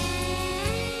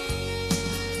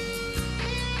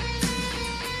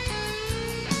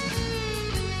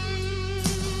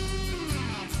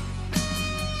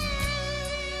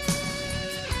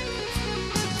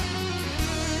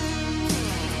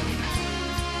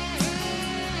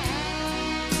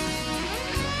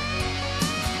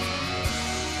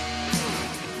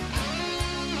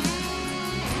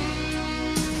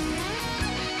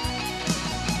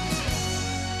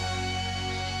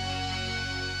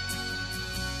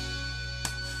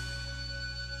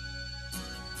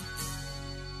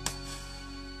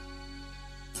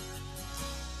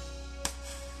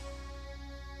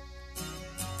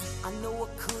 I know I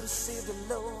could have saved a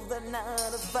love that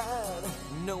night if I'd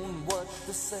known what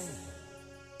to say.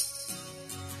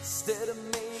 Instead of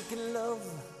making love,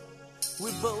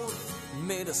 we both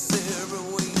made us separate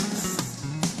ways.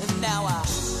 And now I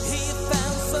hear you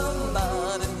found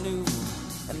somebody new,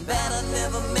 and that I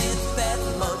never meant that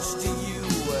much to you.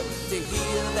 To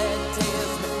hear that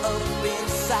tears me up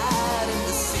inside, and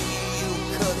to see you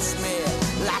cuts me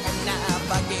like a knife.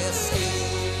 I guess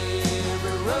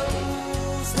every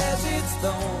rose has its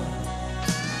thorn.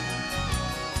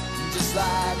 Just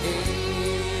like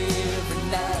every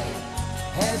night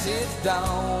has its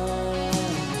dawn.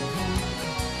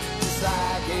 Just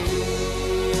like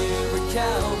every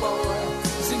cowboy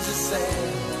sings a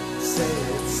sad,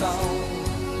 sad song.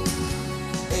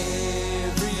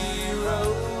 Every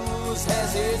rose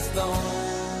has its thorn.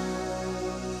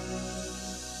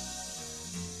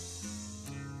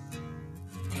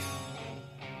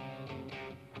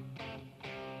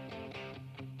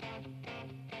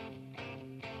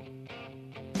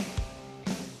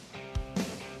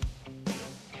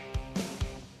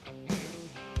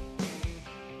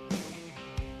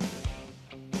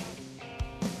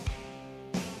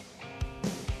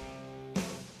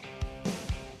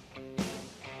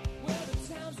 Well, the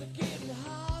times are getting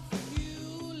hard for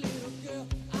you, little girl.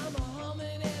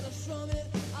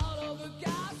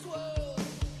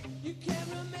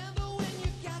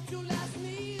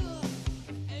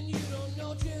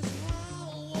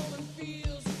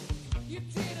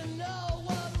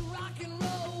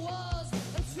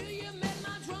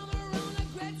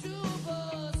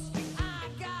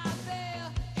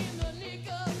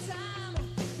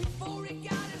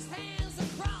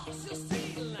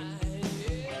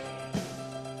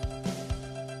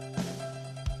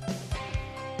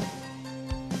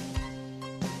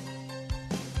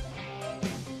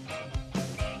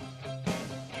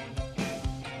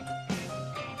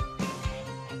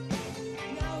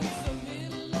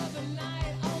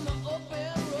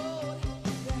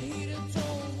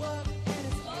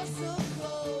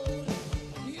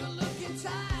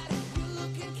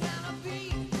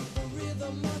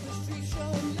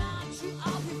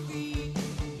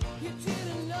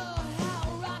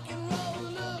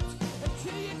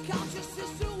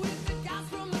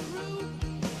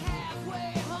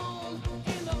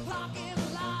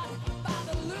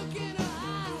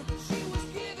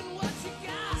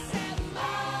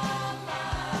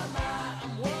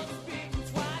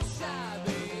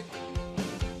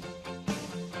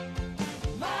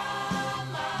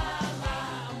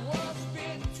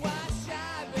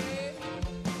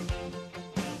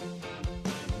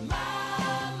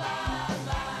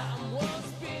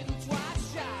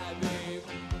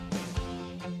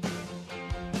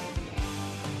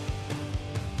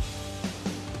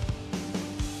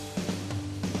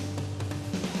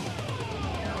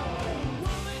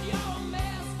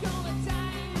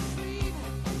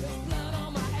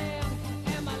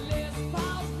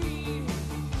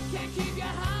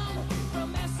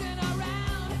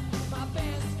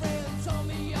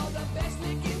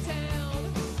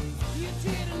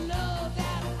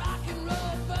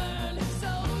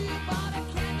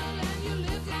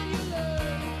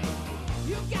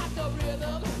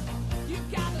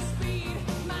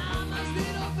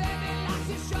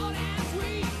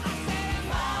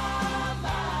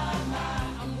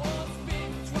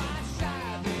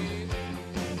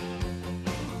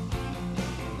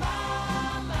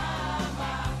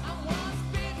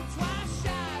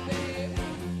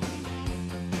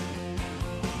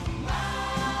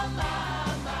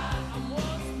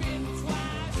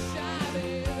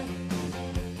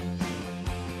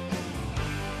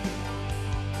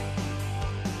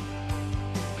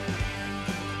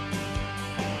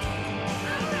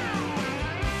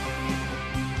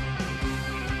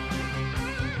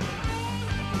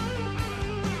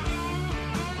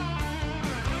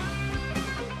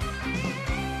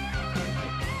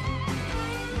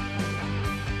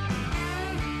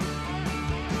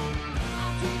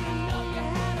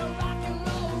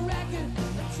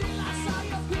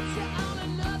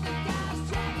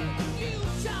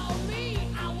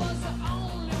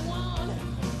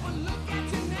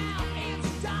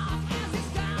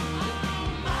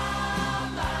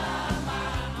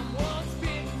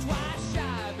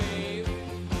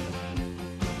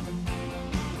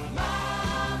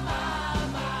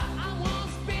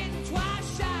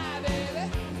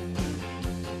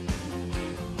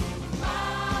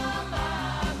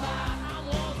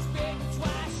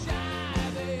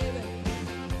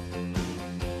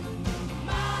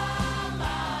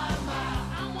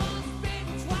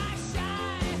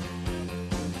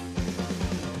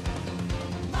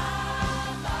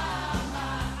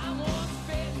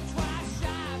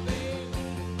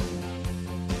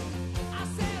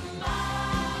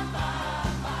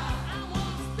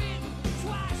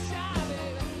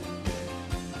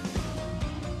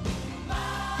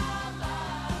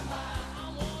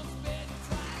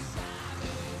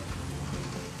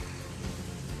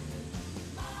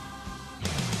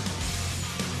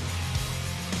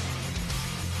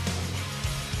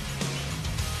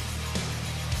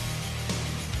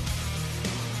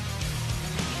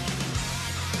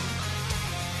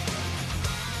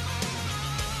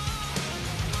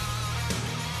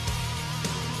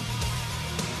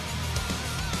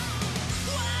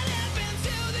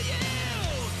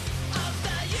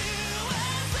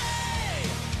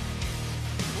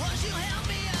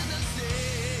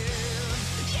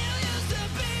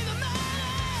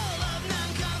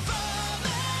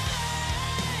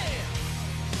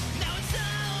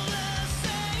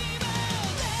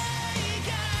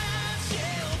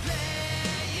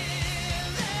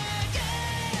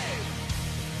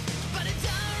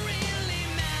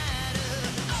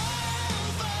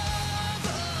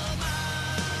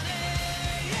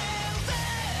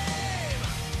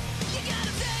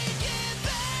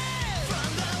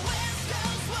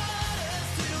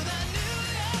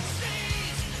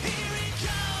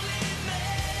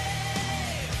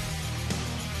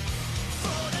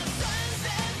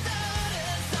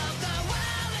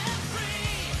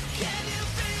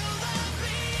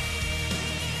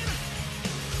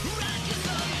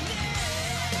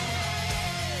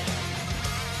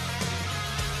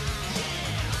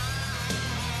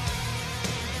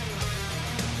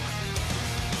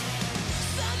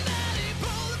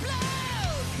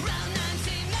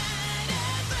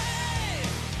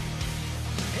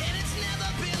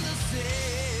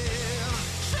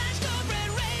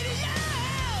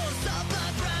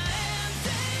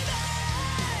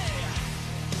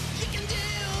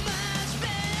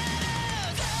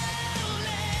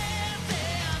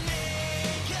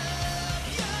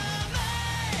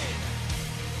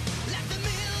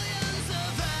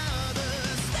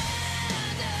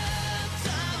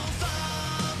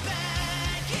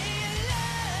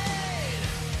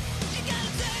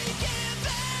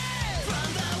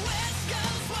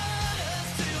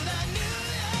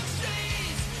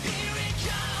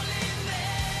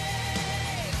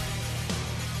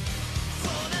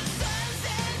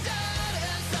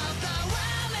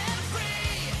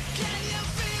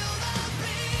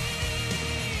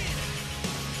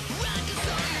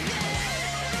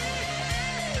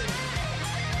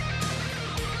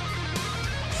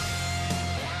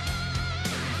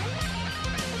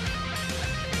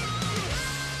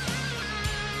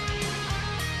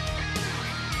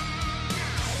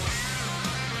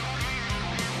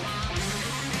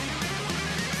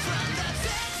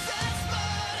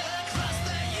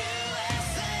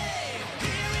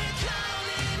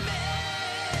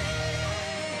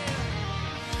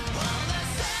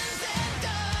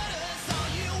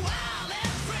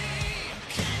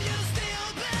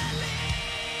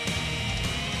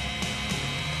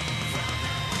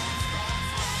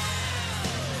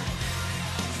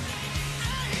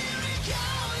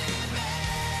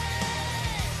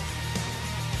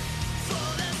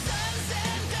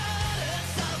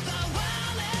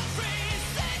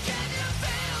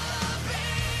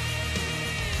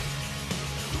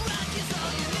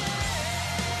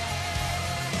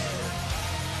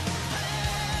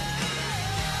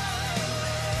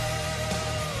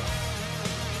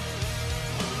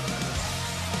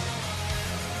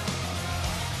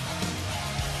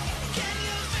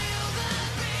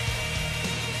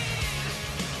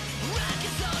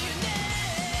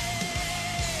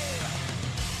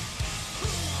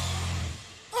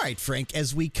 All right, Frank,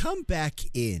 as we come back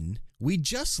in, we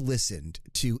just listened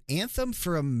to Anthem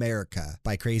for America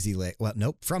by Crazy Lick. Well,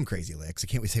 nope, from Crazy Licks. I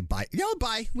can't we say by? No,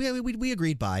 by. We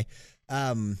agreed by.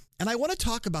 And I want to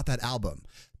talk about that album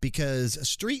because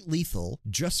Street Lethal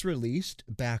just released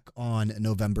back on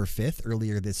November 5th,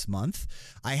 earlier this month.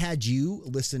 I had you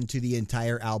listen to the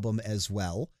entire album as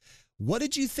well. What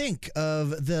did you think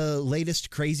of the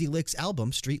latest Crazy Licks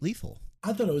album, Street Lethal?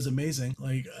 I thought it was amazing.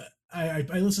 Like I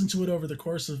listened to it over the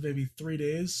course of maybe 3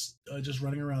 days, just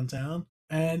running around town,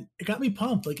 and it got me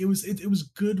pumped. Like it was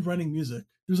good running music.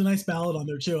 There was a nice ballad on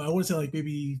there too. I want to say like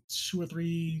maybe 2 or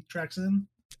 3 tracks in.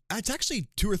 It's actually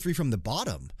 2 or 3 from the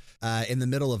bottom, in the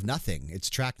middle of nothing. It's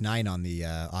track 9 on the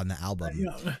album.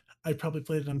 I probably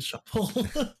played it on shuffle.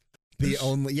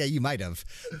 You might have.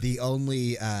 The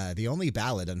only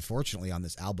ballad, unfortunately, on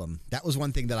this album. That was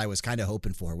one thing that I was kind of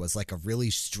hoping for, was like a really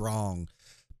strong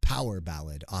power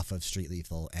ballad off of Street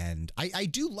Lethal. And I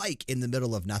do like In the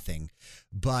Middle of Nothing,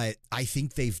 but I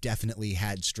think they've definitely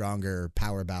had stronger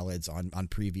power ballads on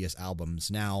previous albums.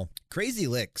 Now, Crazy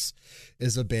Licks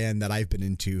is a band that I've been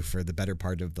into for the better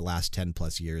part of the last 10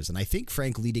 plus years. And I think,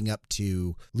 Frank, leading up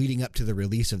to the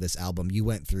release of this album, you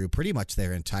went through pretty much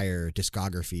their entire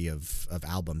discography of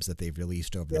albums that they've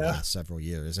released over the last several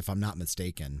years, if I'm not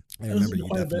mistaken. I remember you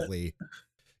definitely...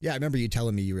 Yeah, I remember you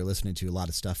telling me you were listening to a lot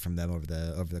of stuff from them over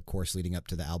the course leading up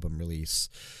to the album release.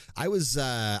 I was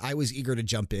eager to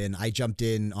jump in. I jumped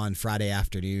in on Friday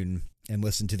afternoon and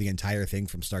listened to the entire thing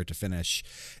from start to finish.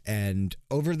 And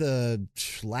over the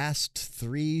last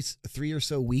three or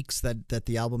so weeks that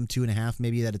the album, 2.5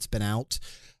 maybe, that it's been out,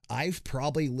 I've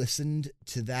probably listened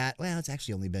to that. Well, it's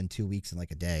actually only been 2 weeks and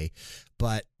like a day,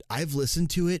 but I've listened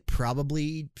to it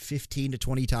probably 15 to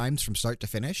 20 times from start to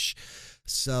finish.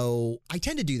 So I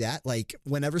tend to do that. Like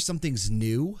whenever something's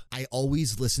new, I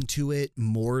always listen to it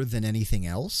more than anything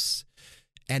else.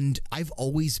 And I've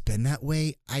always been that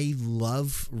way. I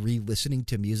love re-listening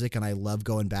to music and I love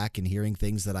going back and hearing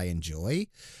things that I enjoy.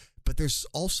 But there's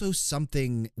also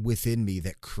something within me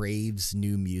that craves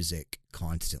new music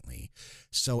constantly.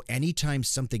 So anytime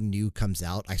something new comes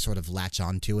out, I sort of latch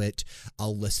onto it.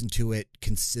 I'll listen to it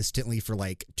consistently for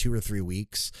like 2 or 3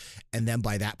 weeks. And then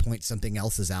by that point, something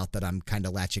else is out that I'm kind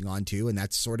of latching onto. And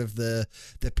that's sort of the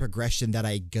progression that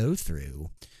I go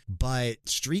through. But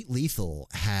Street Lethal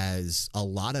has a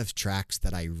lot of tracks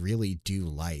that I really do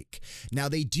like. Now,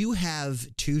 they do have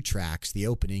 2 tracks, the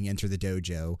opening, Enter the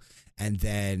Dojo, and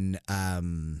then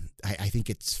I think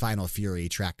it's Final Fury,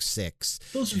 track 6.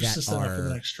 Those are just a setup for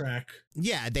the next track.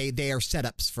 Yeah, they are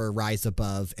setups for Rise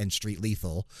Above and Street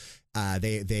Lethal.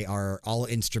 They are all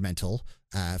instrumental.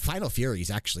 Final Fury is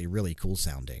actually really cool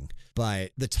sounding,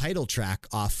 but the title track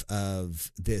off of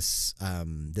this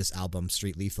album,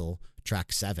 Street Lethal,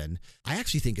 track 7, I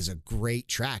actually think is a great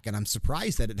track, and I'm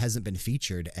surprised that it hasn't been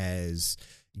featured as.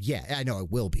 Yeah, I know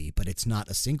it will be, but it's not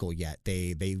a single yet.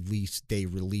 They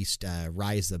released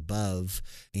Rise Above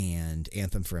and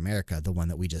Anthem for America, the one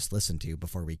that we just listened to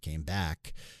before we came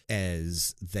back,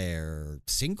 as their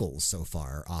singles so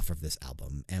far off of this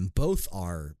album. And both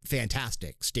are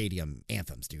fantastic stadium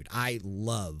anthems, dude. I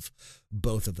love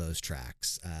both of those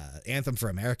tracks. Anthem for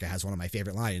America has one of my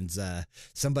favorite lines.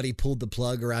 Somebody pulled the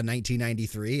plug around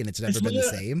 1993 and it's never been the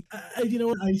same. You know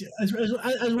what? I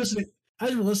was listening.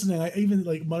 As we're listening, I even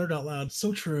like muttered out loud,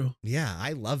 so true. Yeah,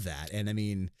 I love that. And I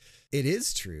mean, it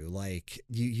is true. Like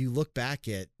you look back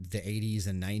at the 80s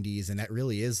and 90s, and that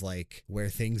really is like where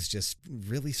things just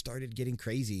really started getting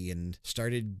crazy and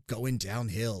started going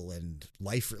downhill, and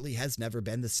life really has never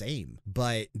been the same.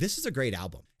 But this is a great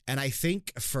album. And I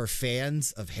think for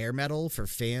fans of hair metal, for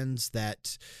fans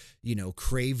that,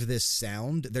 crave this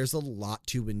sound, there's a lot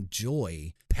to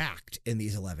enjoy packed in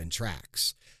these 11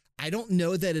 tracks. I don't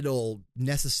know that it'll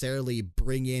necessarily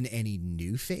bring in any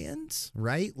new fans,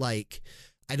 right? Like,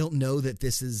 I don't know that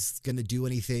this is going to do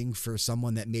anything for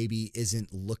someone that maybe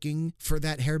isn't looking for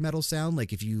that hair metal sound.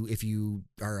 Like if you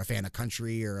are a fan of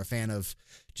country or a fan of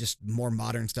just more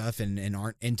modern stuff and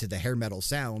aren't into the hair metal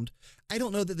sound, I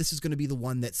don't know that this is going to be the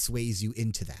one that sways you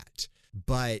into that.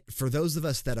 But for those of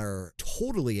us that are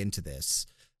totally into this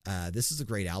is a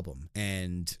great album.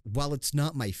 And while it's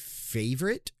not my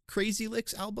favorite Crazy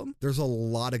Licks album, there's a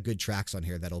lot of good tracks on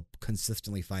here that'll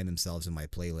consistently find themselves in my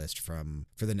playlist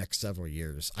for the next several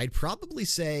years. I'd probably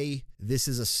say this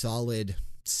is a solid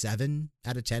 7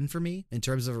 out of 10 for me in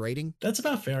terms of a rating. That's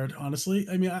about fair, honestly.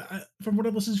 I mean, I from what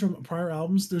I've listened to from prior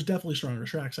albums, there's definitely stronger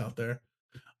tracks out there.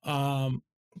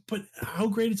 But how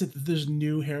great is it that there's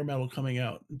new hair metal coming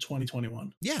out in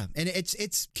 2021? Yeah, and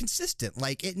it's consistent.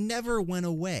 Like, it never went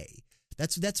away.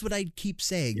 That's what I keep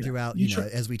saying Yeah. throughout, You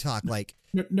as we talk. Like,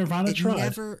 Nirvana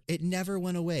tried. it never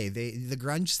went away. The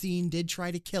grunge scene did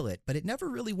try to kill it, but it never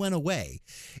really went away.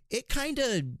 It kind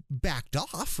of backed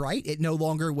off, right? It no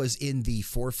longer was in the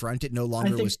forefront. It no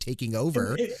longer think was taking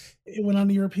over. It went on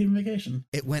a European vacation.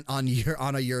 It went on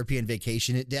a European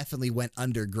vacation. It definitely went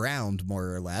underground,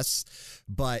 more or less,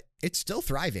 but it's still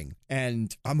thriving.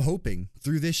 And I'm hoping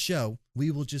through this show,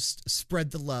 we will just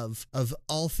spread the love of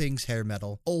all things hair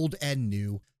metal, old and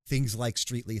new. Things like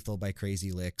Street Lethal by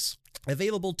Crazy Licks,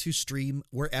 available to stream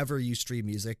wherever you stream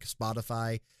music,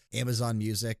 Spotify, Amazon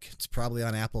Music. It's probably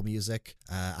on Apple Music.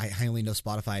 I only know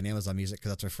Spotify and Amazon Music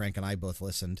because that's where Frank and I both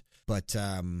listened. But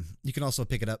you can also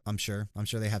pick it up, I'm sure. I'm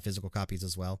sure they have physical copies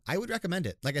as well. I would recommend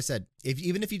it. Like I said,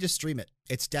 even if you just stream it,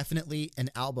 it's definitely an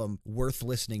album worth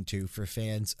listening to for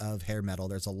fans of hair metal.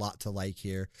 There's a lot to like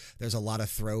here. There's a lot of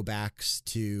throwbacks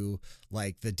to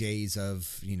like the days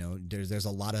of, there's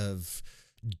a lot of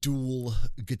dual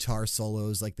guitar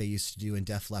solos like they used to do in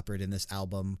Def Leppard in this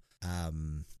album.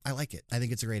 I like it. I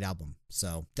think it's a great album.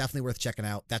 So definitely worth checking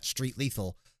out. That's Street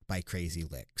Lethal by Crazy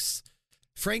Licks.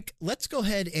 Frank, let's go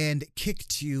ahead and kick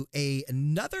to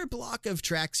another block of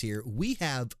tracks here. We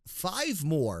have 5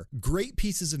 more great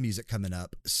pieces of music coming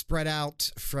up, spread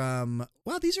out from,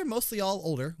 well, these are mostly all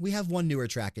older. We have one newer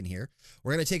track in here.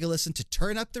 We're going to take a listen to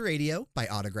Turn Up the Radio by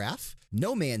Autograph,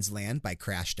 No Man's Land by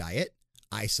Crash Diet,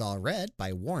 I Saw Red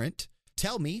by Warrant,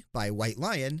 Tell Me by White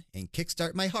Lion, and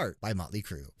Kickstart My Heart by Motley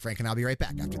Crue. Frank and I'll be right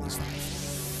back after these 5.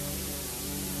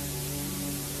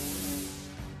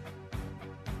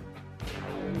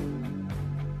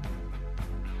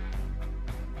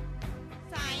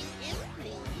 Sign in,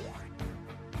 please.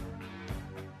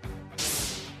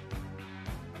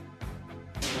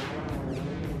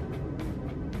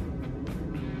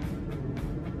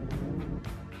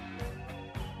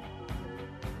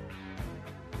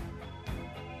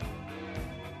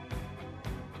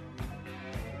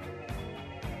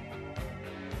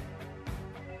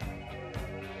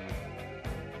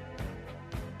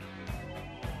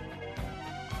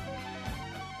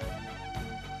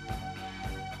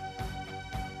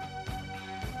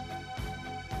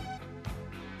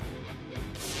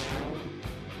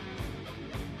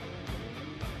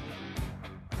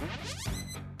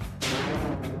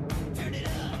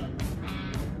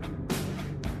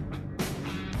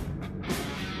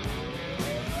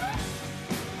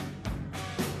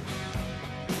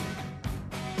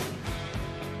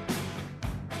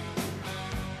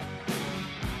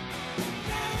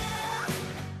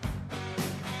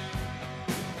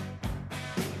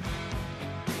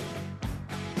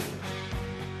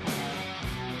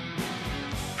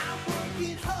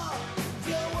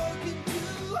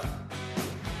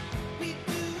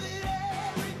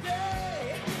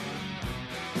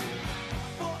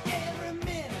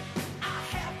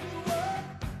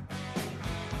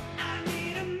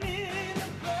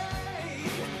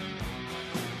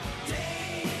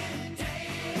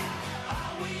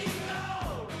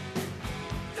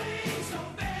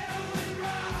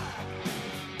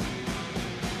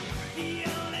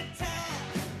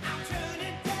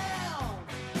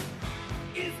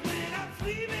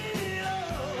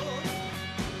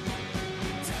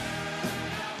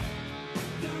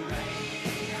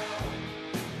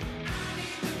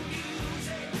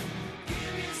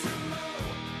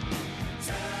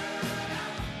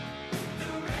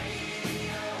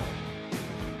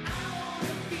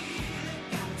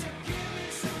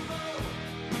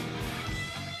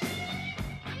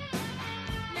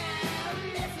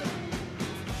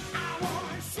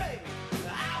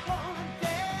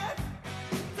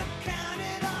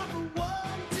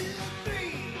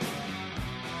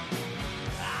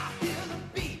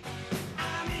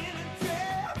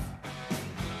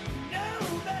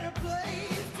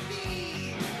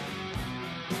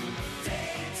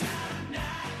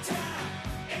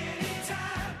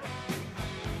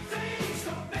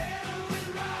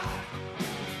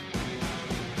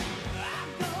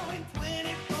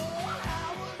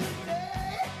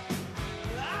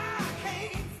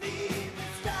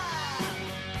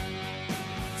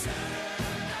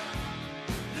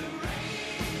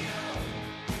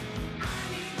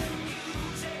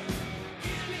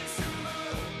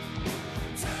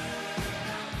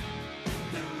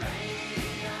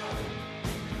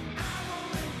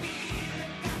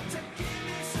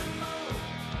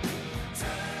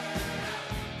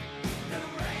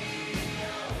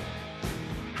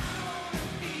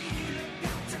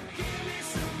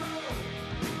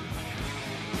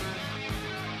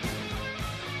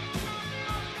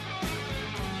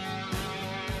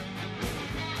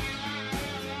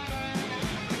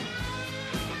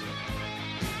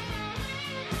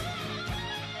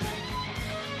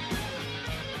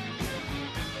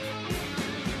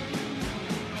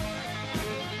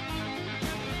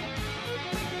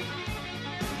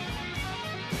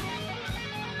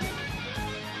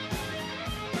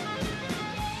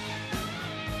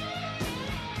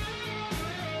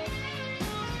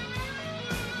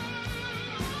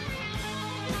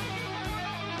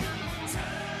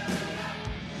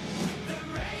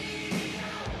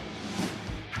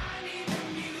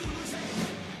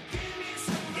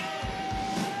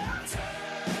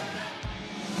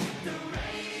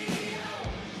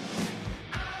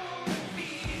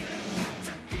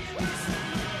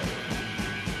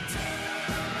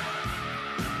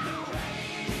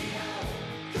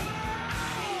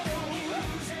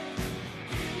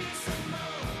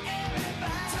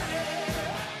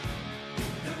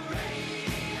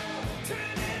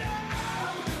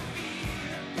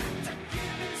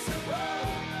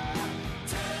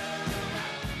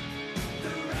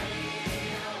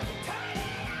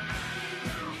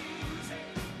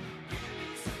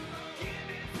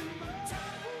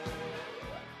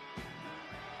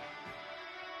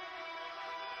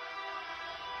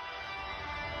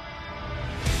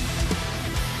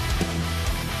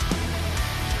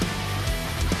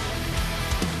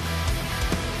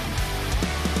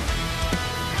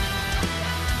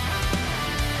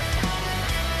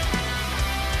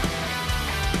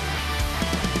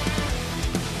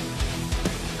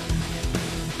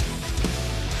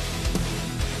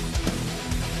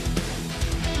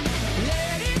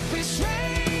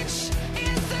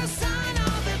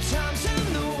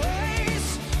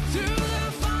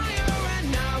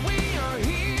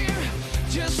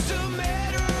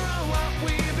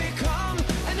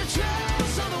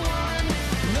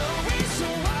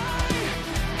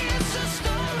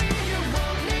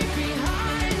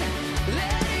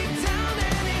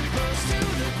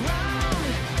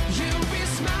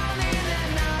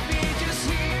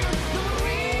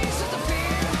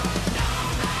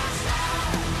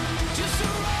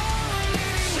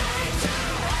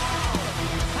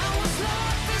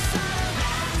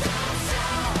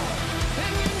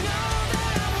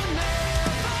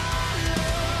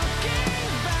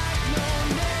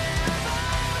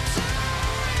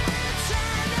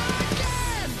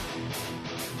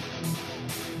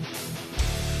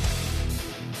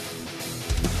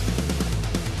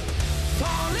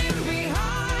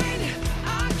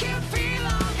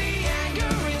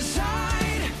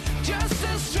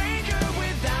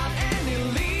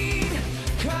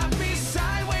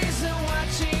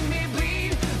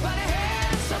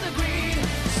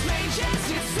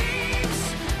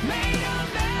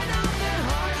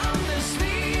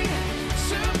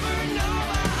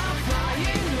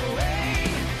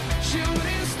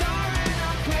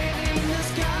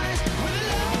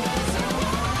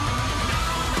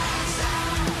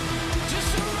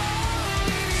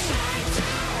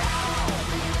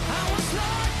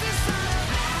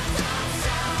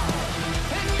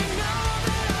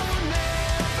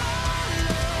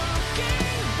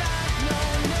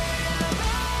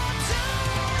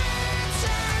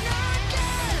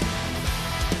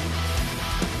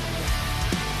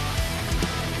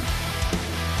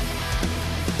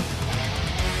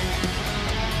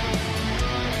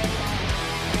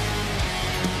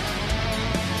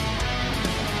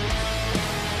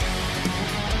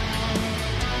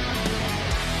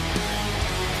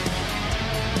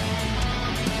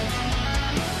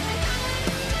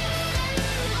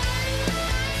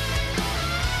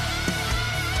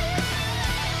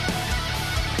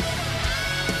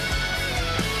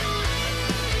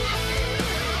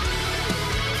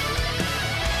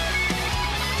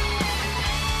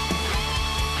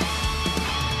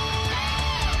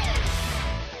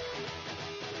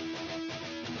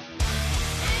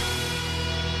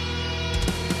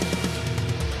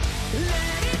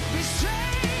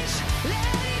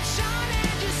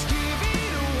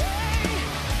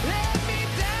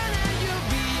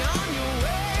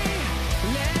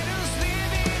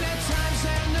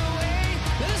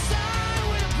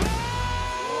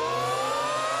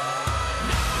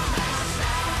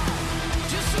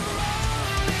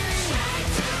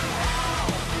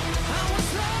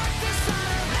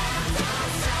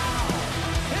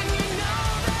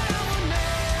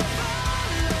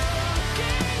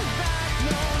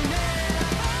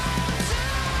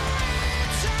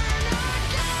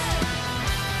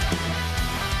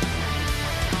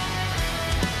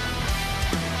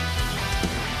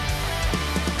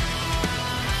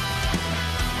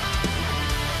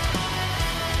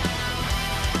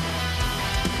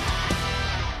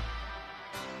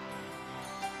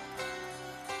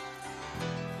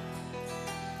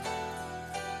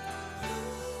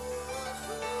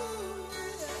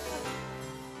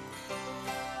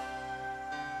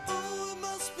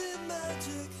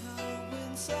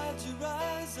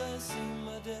 seem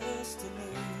my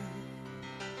destiny.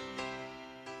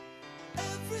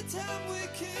 Every time we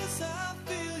kiss, I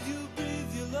feel you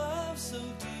breathe your love so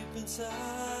deep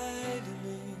inside of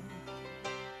me.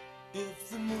 If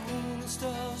the moon and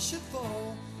stars should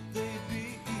fall, they'd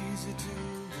be easy to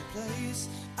replace.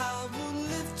 I would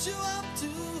lift you up to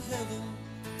heaven,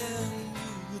 and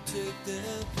you would take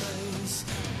their place.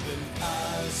 Then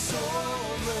I saw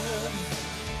red.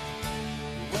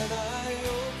 When I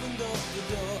opened up the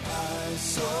door, I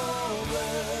saw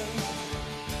red.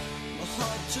 My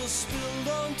heart just spilled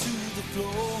onto the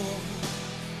floor,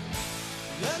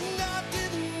 and I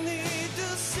didn't need to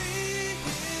see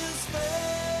his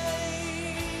face.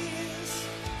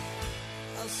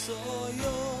 I saw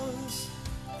yours,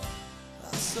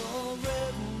 I saw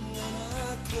red, and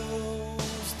I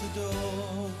closed the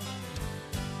door.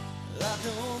 I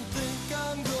don't think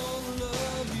I'm gonna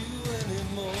love you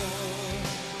anymore.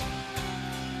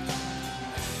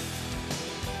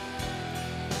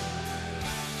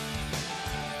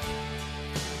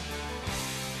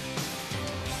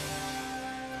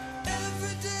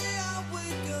 Every day I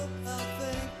wake up, I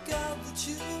thank God that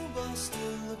you are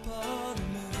still a part of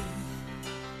me.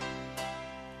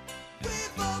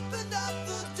 We've opened up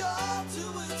the door to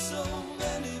it, so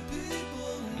many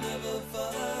people never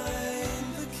find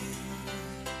the key.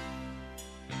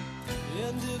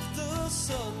 And if the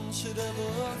sun should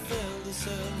ever fail to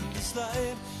send us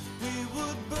light, we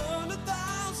would burn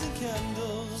 1,000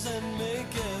 candles and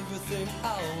make everything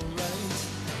alright.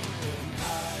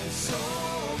 I saw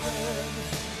red.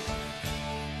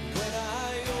 When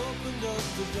I opened up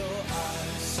the door, I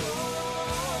saw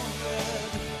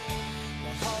red.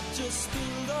 My heart just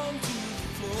spilled onto the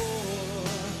floor,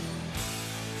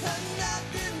 and I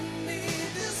didn't need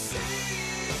to see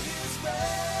his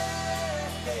face.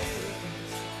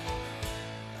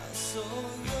 I saw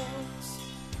yours,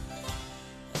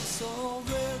 I saw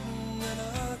red, and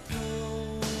I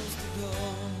closed the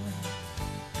door.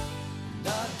 And I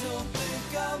don't think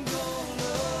I'm gonna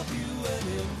love you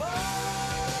anymore.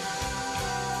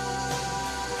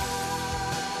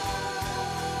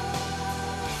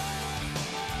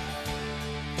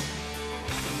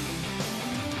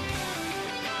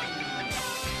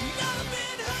 Never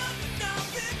been hurt, never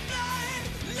been blind.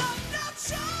 Love not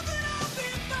sure that I'll be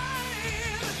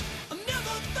fine. I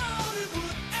never thought it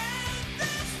would end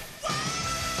this way.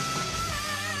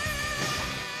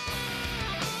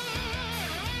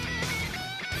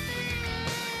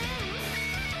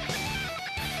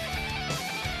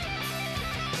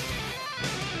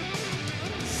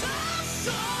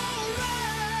 So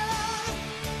red.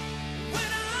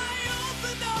 When I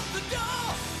opened up the door,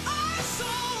 I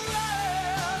saw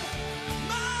red.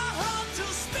 My heart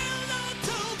just spilled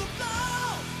onto the floor.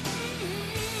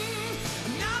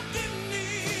 And I didn't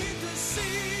need to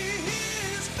see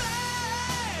his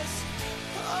face.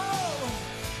 Oh,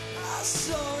 I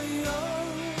saw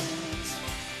yours,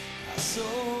 I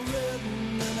saw red,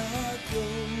 and I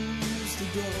closed the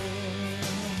door.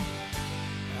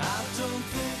 I don't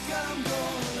think I'm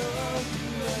gonna love you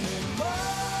anymore.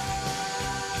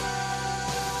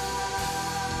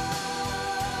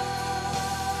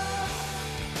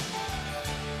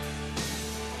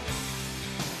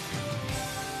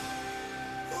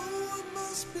 Oh, it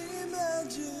must be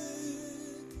magic.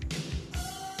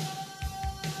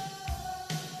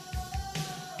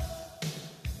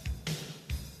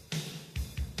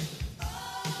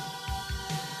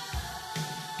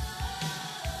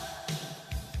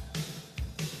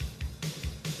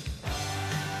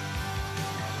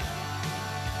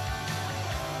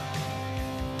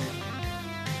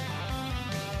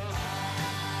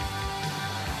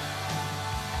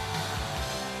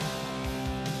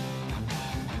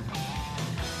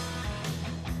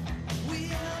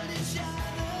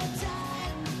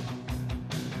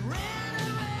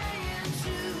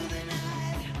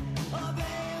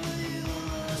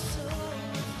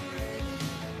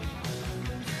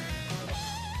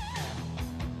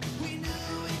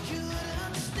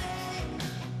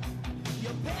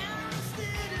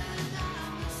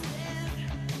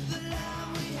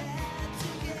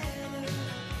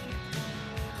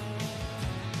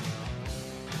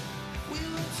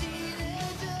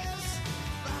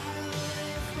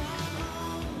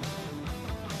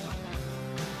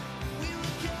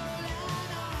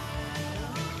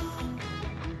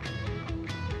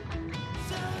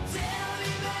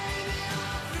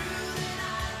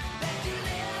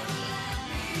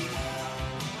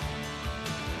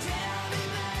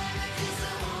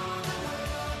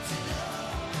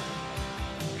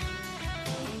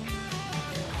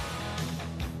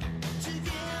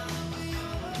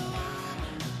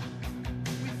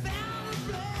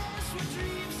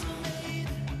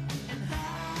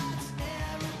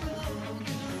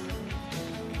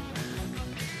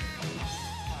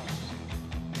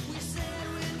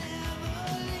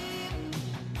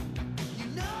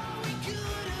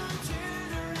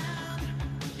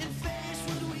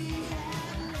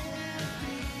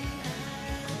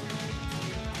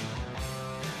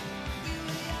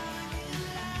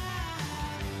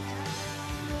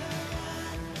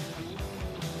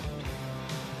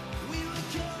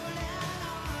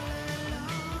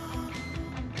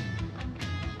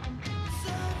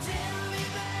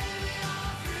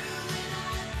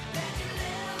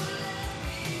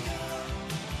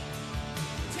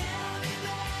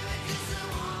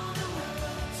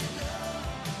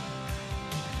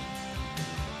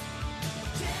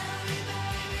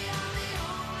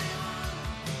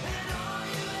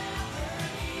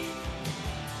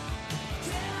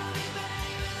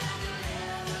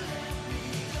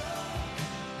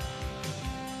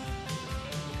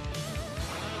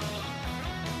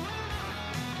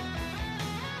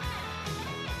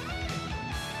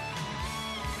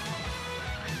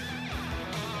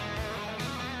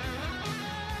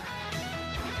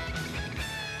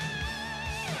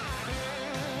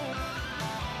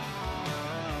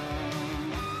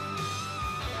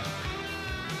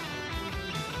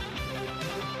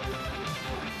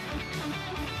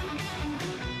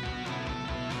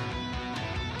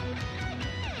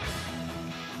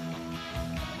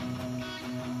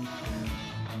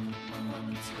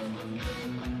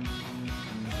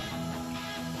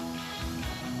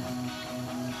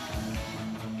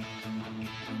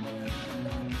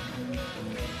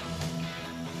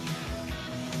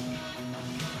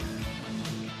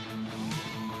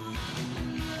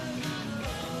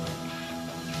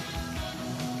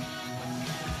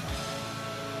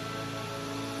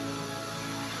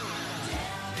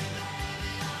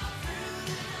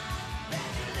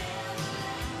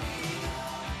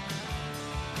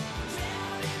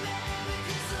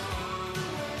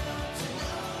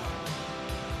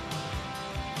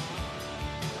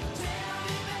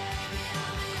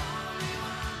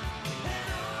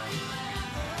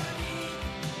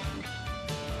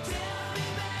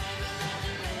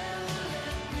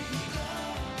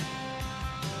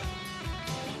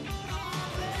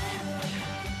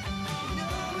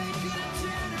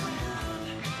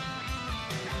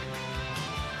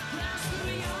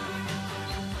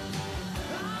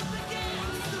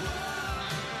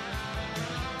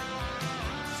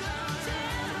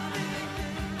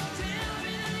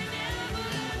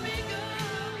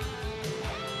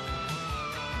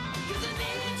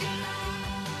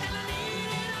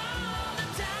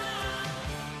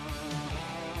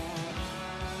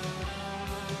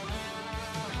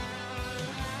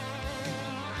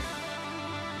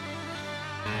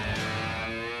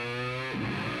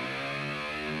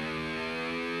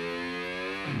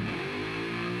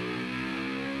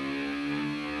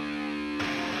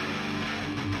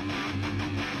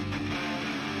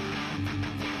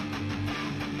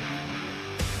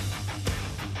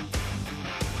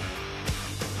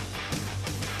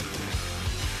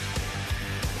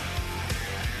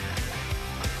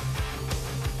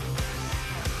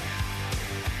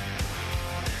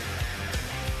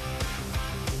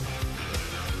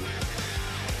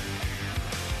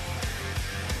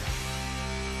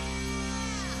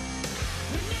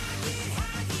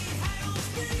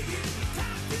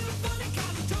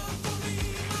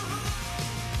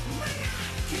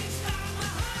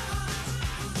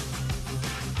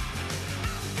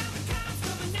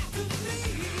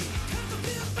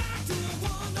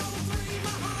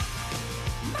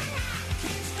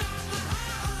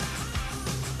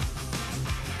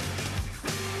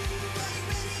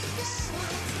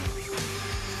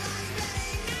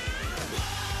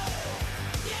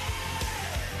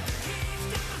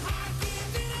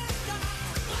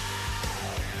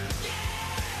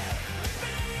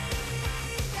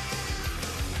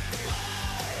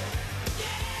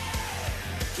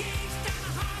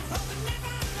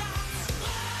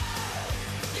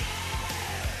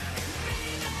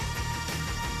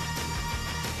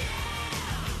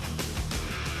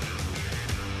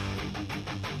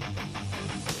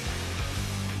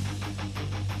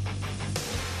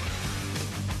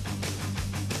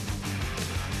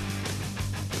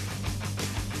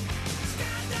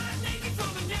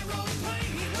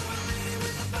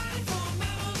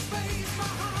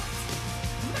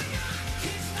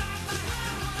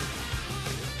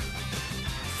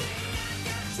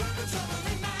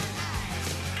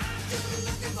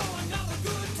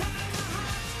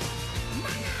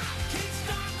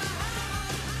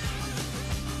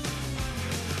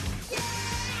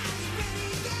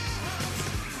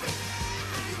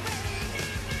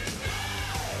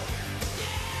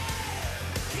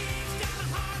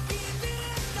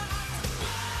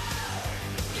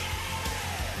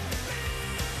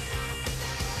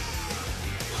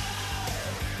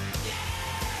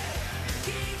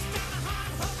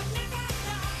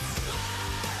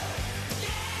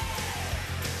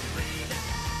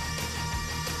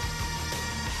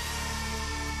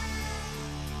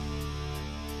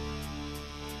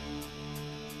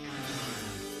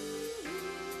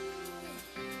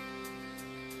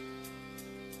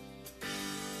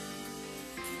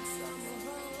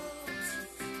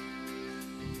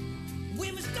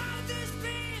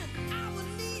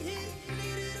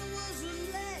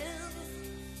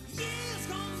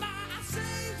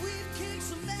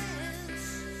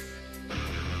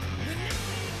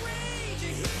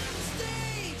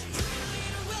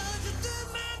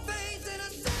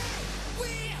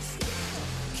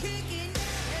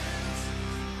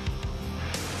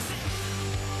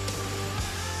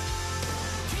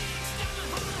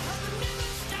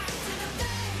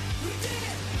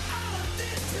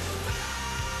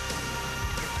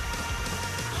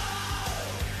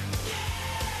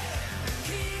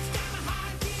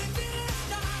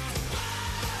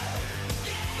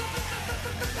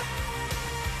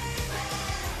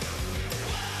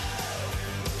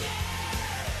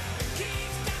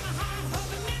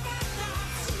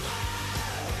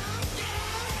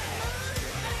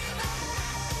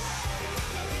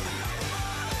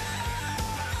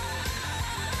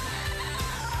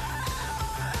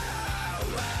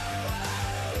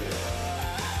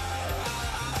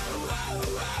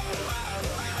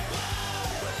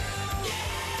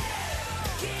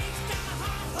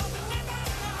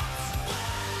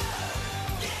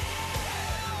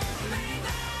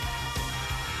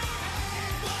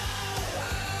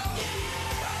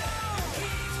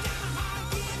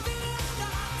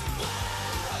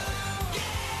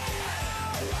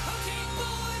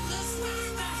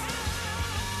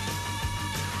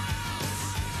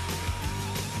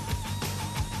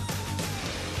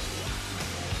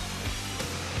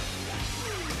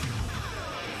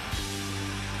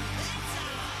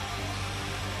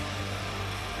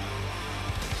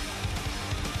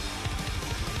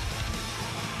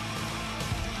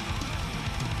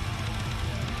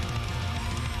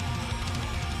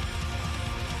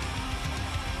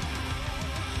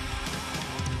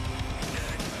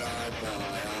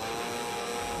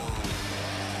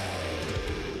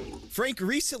 Frank,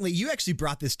 recently you actually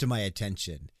brought this to my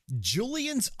attention.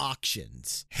 Julian's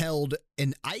Auctions held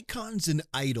an Icons and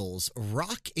Idols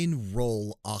rock and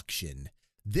roll auction.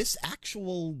 This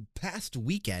actual past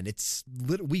weekend,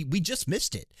 we just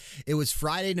missed it. It was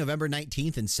Friday, November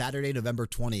 19th and Saturday, November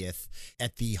 20th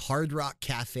at the Hard Rock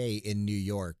Cafe in New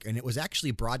York. And it was actually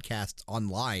broadcast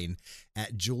online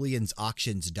at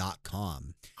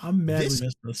juliansauctions.com. I'm mad we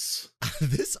missed this.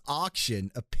 This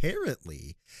auction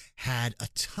apparently had a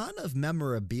ton of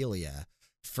memorabilia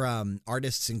from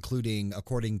artists including,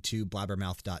 according to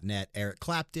blabbermouth.net, Eric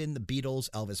Clapton, the Beatles,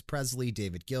 Elvis Presley,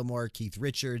 David Gilmour, Keith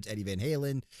Richards, Eddie Van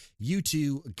Halen,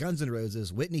 U2, Guns N'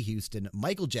 Roses, Whitney Houston,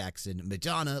 Michael Jackson,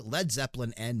 Madonna, Led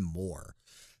Zeppelin, and more.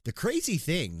 The crazy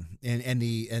thing, and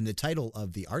the title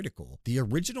of the article, the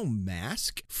original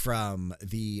mask from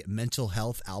the Mental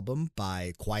Health album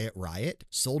by Quiet Riot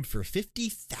sold for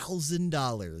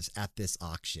 $50,000 at this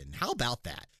auction. How about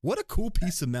that? What a cool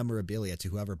piece of memorabilia to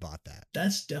whoever bought that.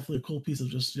 That's definitely a cool piece of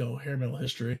just, hair metal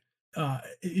history.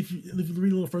 If you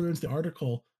read a little further into the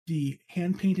article, the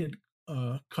hand-painted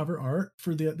cover art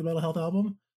for the Mental Health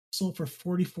album sold for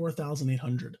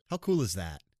 $44,800. How cool is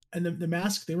that? And the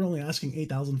mask, they were only asking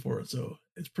 $8,000 for it, so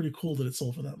it's pretty cool that it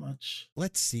sold for that much.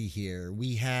 Let's see here.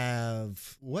 We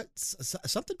have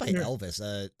something by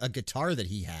Elvis, a guitar that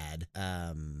he had,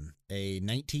 a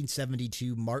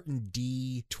 1972 Martin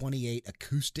D28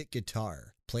 acoustic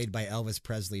guitar played by Elvis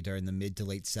Presley during the mid to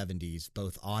late 70s,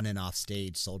 both on and off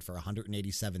stage, sold for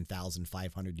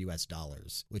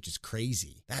 $187,500 which is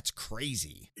crazy. That's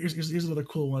crazy. Here's another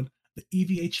cool one. The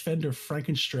EVH Fender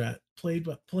Frankenstrat, played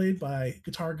by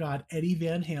guitar god Eddie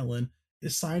Van Halen,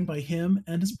 is signed by him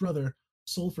and his brother,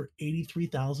 sold for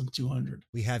 $83,200.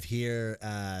 We have here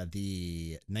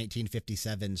the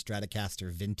 1957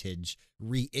 Stratocaster Vintage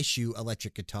reissue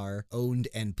electric guitar, owned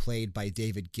and played by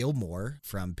David Gilmour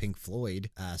from Pink Floyd,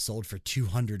 sold for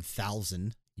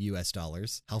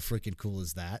 $200,000. How freaking cool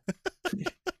is that?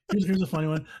 Here's a funny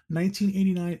one.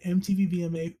 1989 MTV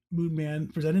VMA Moon Man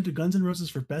presented to Guns N' Roses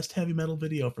for Best Heavy Metal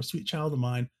Video for Sweet Child of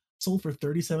Mine, sold for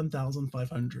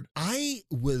 $37,500. I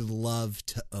would love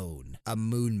to own a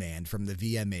Moon Man from the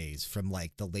VMAs from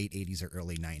like the late 80s or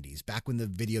early 90s, back when the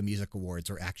Video Music Awards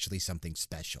were actually something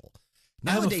special.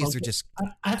 Nowadays, they're just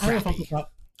crappy.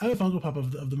 I have a Funko Pop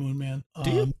of the Moon Man. Do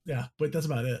you? Yeah, but that's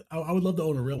about it. I would love to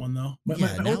own a real one, though. My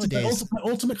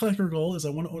ultimate collector goal is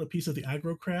I want to own a piece of the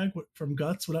Aggro Crag from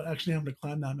Guts without actually having to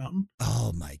climb that mountain.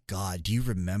 Oh my God. Do you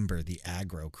remember the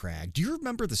Aggro Crag? Do you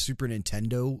remember the Super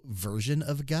Nintendo version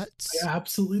of Guts? I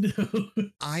absolutely do.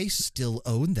 I still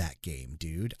own that game,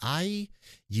 dude. I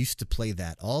used to play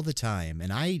that all the time,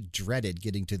 and I dreaded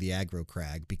getting to the Aggro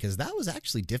Crag because that was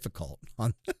actually difficult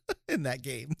in that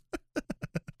game.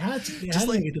 It had to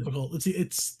make it difficult.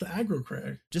 It's the Aggro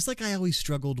Crag. Just like I always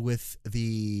struggled with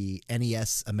the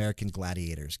NES American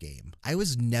Gladiators game. I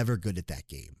was never good at that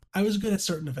game. I was good at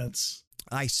certain events.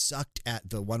 I sucked at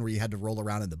the one where you had to roll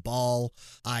around in the ball.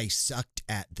 I sucked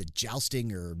at the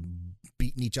jousting or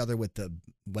beating each other with the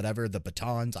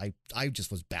batons. I just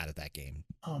was bad at that game.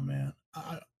 Oh, man.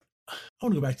 I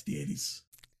want to go back to the 80s.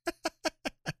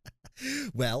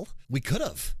 Well, we could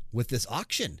have with this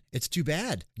auction. It's too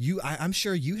bad. I'm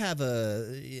sure you have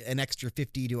an extra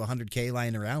 50 to 100K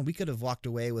lying around. We could have walked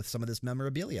away with some of this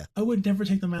memorabilia. I would never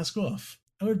take the mask off.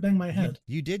 I would bang my head.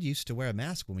 You did used to wear a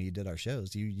mask when we did our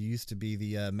shows. You used to be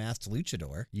the masked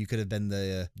luchador. You could have been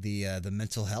the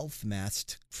mental health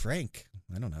masked Frank.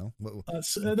 I don't know. Don't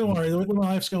worry.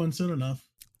 My life's going soon enough.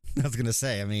 I was going to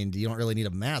say, I mean, you don't really need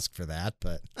a mask for that,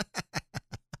 but...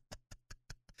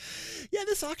 Yeah,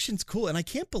 this auction's cool. And I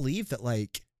can't believe that,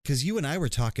 like, because you and I were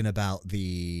talking about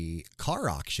the car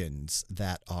auctions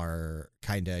that are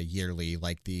kind of yearly,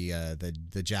 like the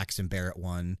Jackson Barrett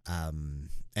one, and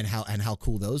how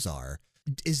cool those are.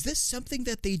 Is this something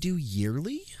that they do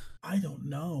yearly? I don't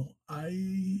know.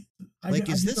 I've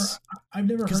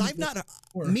never because I've not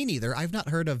me neither. I've not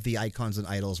heard of the Icons and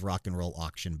Idols rock and roll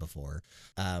auction before.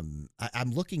 I'm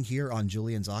looking here on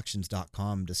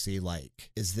juliansauctions.com to see, like,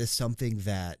 is this something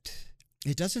that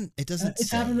it doesn't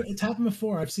it's happened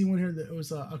before. I've seen one here that it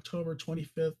was October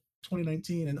 25th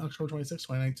 2019 and October 26th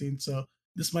 2019. So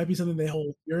this might be something they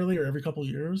hold yearly or every couple of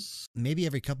years. Maybe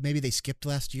maybe they skipped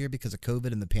last year because of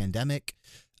COVID and the pandemic.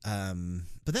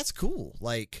 But that's cool.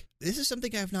 Like, this is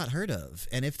something I've not heard of.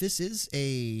 And if this is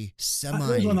a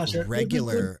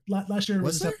semi-regular... Last year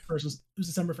was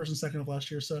December 1st and 2nd of last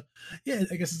year. So, yeah,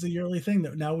 I guess it's a yearly thing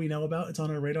that now we know about. It's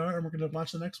on our radar, and we're going to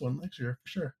watch the next one next year, for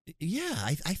sure. Yeah,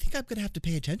 I think I'm going to have to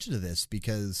pay attention to this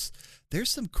because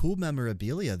there's some cool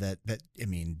memorabilia that I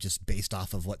mean, just based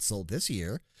off of what sold this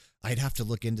year,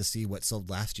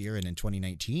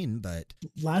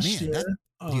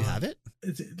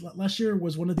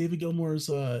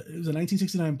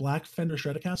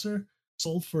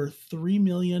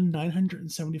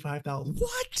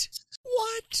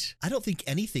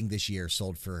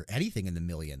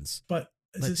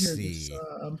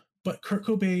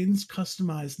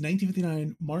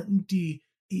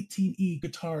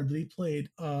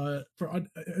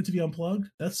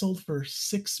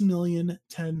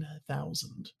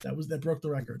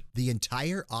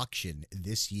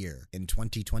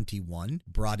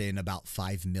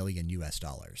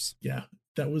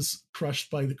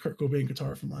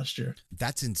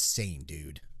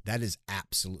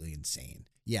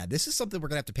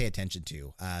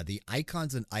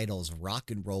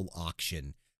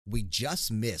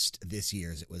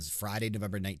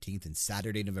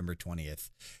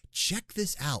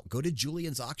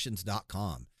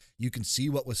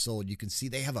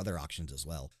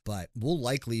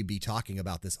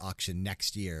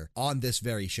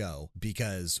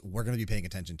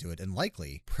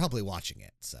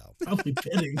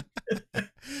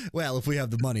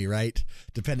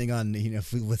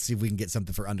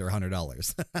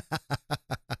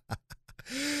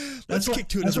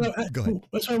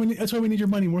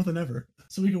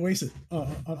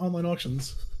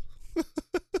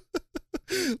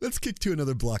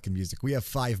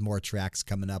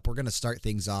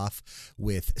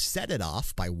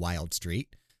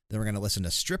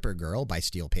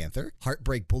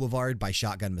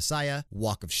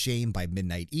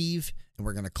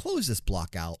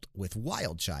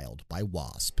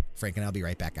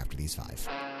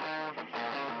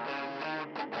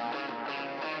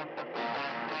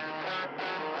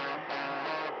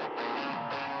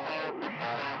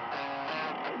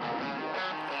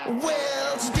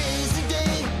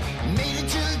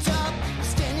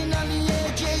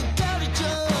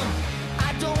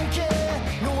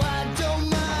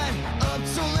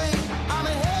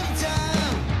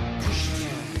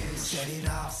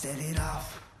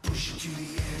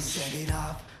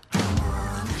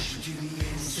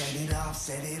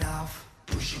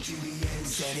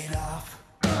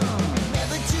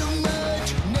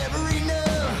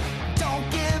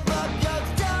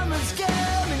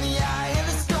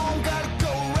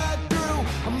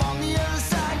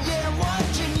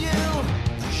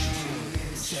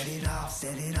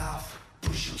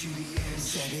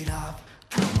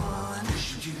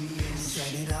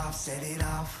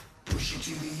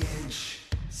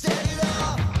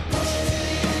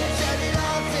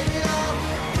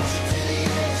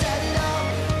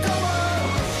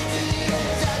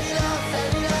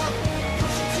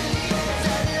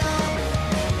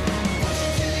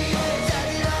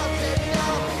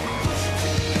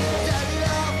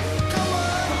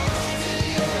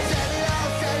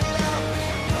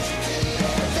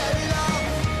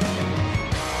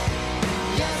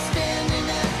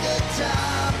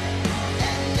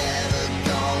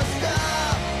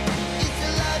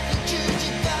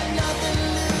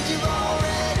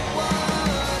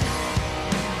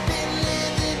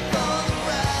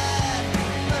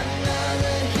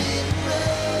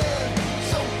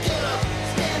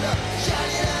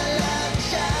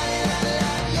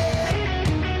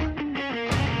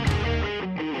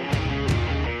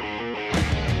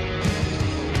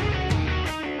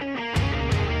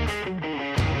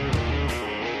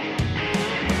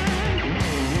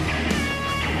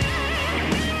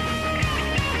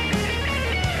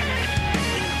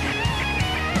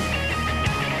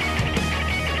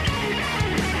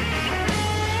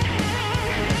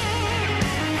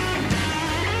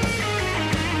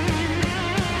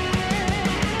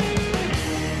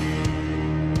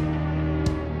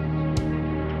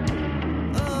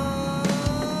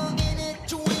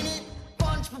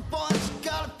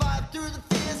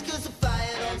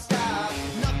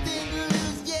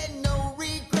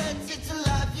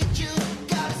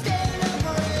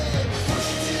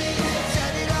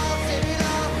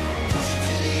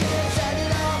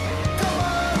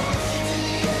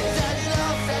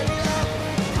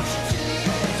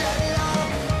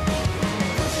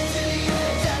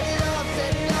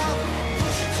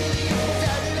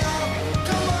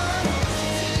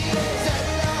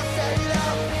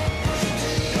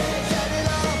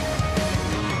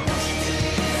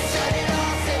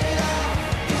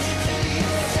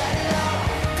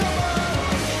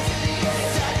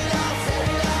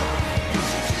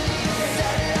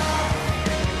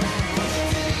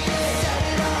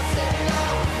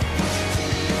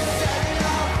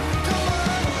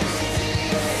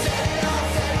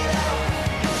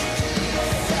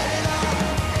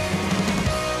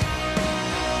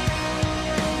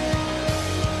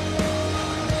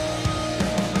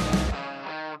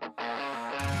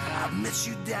 met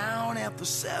you down at the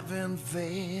Seventh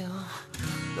Veil.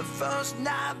 The first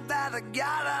night that I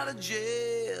got out of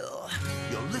jail.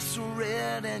 Your lips were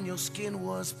red and your skin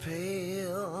was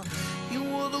pale. You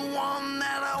were the one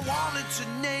that I wanted to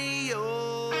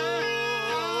nail.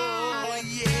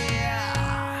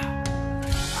 Yeah.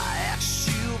 I asked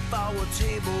you for a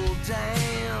table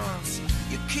dance.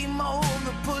 You came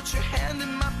over, put your hand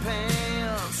in my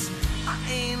pants. I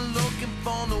ain't looking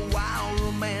for no wild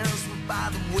romance, but by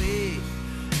the way,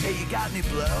 hey, you got any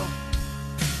blow?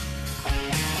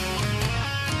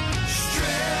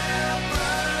 Stripper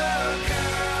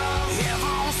girl,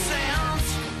 heaven sent.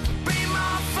 Be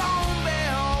my phone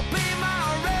bill, be my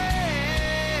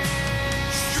rent.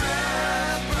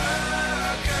 Stripper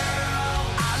girl,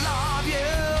 I love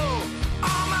you.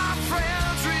 All my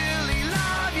friends really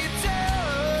love you too.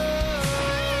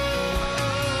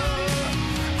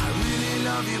 I really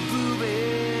love your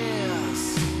boobies.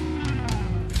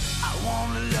 I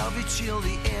wanna love you till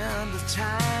the end of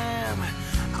time.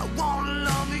 I wanna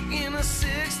love you in a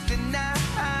 69.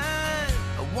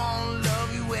 I wanna love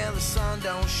you where the sun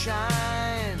don't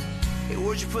shine. Hey,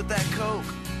 where'd you put that coke?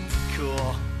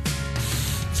 Cool.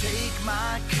 Take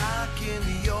my cock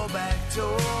into your back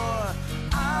door.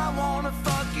 I wanna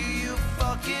fuck you, you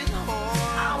fucking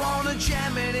whore. I wanna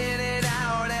jam it in and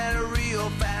out at a real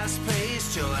fast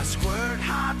pace till I squirt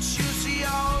hot juicy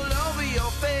all over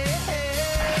your face.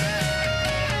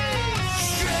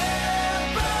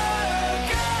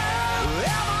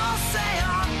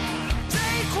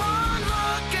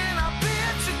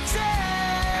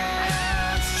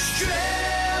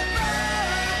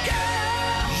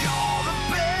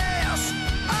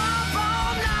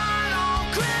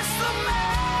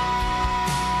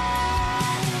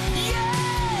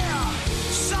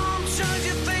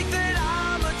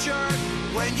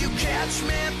 Catch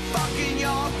me fucking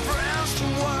your friends to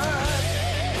work.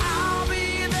 I'll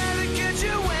be there to get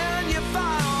you when you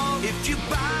fall. If you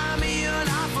buy me an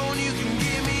iPhone, you can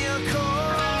give me a call.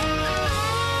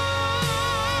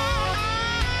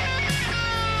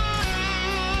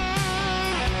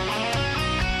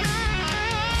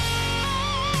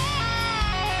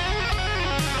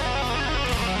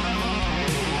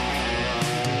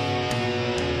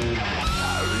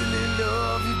 I really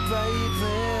love you,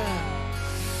 baby.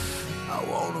 I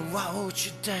wanna watch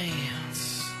you dance.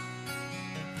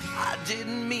 I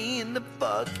didn't mean to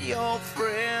fuck your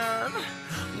friend.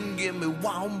 Give me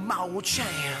one more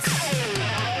chance.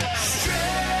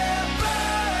 Stripper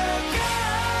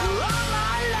girl on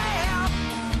my lap.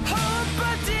 Hope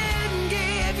I didn't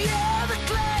give you the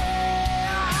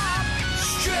clap.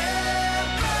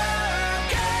 Stripper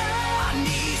girl, I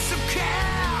need some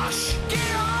cash.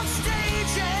 Get on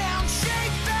stage and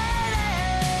shake that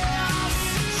ass.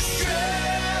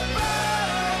 Stripper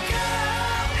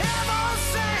girl, heaven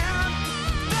sent.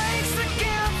 Thanks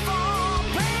again for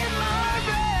paying my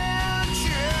rent.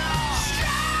 Yeah.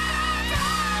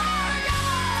 Stripper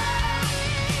girl.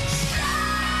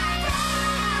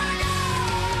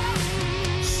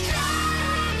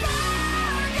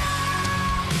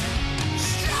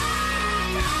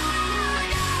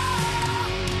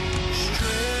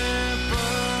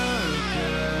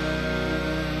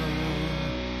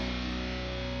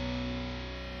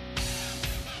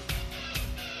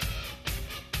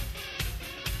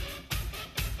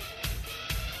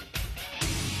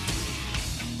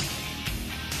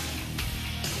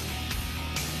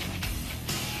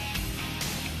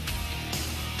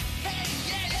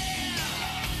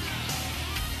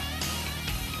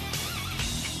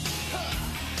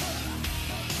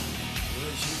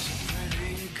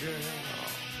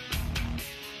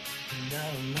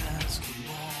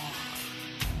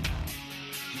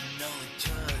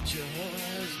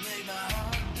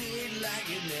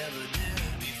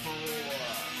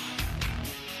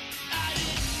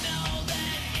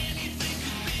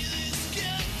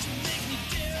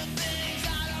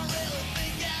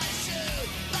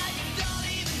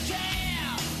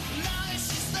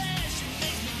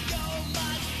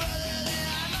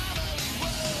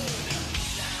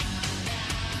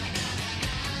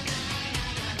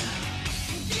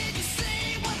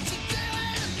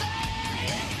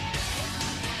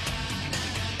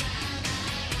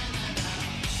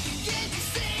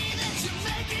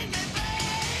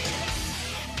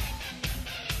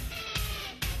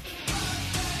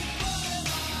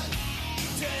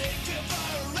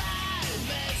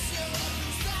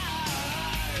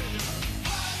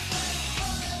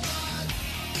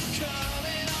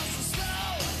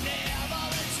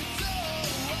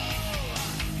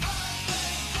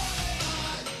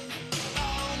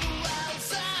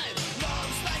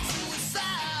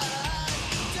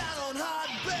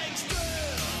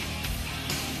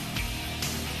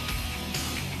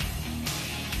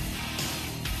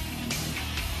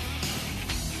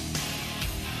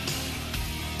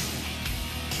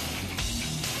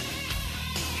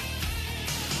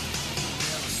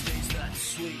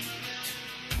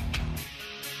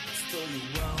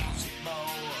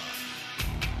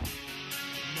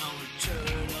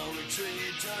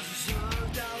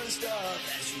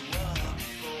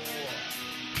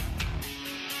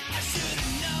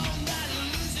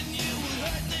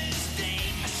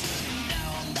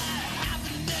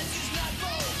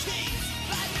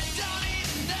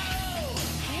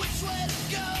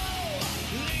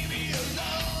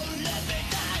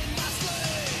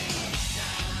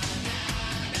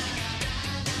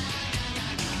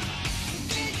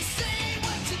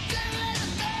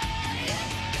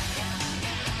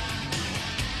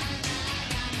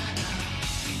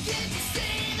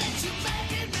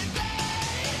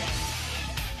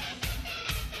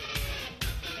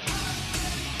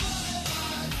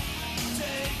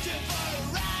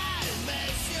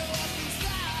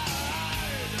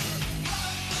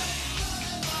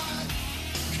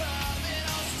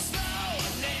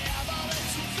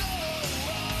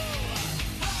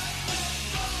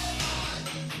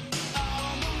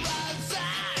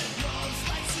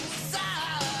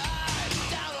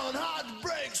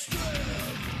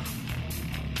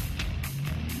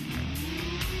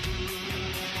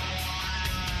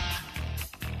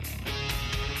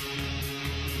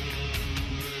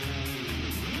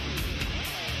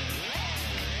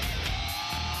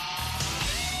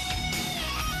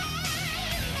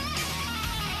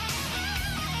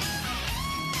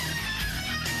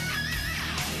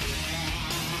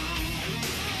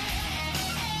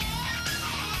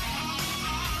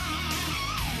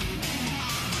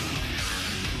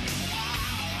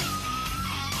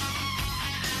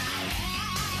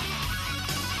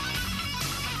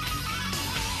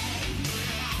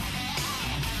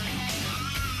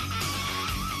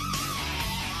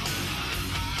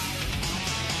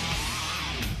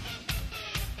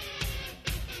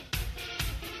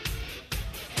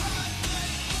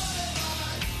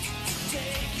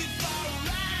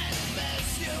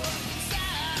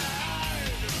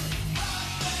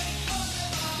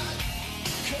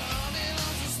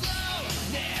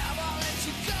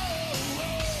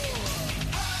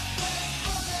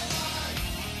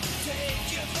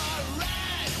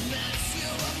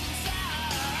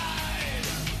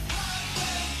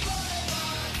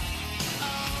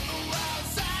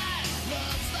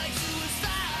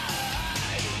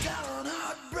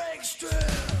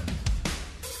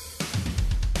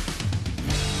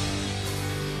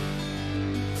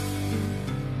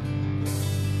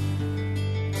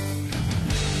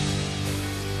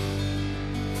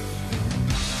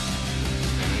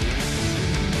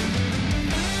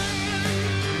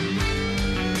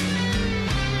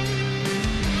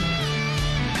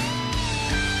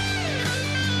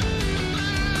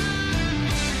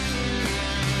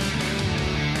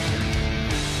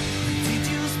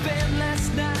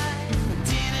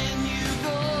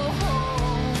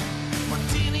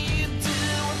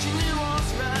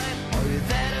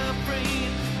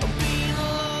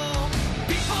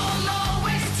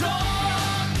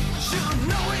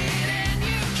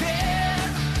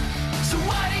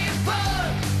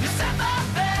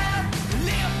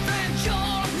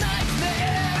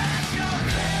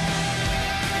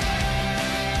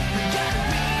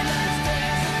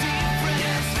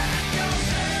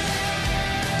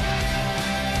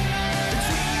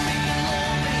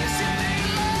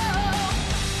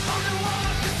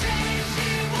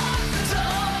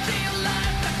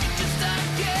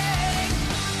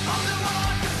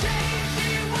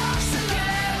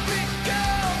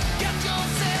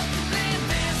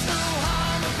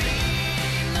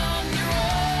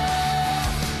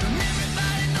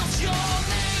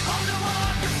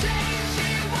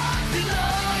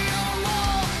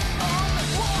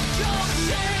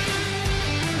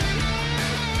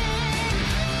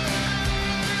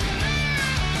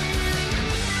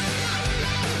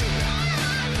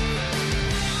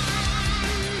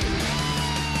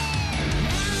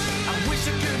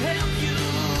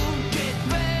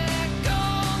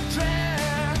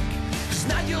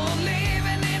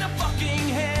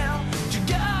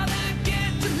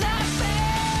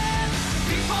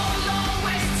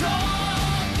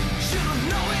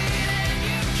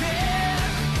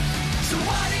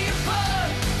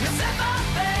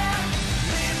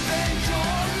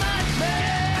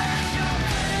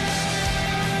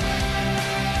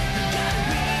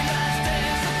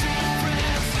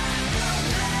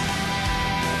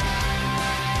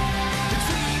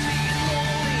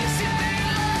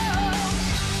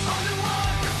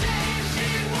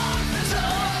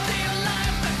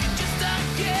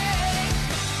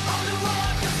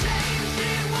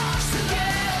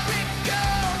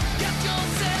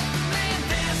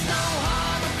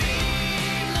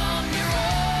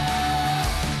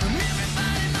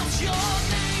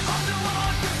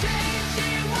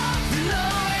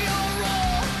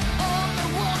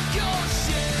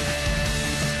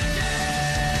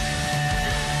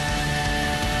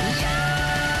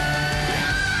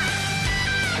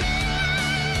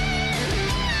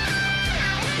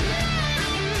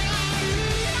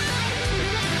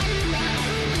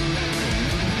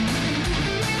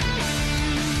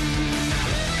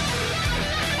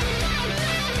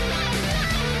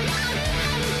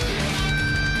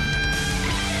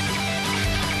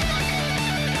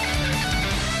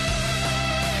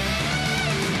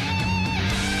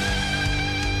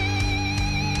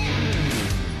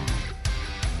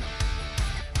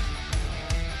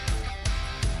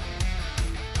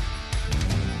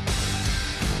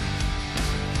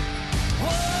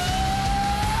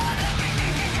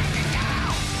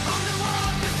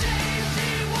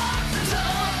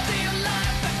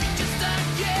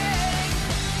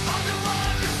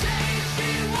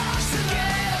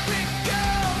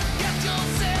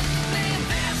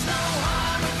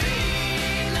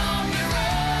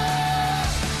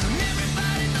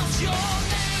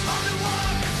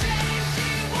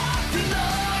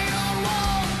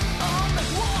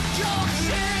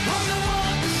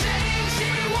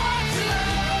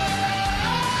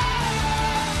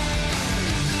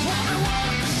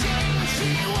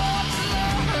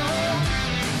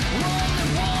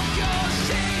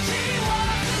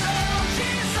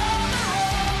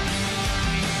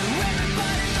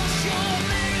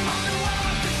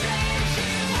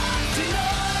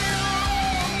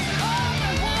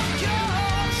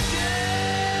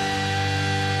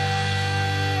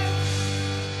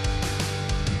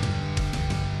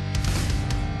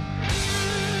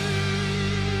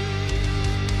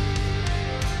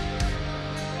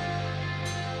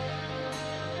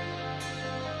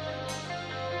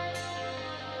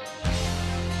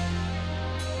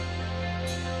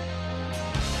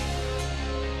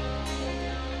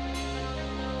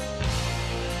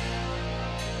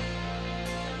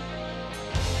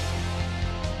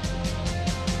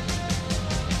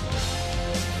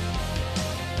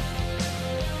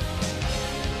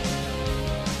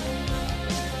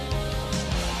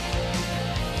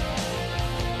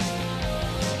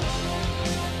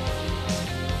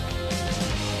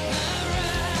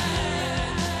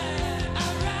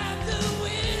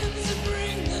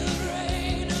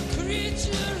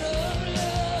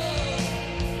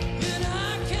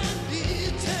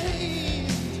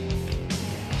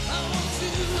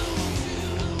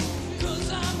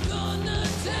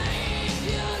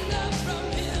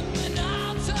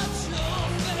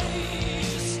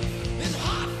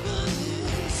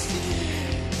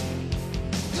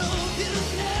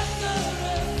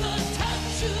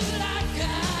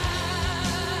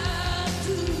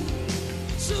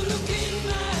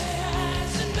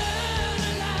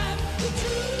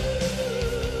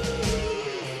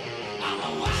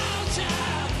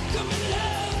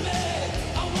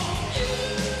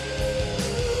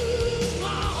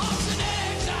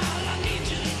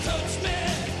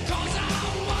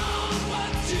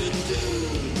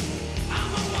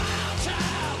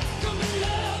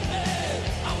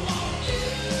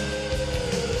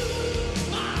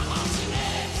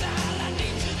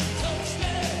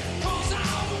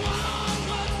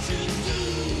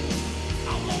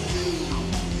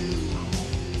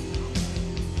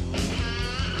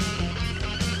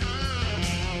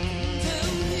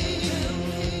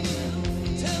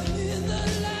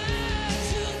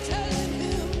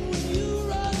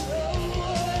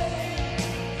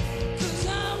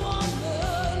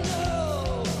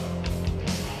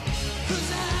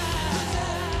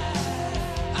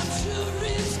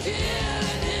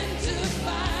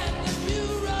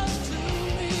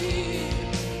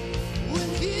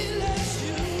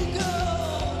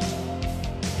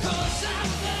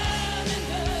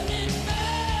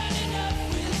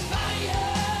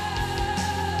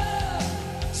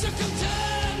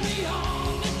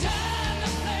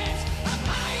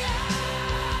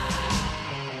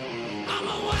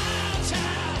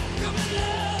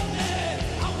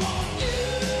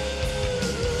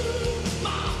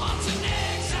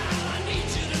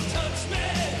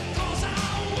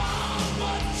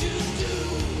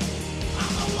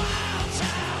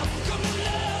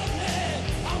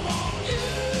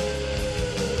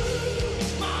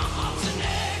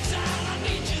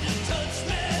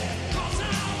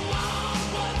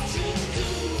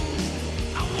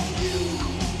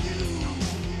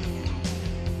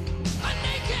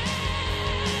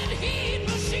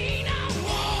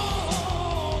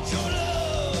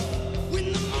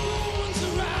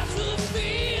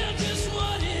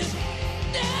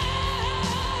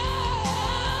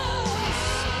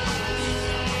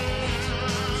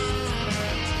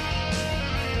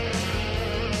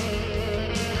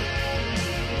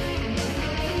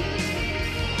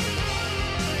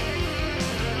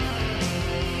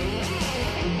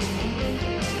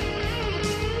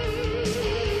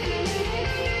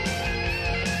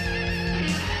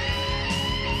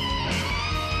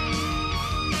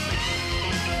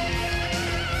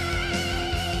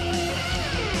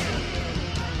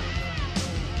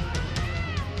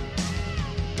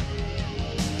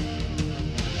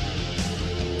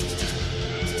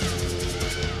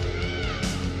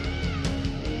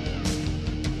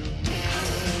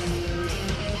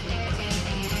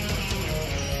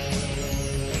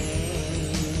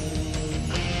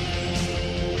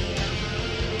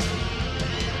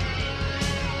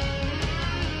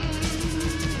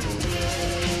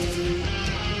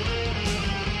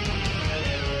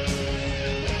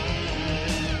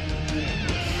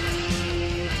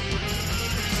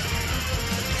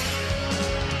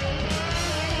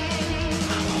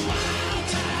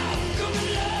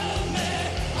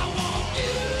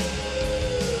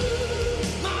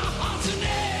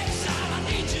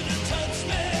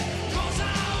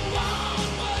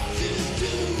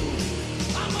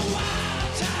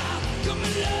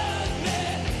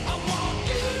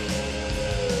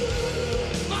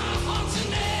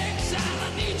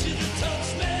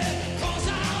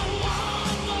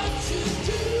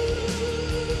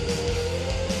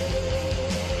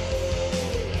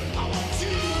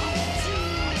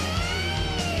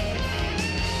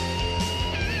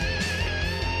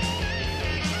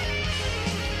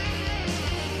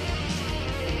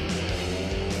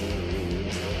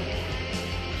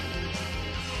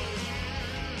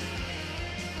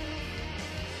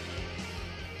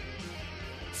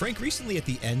 Frank, recently at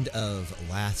the end of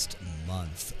last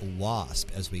month, Wasp,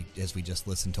 as we just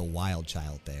listened to Wild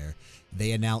Child there,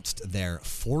 they announced their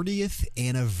 40th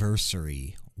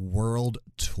anniversary world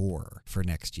tour for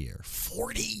next year.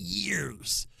 40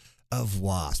 years of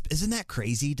Wasp. Isn't that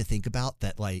crazy to think about,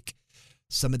 that like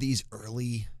some of these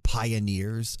early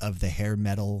pioneers of the hair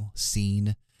metal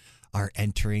scene are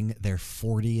entering their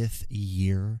 40th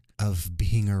year of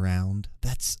being around?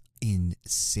 That's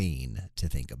insane to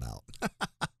think about.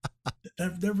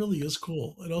 That really is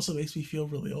cool. It also makes me feel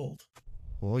really old.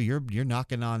 Well, you're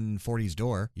knocking on 40's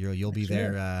door. You'll be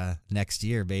there next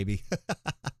year, baby.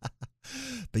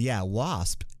 But yeah,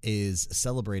 Wasp is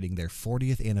celebrating their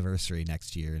 40th anniversary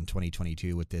next year in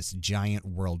 2022 with this giant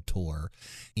world tour.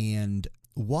 And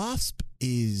Wasp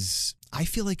is, I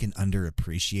feel like, an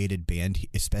underappreciated band,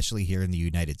 especially here in the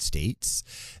United States.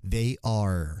 They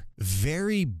are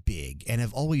very big and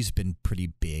have always been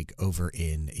pretty big over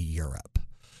in Europe.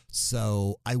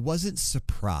 So I wasn't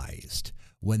surprised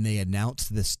when they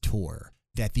announced this tour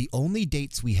that the only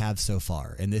dates we have so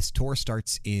far, and this tour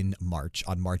starts in March,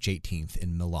 on March 18th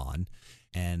in Milan,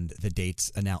 and the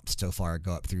dates announced so far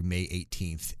go up through May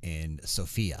 18th in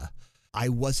Sofia. I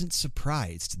wasn't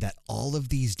surprised that all of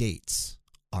these dates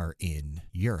are in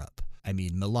Europe. I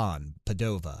mean, Milan,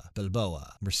 Padova, Bilbao,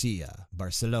 Murcia,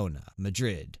 Barcelona,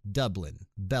 Madrid, Dublin,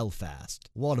 Belfast,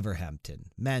 Wolverhampton,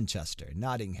 Manchester,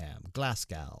 Nottingham,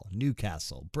 Glasgow,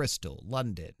 Newcastle, Bristol,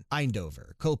 London,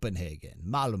 Eindhoven, Copenhagen,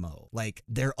 Malmo. Like,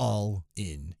 they're all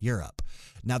in Europe.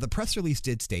 Now, the press release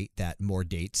did state that more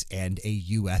dates and a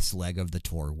U.S. leg of the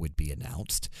tour would be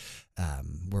announced.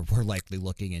 We're likely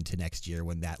looking into next year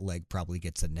when that leg probably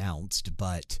gets announced,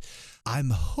 but I'm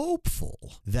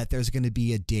hopeful that there's going to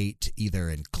be a date either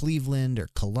in Cleveland or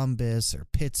Columbus or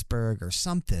Pittsburgh or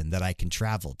something that I can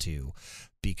travel to,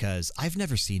 because I've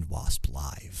never seen Wasp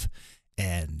live,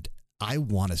 and I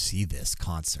want to see this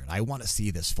concert. I want to see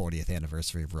this 40th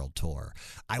anniversary world tour.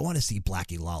 I want to see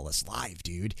Blackie Lawless live,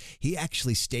 dude. He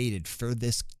actually stated for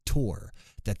this tour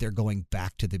that they're going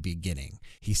back to the beginning.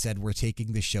 He said, we're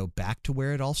taking the show back to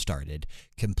where it all started,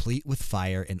 complete with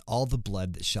fire and all the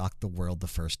blood that shocked the world the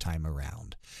first time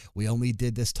around. We only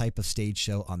did this type of stage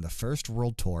show on the first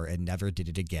world tour and never did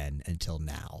it again until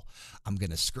now. I'm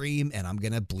going to scream and I'm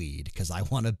going to bleed because I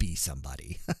want to be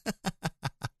somebody.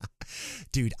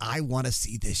 Dude, I want to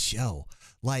see this show.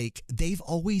 Like, they've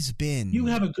always been... You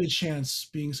have a good chance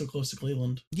being so close to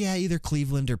Cleveland. Yeah, either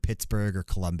Cleveland or Pittsburgh or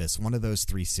Columbus. One of those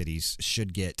three cities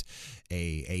should get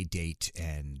a date.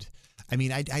 And I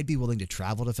mean, I'd be willing to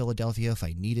travel to Philadelphia if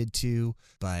I needed to,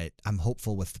 but I'm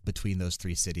hopeful with between those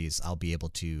three cities, I'll be able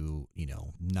to, you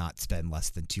know, not spend less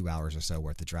than 2 hours or so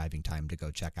worth of driving time to go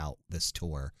check out this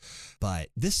tour. But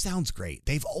this sounds great.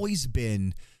 They've always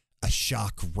been a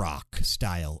shock rock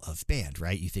style of band,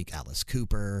 right? You think Alice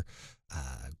Cooper,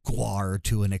 Gwar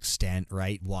to an extent,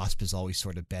 right? Wasp has always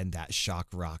sort of been that shock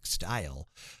rock style,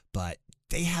 but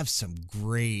they have some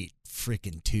great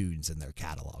freaking tunes in their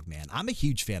catalog, man. I'm a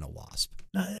huge fan of Wasp.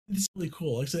 It's really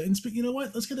cool. Like I said, and you know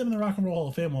what? Let's get them in the Rock and Roll Hall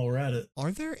of Fame while we're at it.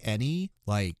 Are there any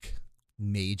like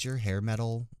major hair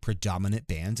metal predominant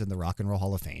bands in the Rock and Roll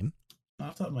Hall of Fame?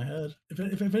 Off the top of my head,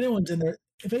 if anyone's in there,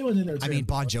 it's I mean,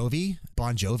 Bon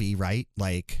Jovi, right?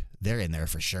 Like, they're in there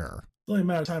for sure. It's only a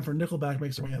matter of time for Nickelback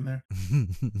makes their way in there.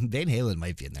 Van Halen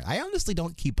might be in there. I honestly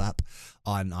don't keep up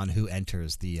on who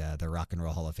enters the Rock and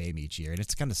Roll Hall of Fame each year, and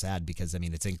it's kind of sad because I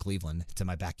mean it's in Cleveland, it's in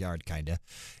my backyard, kind of,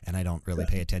 and I don't really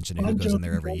pay attention to who goes in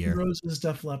there every year. Guns N' Roses,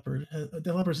 Def Leppard.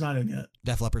 Def Leppard's not in yet.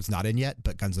 Def Leppard's not in yet,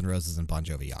 but Guns N' Roses and Bon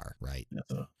Jovi are, right? Yeah,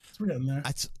 so we're getting there.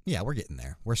 We're getting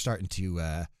there.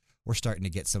 We're starting to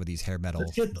get some of these hair metal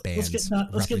bands let's get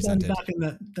represented. back in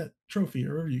that trophy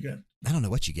or whatever you get. I don't know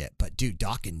what you get, but dude,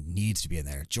 Dokken needs to be in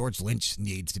there. George Lynch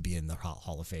needs to be in the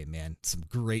Hall of Fame, man. Some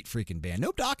great freaking band.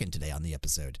 No Dokken today on the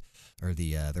episode or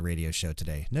the radio show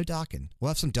today. No Dokken. We'll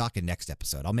have some Dokken next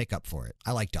episode. I'll make up for it.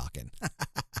 I like Dokken.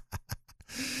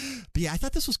 But yeah, I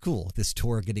thought this was cool. This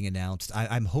tour getting announced.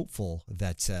 I'm hopeful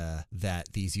that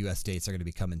these U.S. dates are going to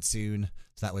be coming soon,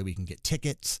 so that way we can get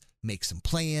tickets, make some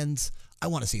plans. I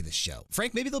want to see this show.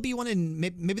 Frank, maybe there'll be one in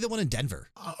maybe the one in Denver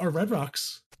Or Red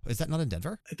Rocks. Is that not in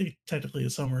Denver? I think technically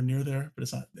it's somewhere near there, but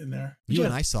it's not in there. You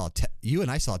and I saw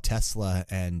Tesla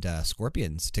and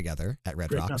Scorpions together at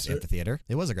Red Rocks concert. Amphitheater.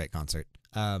 It was a great concert.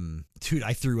 Dude,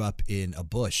 I threw up in a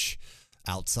bush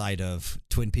outside of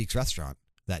Twin Peaks Restaurant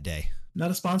that day. Not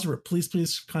a sponsor, but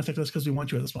please contact us because we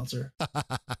want you as a sponsor.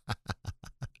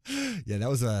 Yeah,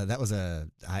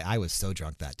 I was so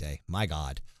drunk that day. My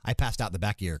God, I passed out in the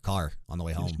back of your car on the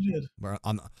way home. Yes, you did.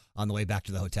 On the way back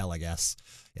to the hotel, I guess.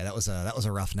 Yeah, that was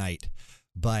a rough night.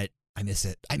 But I miss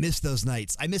it. I miss those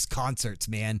nights. I miss concerts,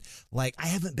 man. Like, I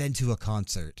haven't been to a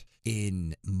concert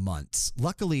in months.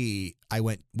 Luckily, I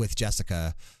went with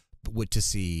Jessica to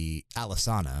see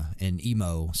Alisana, an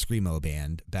emo screamo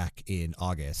band, back in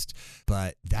August.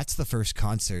 But that's the first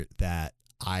concert that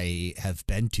I have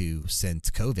been to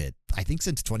since COVID. I think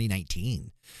since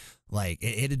 2019. Like,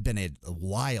 it had been a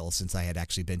while since I had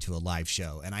actually been to a live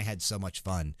show, and I had so much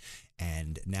fun.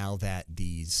 And now that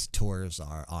these tours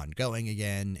are ongoing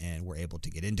again and we're able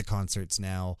to get into concerts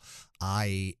now,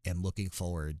 I am looking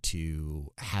forward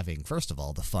to having, first of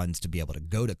all, the funds to be able to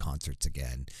go to concerts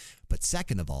again. But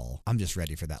second of all, I'm just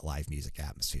ready for that live music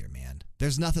atmosphere, man.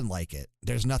 There's nothing like it.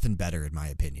 There's nothing better, in my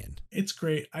opinion. It's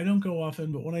great. I don't go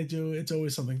often, but when I do, it's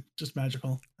always something just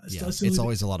magical. It's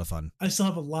always a lot of fun. I still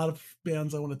have a lot of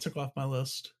bands I want to tick off my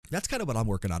list. That's kind of what I'm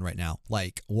working on right now.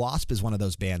 Like, Wasp is one of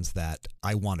those bands that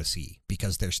I want to see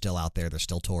because they're still out there. They're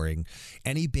still touring.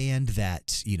 Any band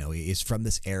that, is from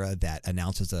this era that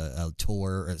announces a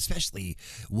tour, especially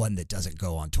one that doesn't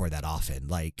go on tour that often,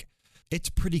 like, it's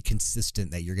pretty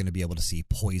consistent that you're going to be able to see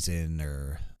Poison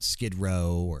or Skid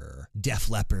Row or Def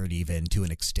Leppard even to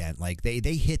an extent. Like, they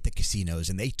hit the casinos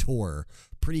and they tour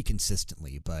pretty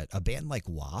consistently. But a band like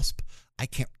Wasp, I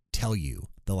can't tell you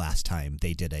the last time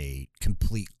they did a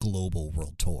complete global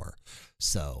world tour.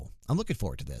 So I'm looking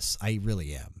forward to this. I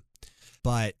really am.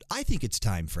 But I think it's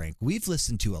time, Frank. We've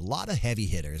listened to a lot of heavy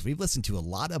hitters. We've listened to a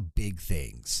lot of big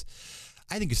things.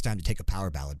 I think it's time to take a power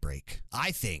ballad break.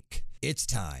 I think it's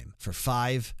time for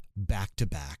 5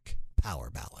 back-to-back power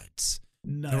ballads.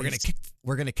 Nice. And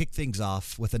we're gonna kick things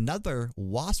off with another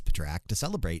Wasp track to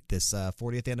celebrate this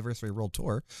 40th anniversary world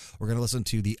tour. We're gonna listen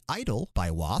to "The Idol" by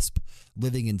Wasp,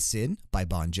 "Living in Sin" by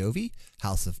Bon Jovi,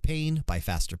 "House of Pain" by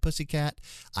Faster Pussycat,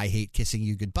 "I Hate Kissing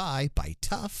You Goodbye" by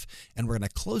Tough, and we're gonna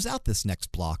close out this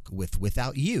next block with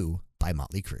 "Without You" by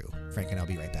Motley Crue. Frank and I'll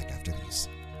be right back after these.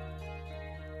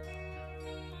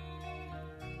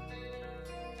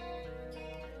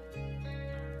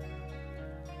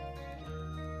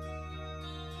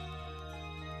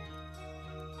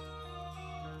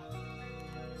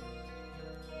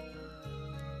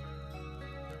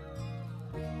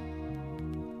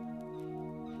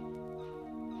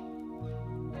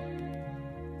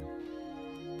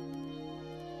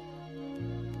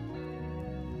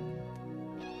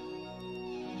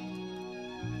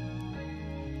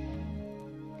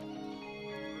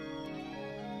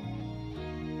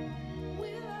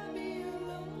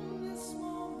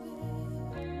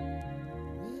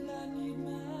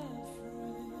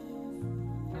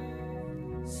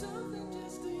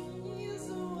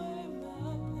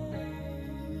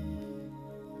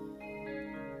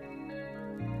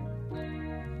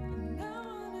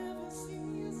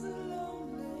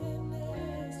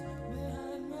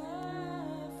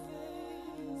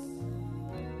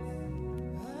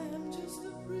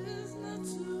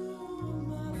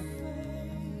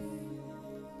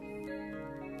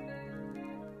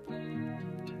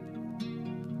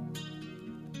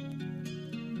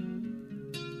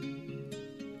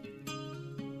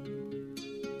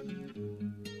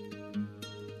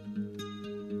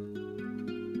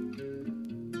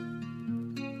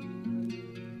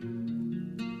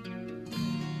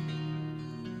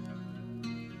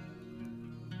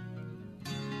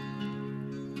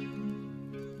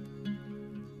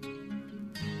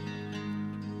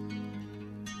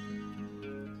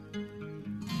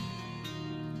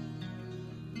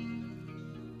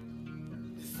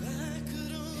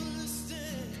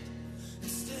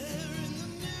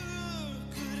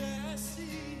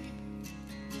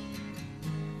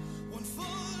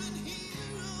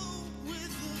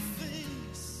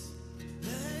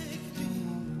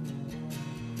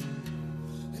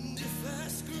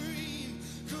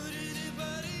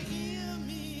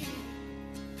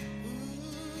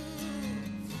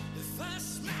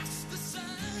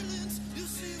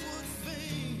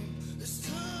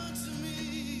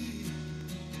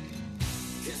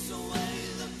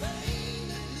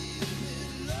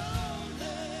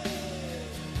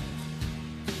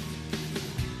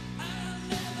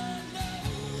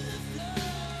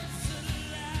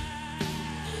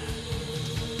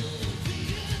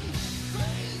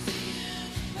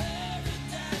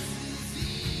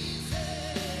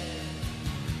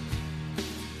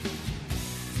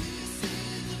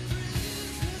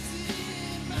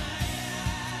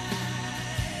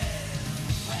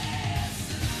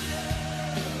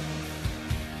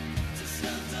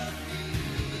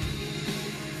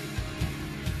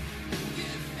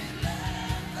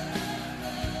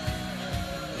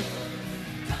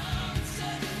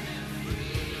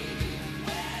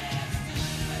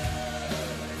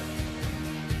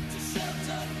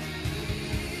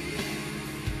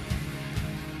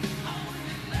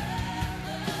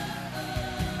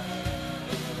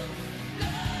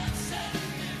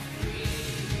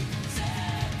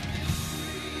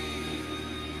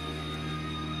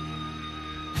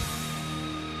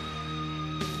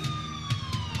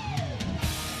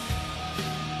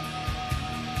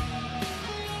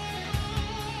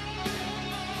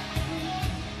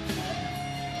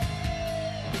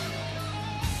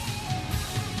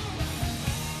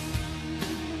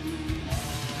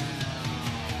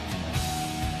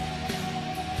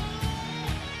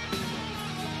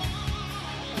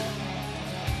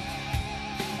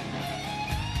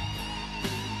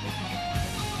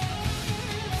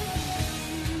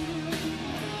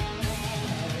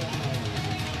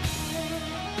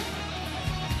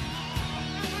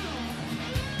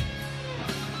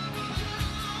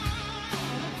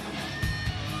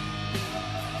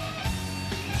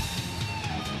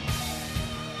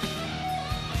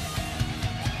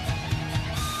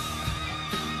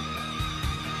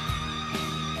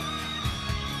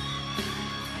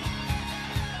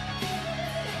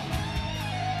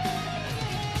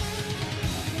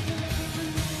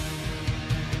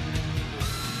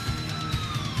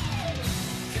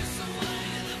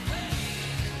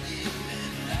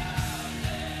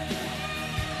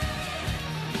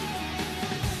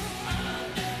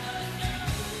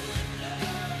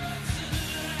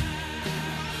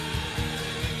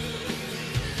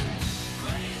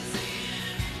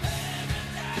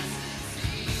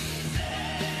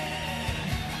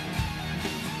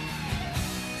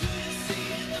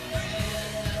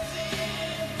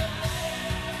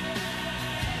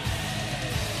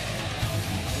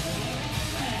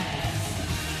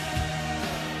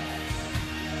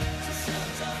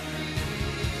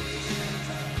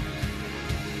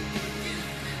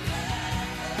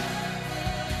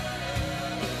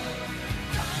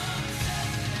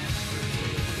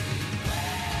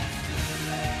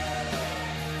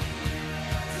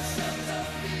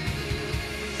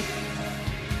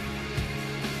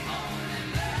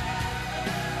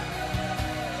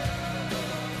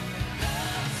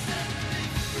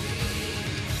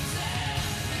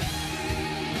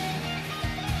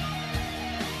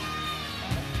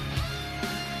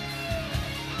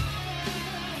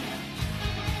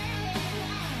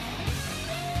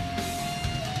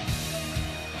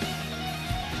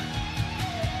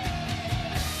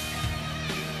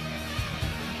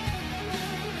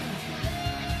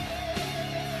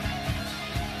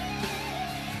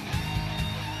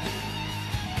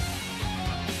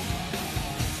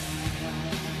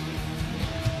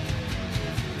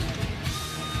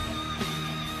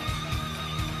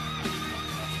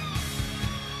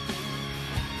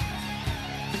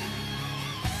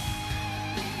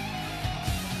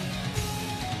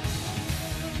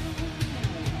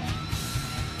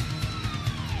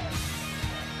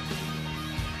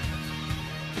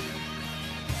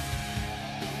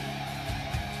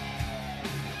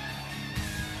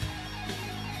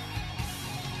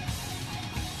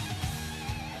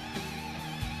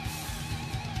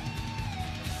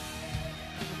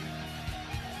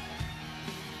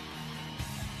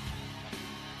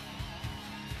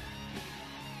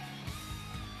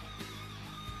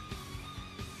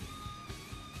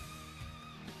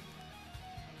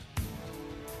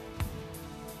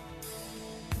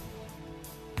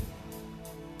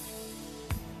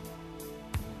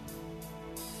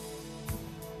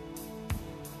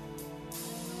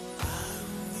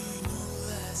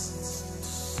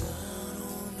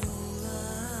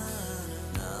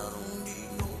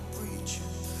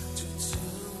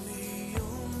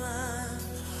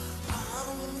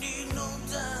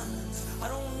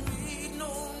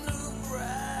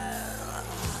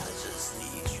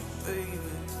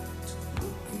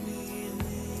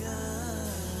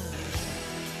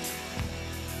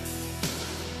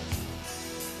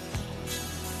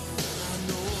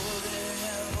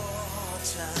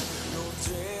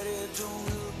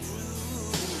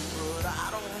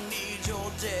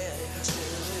 your daddy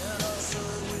telling us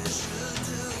what we should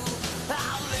do.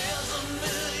 Now there's a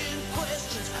million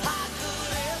questions I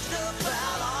could ask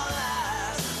about our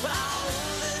lives, but I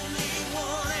only need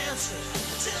one answer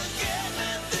to get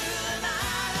me through the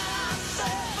night. I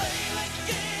say, baby,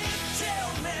 can you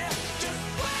tell me just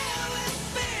where we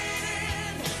fit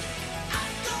in? I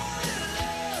call it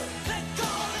love, they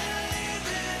call it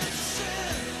living in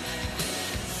sin.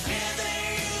 Is it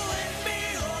you and me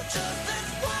or just this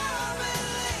world we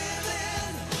live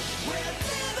in? We're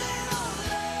living on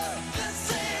love, they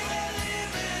say we're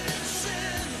living in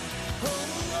sin. Oh,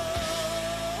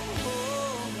 oh,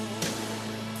 oh.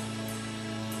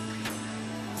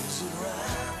 Is it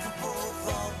right for both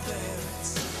our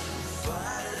parents to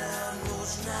fight it out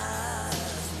most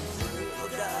nights? Pray for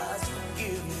God's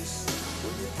forgiveness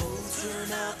when they both turn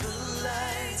out the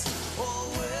lights. Or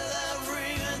will that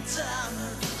ring a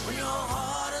diamond when your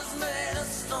heart is made of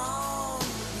stone?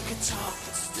 You can talk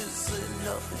but still say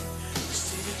nothing. You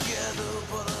stay together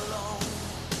but alone.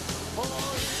 Or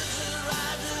is it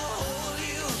right to hold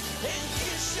you and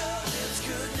kiss your lips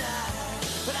goodnight?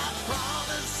 But I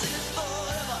promise it's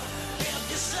forever if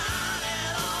you sign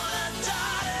it on a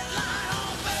dotted line.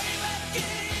 Oh, baby,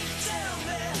 can you tell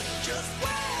me just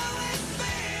where we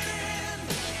fit in?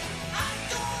 I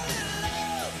call it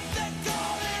love, they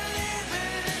call it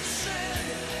living in sin.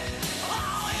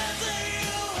 Oh, is it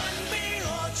you and me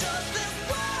or just this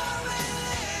world we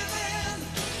live in?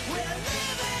 We're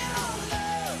living on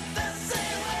love, they say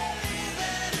we're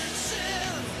living in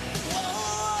sin. Whoa,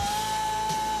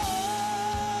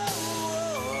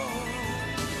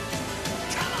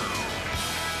 come on.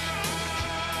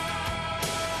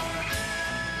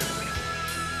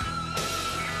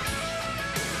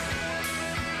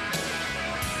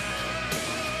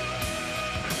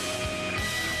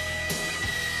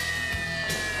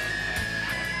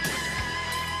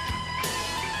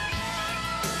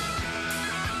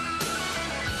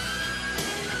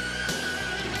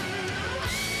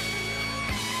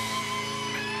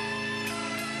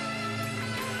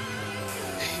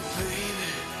 Hey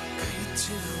baby, can you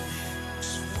tell me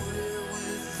just where we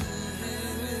fit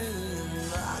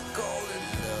in? I call it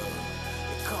love,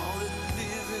 they call it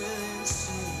living in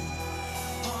sin.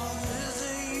 Oh, is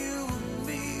it you and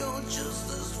me or just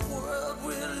this world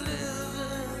we're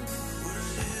living? We're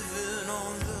living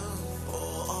on love,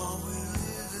 or are we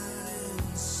living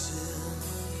in sin?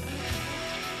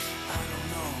 I don't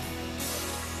know,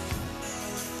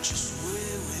 just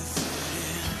where we fit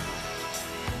in.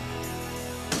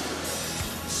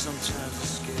 Sometimes it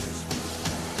scares me.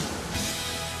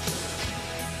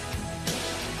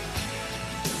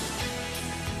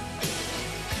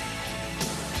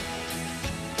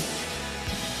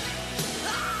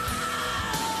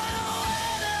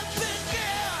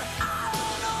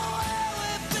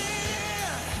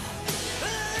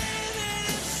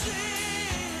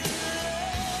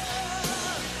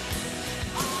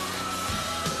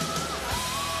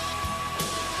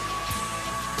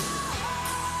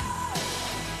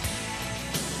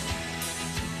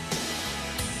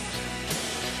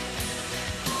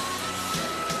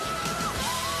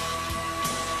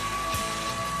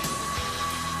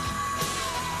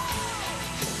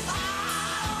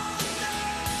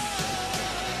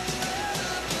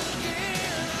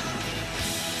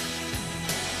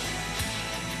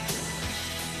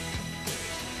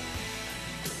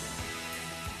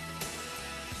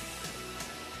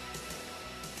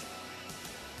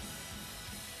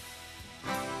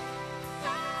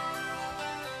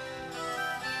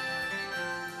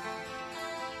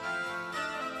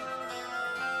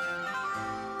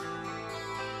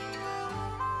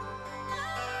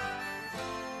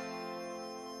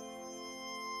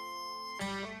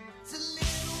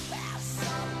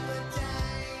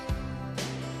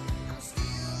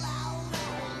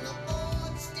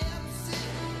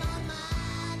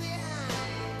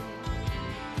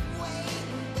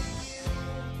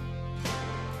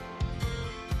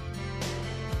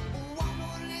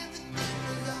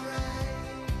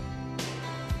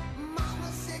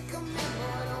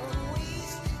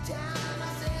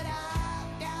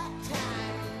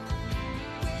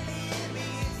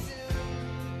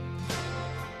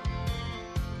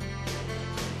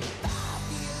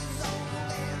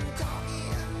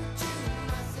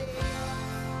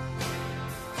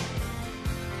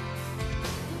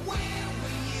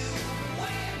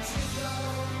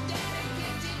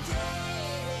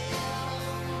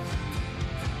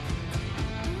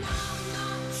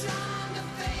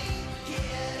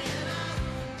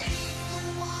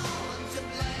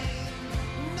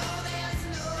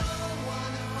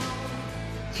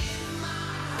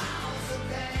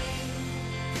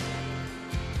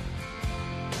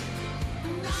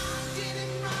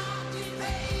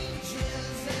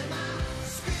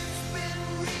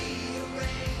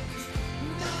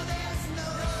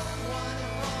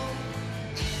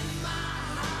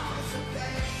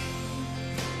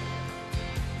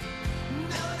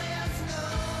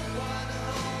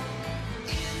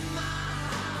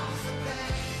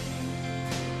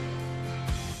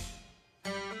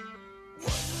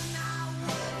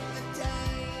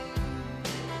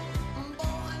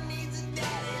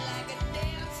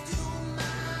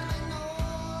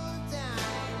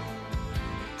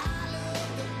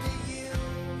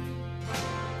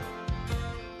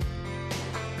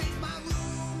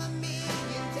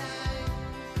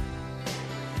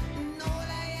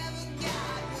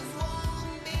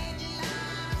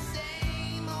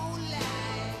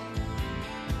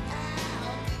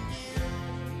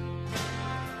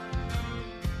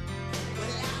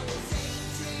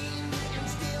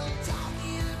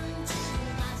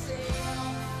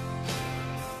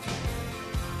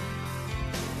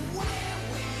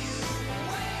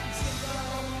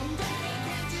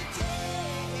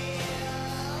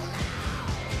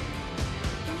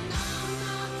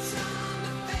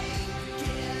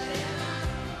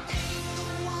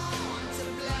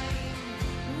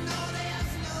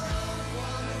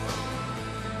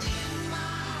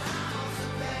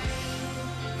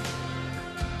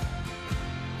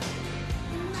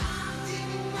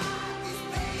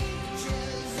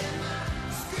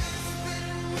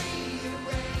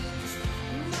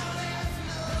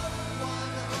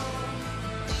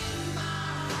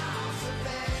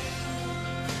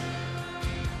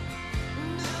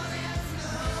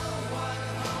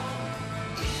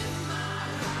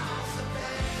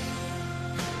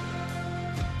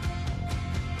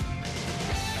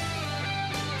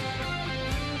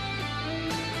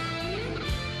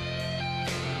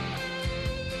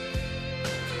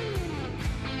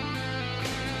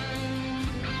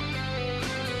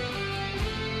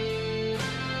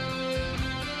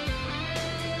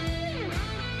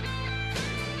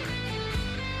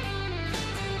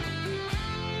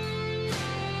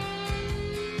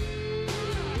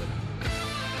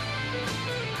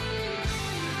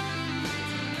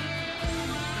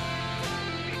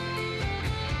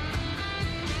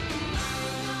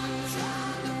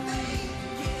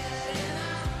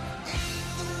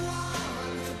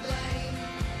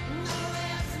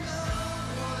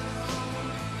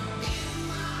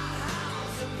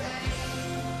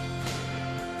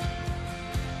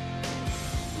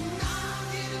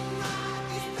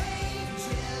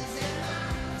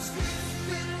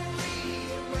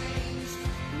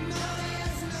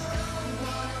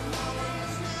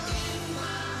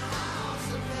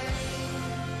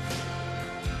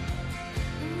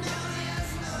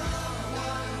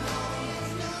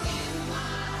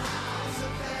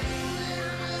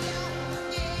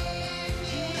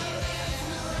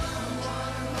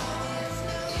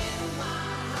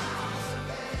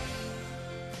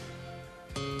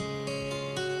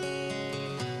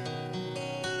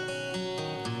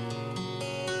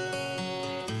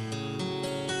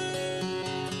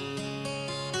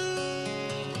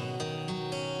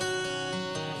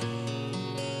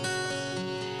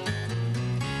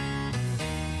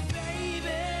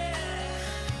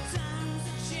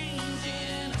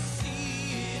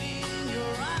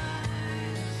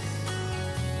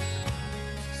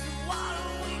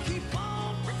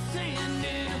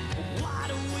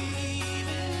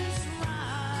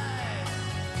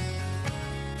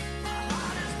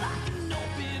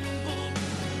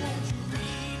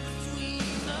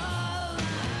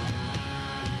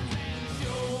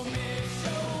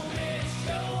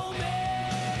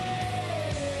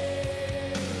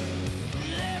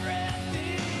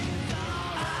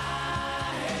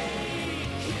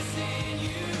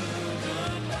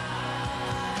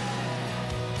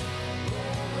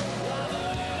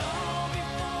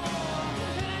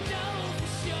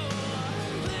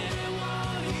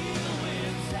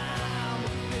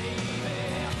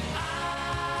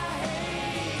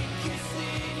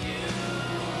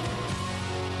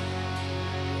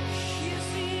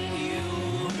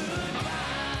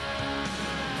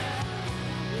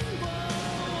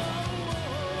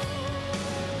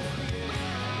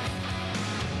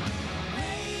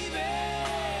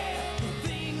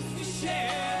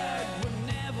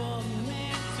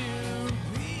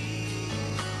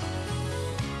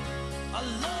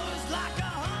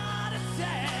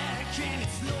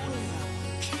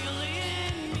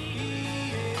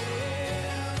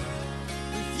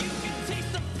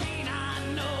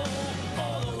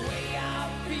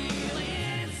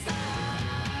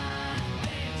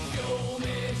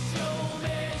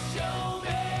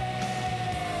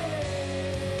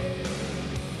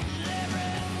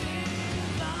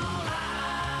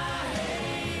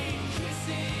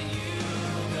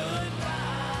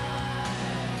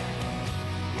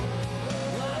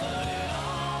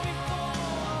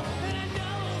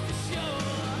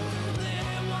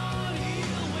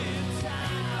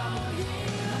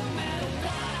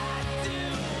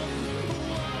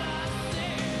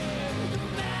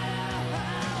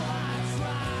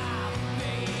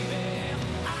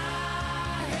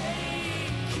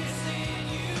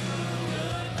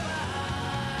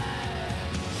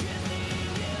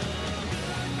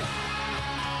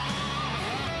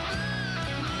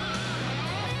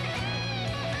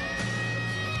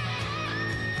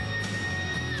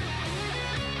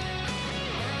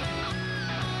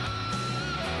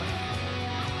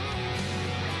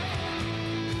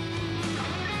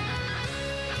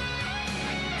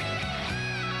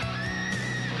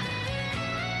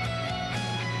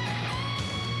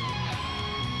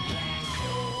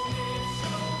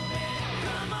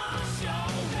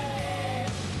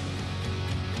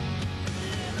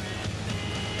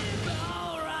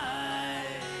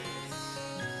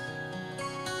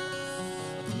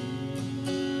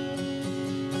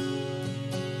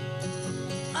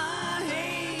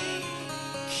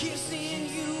 kissing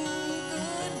you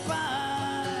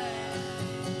goodbye.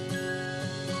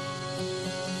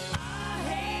 I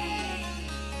hate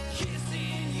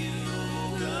kissing you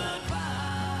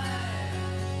goodbye.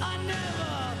 I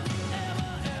never,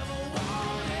 ever, ever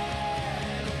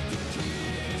wanted to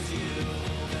kiss you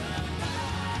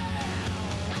goodbye.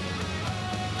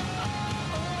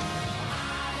 I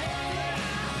hate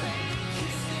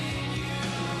kissing you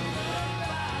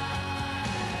goodbye.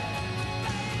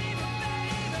 Baby,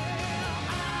 baby,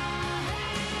 I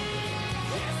hate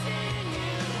kissing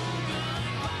you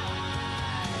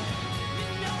goodbye. You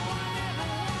know I never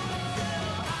wanted to.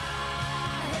 I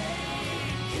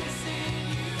hate kissing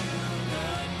you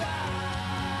goodbye.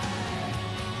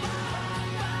 Bye,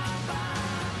 bye,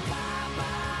 bye, bye,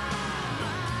 bye.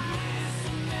 Miss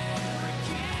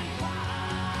American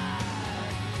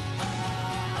Pie. Oh,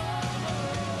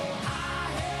 I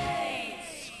hate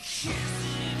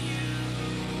kissing you.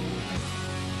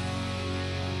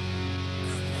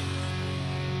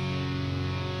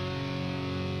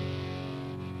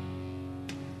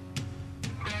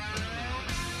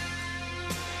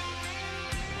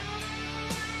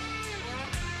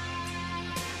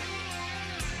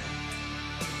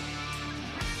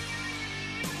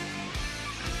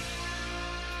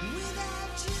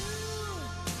 Without you,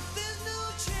 there's no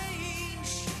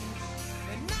change,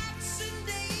 and nights and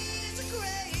days are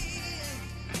gray.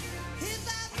 If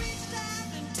I reached out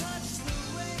and touched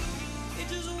the rain, it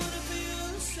just wouldn't feel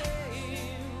the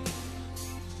same.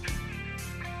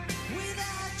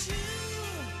 Without you,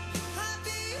 I'd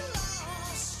be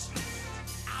lost.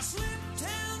 I slipped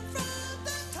down from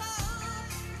the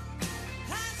top.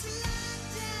 I slide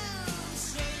down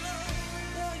so low,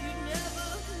 though you never,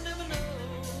 never know.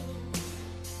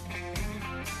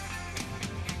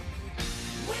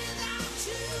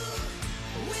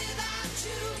 Without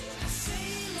you, I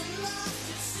sail aloft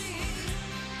at sea.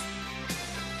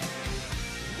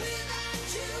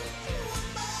 Without you, one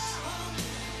more,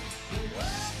 the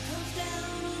world comes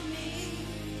down on me.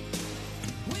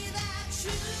 Without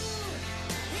you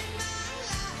in my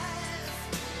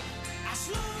life, I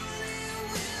slowly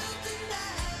will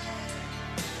deny.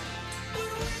 But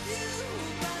with you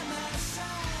by my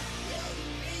side, you're the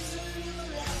reason of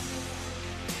life.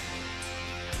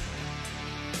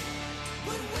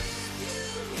 But with you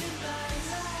in my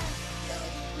life, you're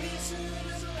the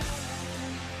reason of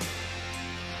life.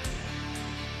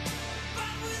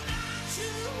 But without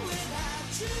you,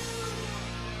 without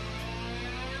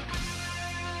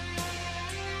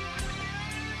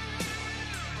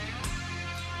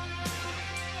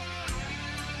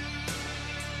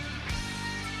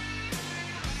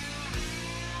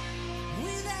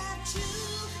you,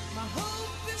 my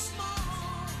hope is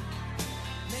small.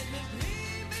 Let me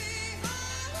be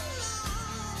all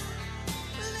alone.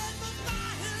 Let my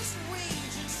fires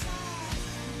rage and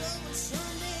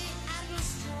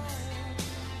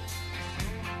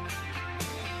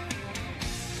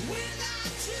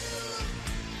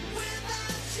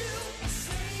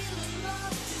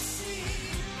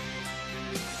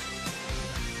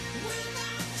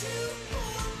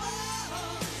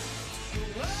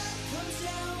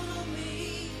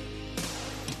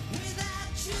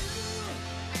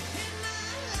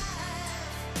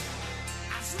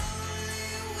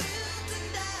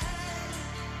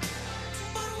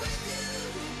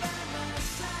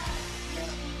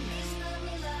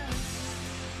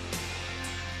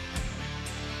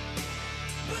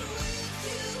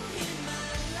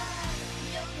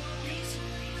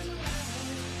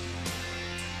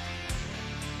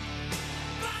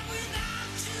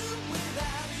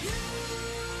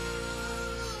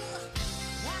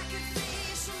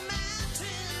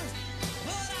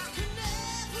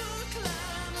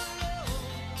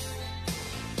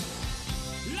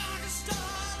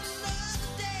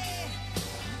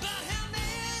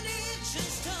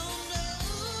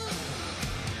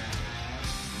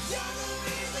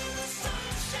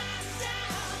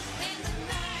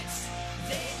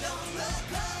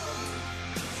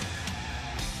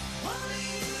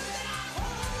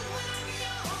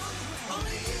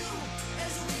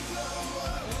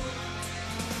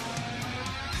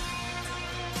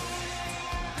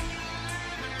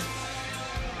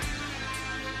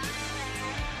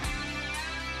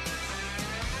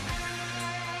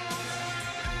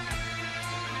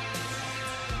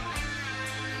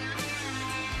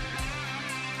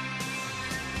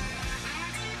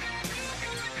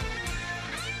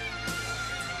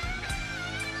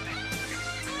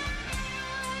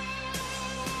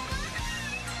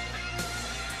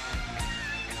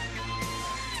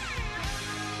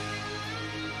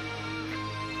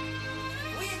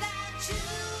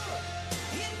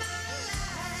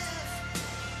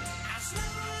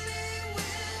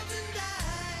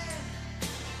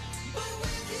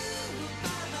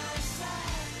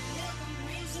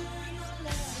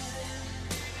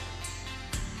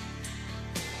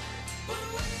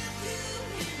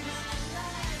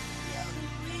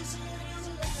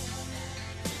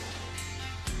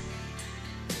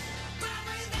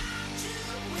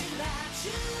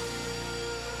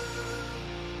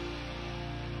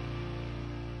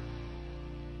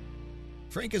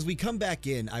Frank, as we come back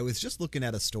in, I was just looking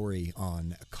at a story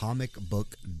on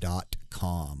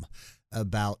comicbook.com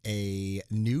about a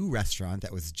new restaurant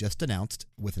that was just announced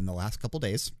within the last couple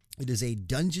days. It is a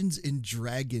Dungeons and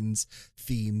Dragons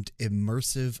themed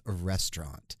immersive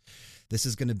restaurant. This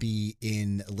is going to be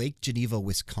in Lake Geneva,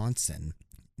 Wisconsin,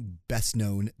 best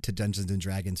known to Dungeons and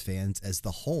Dragons fans as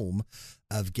the home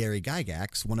of Gary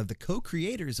Gygax, one of the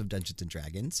co-creators of Dungeons and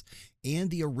Dragons and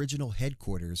the original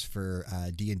headquarters for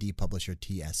D&D publisher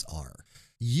TSR.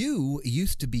 You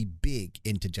used to be big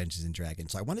into Dungeons and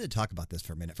Dragons, so I wanted to talk about this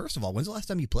for a minute. First of all, when's the last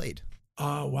time you played?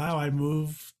 Wow, I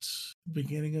moved the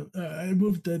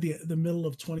middle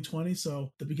of 2020,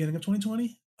 so the beginning of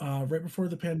 2020, right before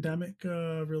the pandemic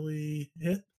really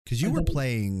hit. Because you were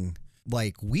playing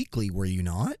like weekly, were you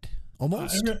not?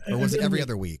 Almost? Or was it every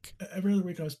other week? Every other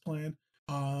week I was playing.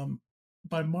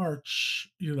 By March,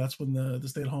 that's when the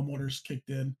stay-at-home orders kicked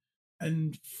in.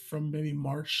 And from maybe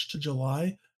March to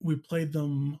July, we played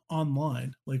them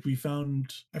online. Like we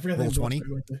found, I forget. Roll20?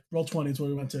 Roll20 is where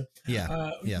we went to.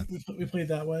 Yeah. We played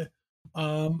that way.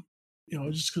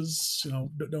 Just because,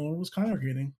 no one was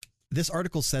congregating. This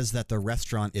article says that the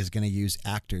restaurant is going to use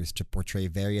actors to portray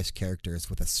various characters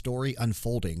with a story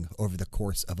unfolding over the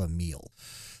course of a meal.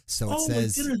 So it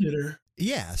says, like dinner.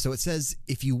 Yeah. So it says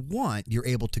if you want, you're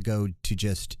able to go to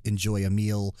just enjoy a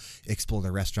meal, explore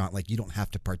the restaurant. Like you don't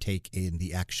have to partake in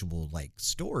the actual like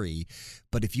story,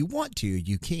 but if you want to,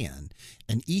 you can.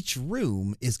 And each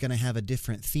room is going to have a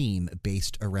different theme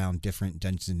based around different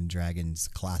Dungeons and Dragons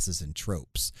classes and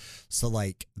tropes. So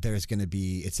like there's going to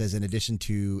be, it says in addition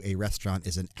to a restaurant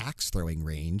is an axe throwing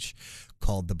range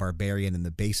called the Barbarian in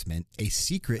the Basement, a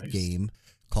secret game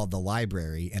called the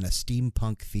Library, and a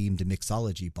steampunk themed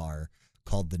mixology bar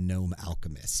called the Gnome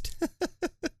Alchemist.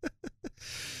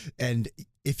 And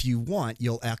if you want,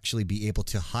 you'll actually be able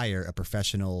to hire a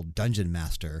professional dungeon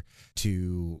master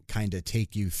to kind of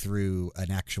take you through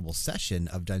an actual session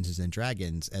of Dungeons and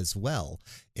Dragons as well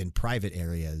in private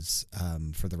areas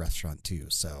for the restaurant too.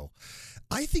 So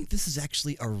I think this is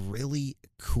actually a really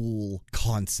cool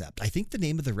concept. I think the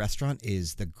name of the restaurant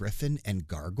is the Griffin and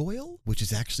Gargoyle, which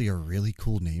is actually a really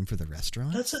cool name for the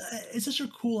restaurant. It's such a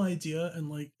cool idea. And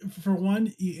like, for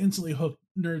one, you instantly hook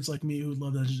nerds like me who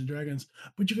love Dungeons and Dragons,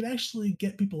 but you can actually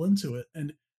get people into it.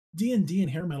 And D&D and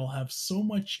hair metal have so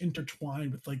much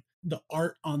intertwined with like the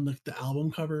art on the album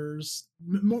covers.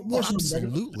 More so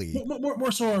absolutely.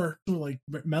 More so like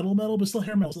metal, but still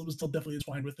hair metal was still definitely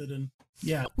entwined with it. And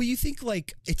yeah. Well, you think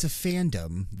like it's a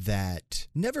fandom that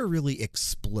never really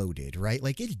exploded, right?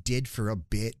 Like it did for a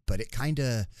bit, but it kind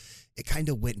of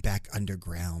went back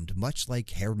underground, much like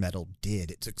hair metal did.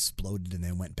 It's exploded and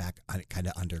then went back kind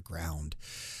of underground.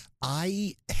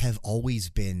 I have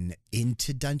always been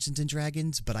into Dungeons and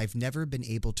Dragons, but I've never been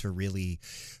able to really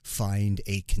find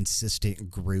a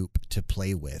consistent group to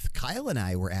play with. Kyle and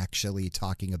I were actually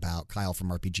talking about, Kyle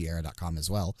from RPGera.com as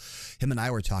well, him and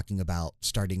I were talking about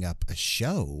starting up a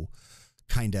show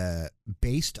kind of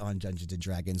based on Dungeons and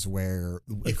Dragons where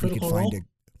if we could find a...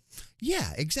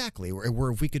 Yeah, exactly.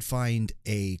 Where if we could find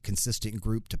a consistent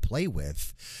group to play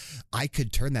with, I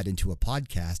could turn that into a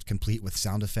podcast complete with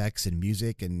sound effects and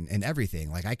music and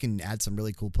everything. Like I can add some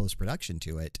really cool post-production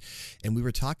to it. And we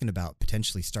were talking about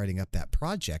potentially starting up that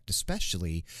project,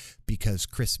 especially because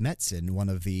Chris Metzen, one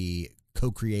of the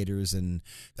co-creators and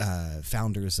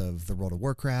founders of the World of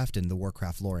Warcraft and the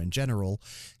Warcraft lore in general,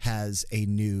 has a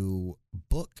new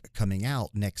book coming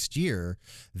out next year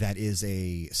that is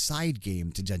a side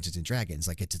game to Dungeons and Dragons.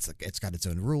 Like it's got its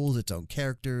own rules, its own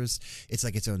characters. It's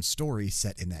like its own story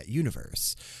set in that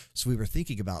universe. So we were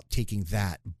thinking about taking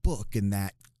that book and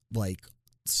that like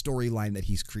storyline that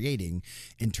he's creating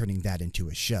and turning that into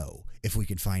a show if we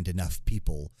can find enough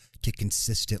people to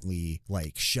consistently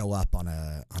like show up on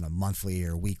a monthly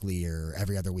or weekly or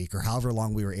every other week or however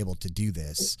long we were able to do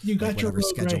this. You got like your road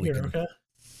right here, okay?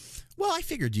 Well, I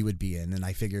figured you would be in, and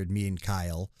I figured me and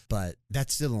Kyle, but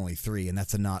that's still only 3, and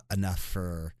that's not enough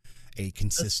for a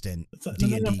consistent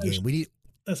D&D game.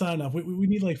 That's not enough. We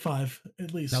need like 5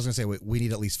 at least. I was going to say we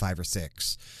need at least 5 or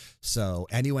 6. So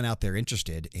anyone out there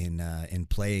interested in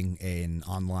playing an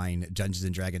online Dungeons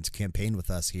and Dragons campaign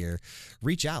with us here,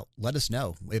 reach out. Let us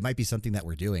know. It might be something that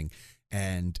we're doing.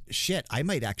 And shit, I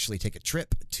might actually take a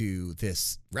trip to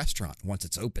this restaurant once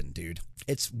it's open, dude.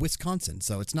 It's Wisconsin,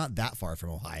 so it's not that far from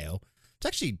Ohio. It's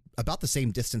actually about the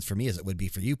same distance for me as it would be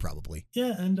for you, probably.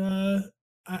 Yeah, and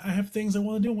I have things I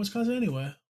want to do in Wisconsin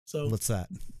anyway. So what's that?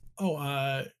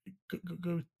 Oh,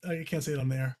 go! I can't say it on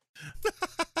there.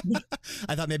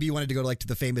 I thought maybe you wanted to go to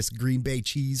the famous Green Bay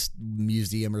Cheese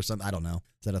Museum or something. I don't know.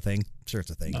 Is that a thing? I'm sure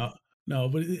it's a thing. No,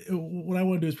 but what I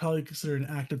want to do is probably consider an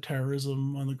act of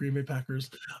terrorism on the Green Bay Packers.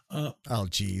 Oh,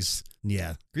 geez.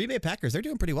 Yeah. Green Bay Packers, they're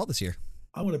doing pretty well this year.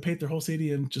 I want to paint their whole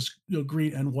stadium just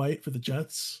green and white for the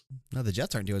Jets. No, the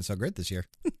Jets aren't doing so good this year.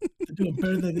 They're doing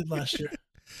better than they did last year.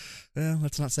 Well,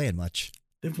 that's not saying much.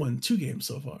 They've won 2 games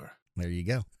so far. There you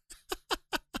go.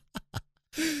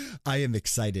 I am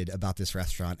excited about this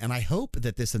restaurant, and I hope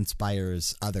that this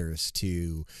inspires others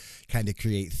to kind of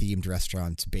create themed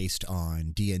restaurants based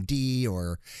on D&D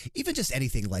or even just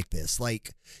anything like this.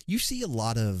 Like, you see a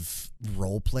lot of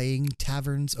role-playing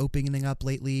taverns opening up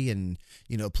lately, and,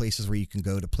 you know, places where you can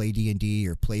go to play D&D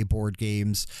or play board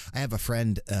games. I have a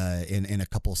friend in a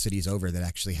couple cities over that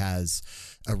actually has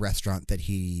a restaurant that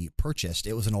he purchased.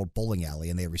 It was an old bowling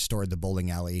alley, and they restored the bowling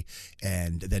alley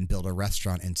and then built a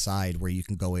restaurant inside where you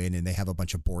can go in, and they have a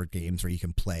bunch of board games where you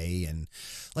can play, and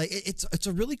like it's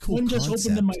a really cool One concept. just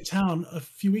opened in my town a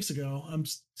few weeks ago. I'm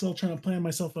still trying to plan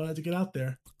myself to get out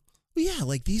there. Well, yeah,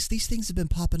 like these things have been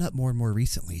popping up more and more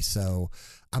recently, so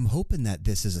I'm hoping that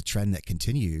this is a trend that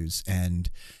continues. And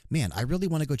man, I really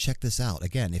want to go check this out.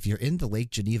 Again, if you're in the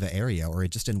Lake Geneva area or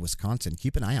just in Wisconsin,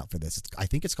 keep an eye out for this. I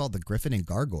think it's called the Griffin and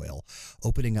Gargoyle,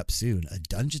 opening up soon. A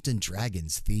Dungeons and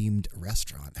Dragons themed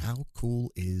restaurant. How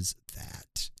cool is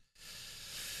that?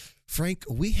 Frank,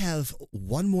 we have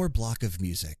one more block of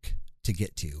music to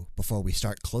get to before we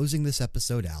start closing this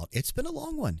episode out. It's been a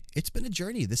long one. It's been a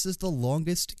journey. This is the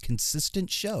longest consistent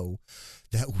show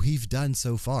that we've done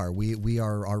so far.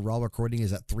 Our raw recording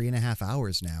is at 3.5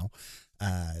 hours now.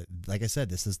 Like I said,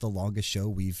 this is the longest show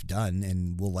we've done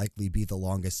and will likely be the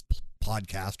longest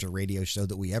podcast or radio show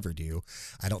that we ever do.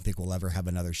 I don't think we'll ever have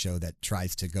another show that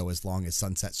tries to go as long as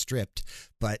Sunset Stripped,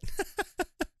 but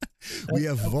we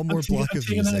have one more block of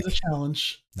music. That as a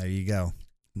challenge. There you go.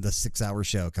 The 6-hour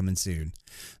show coming soon.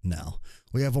 No,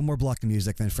 we have one more block of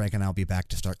music, then Frank and I'll be back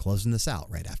to start closing this out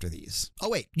right after these. Oh,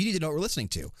 wait, you need to know what we're listening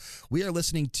to. We are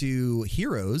listening to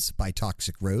Heroes by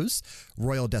Toxic Rose,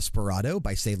 Royal Desperado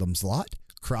by Salem's Lot,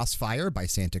 Crossfire by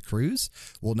Santa Cruz,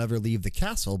 We'll Never Leave the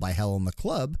Castle by Hell in the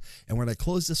Club, and we're going to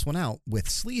close this one out with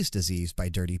Sleaze Disease by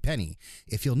Dirty Penny.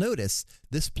 If you'll notice,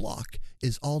 this block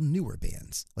is all newer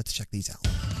bands. Let's check these out.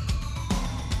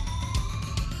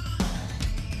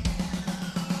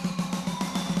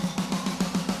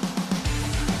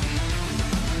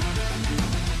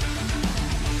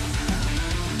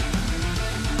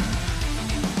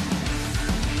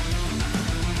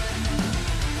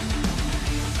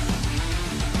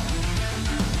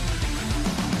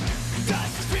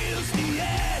 Dust fills the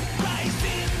air, rise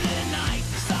in the night.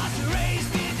 Stars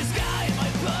raised in the sky by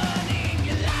burning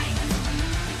light.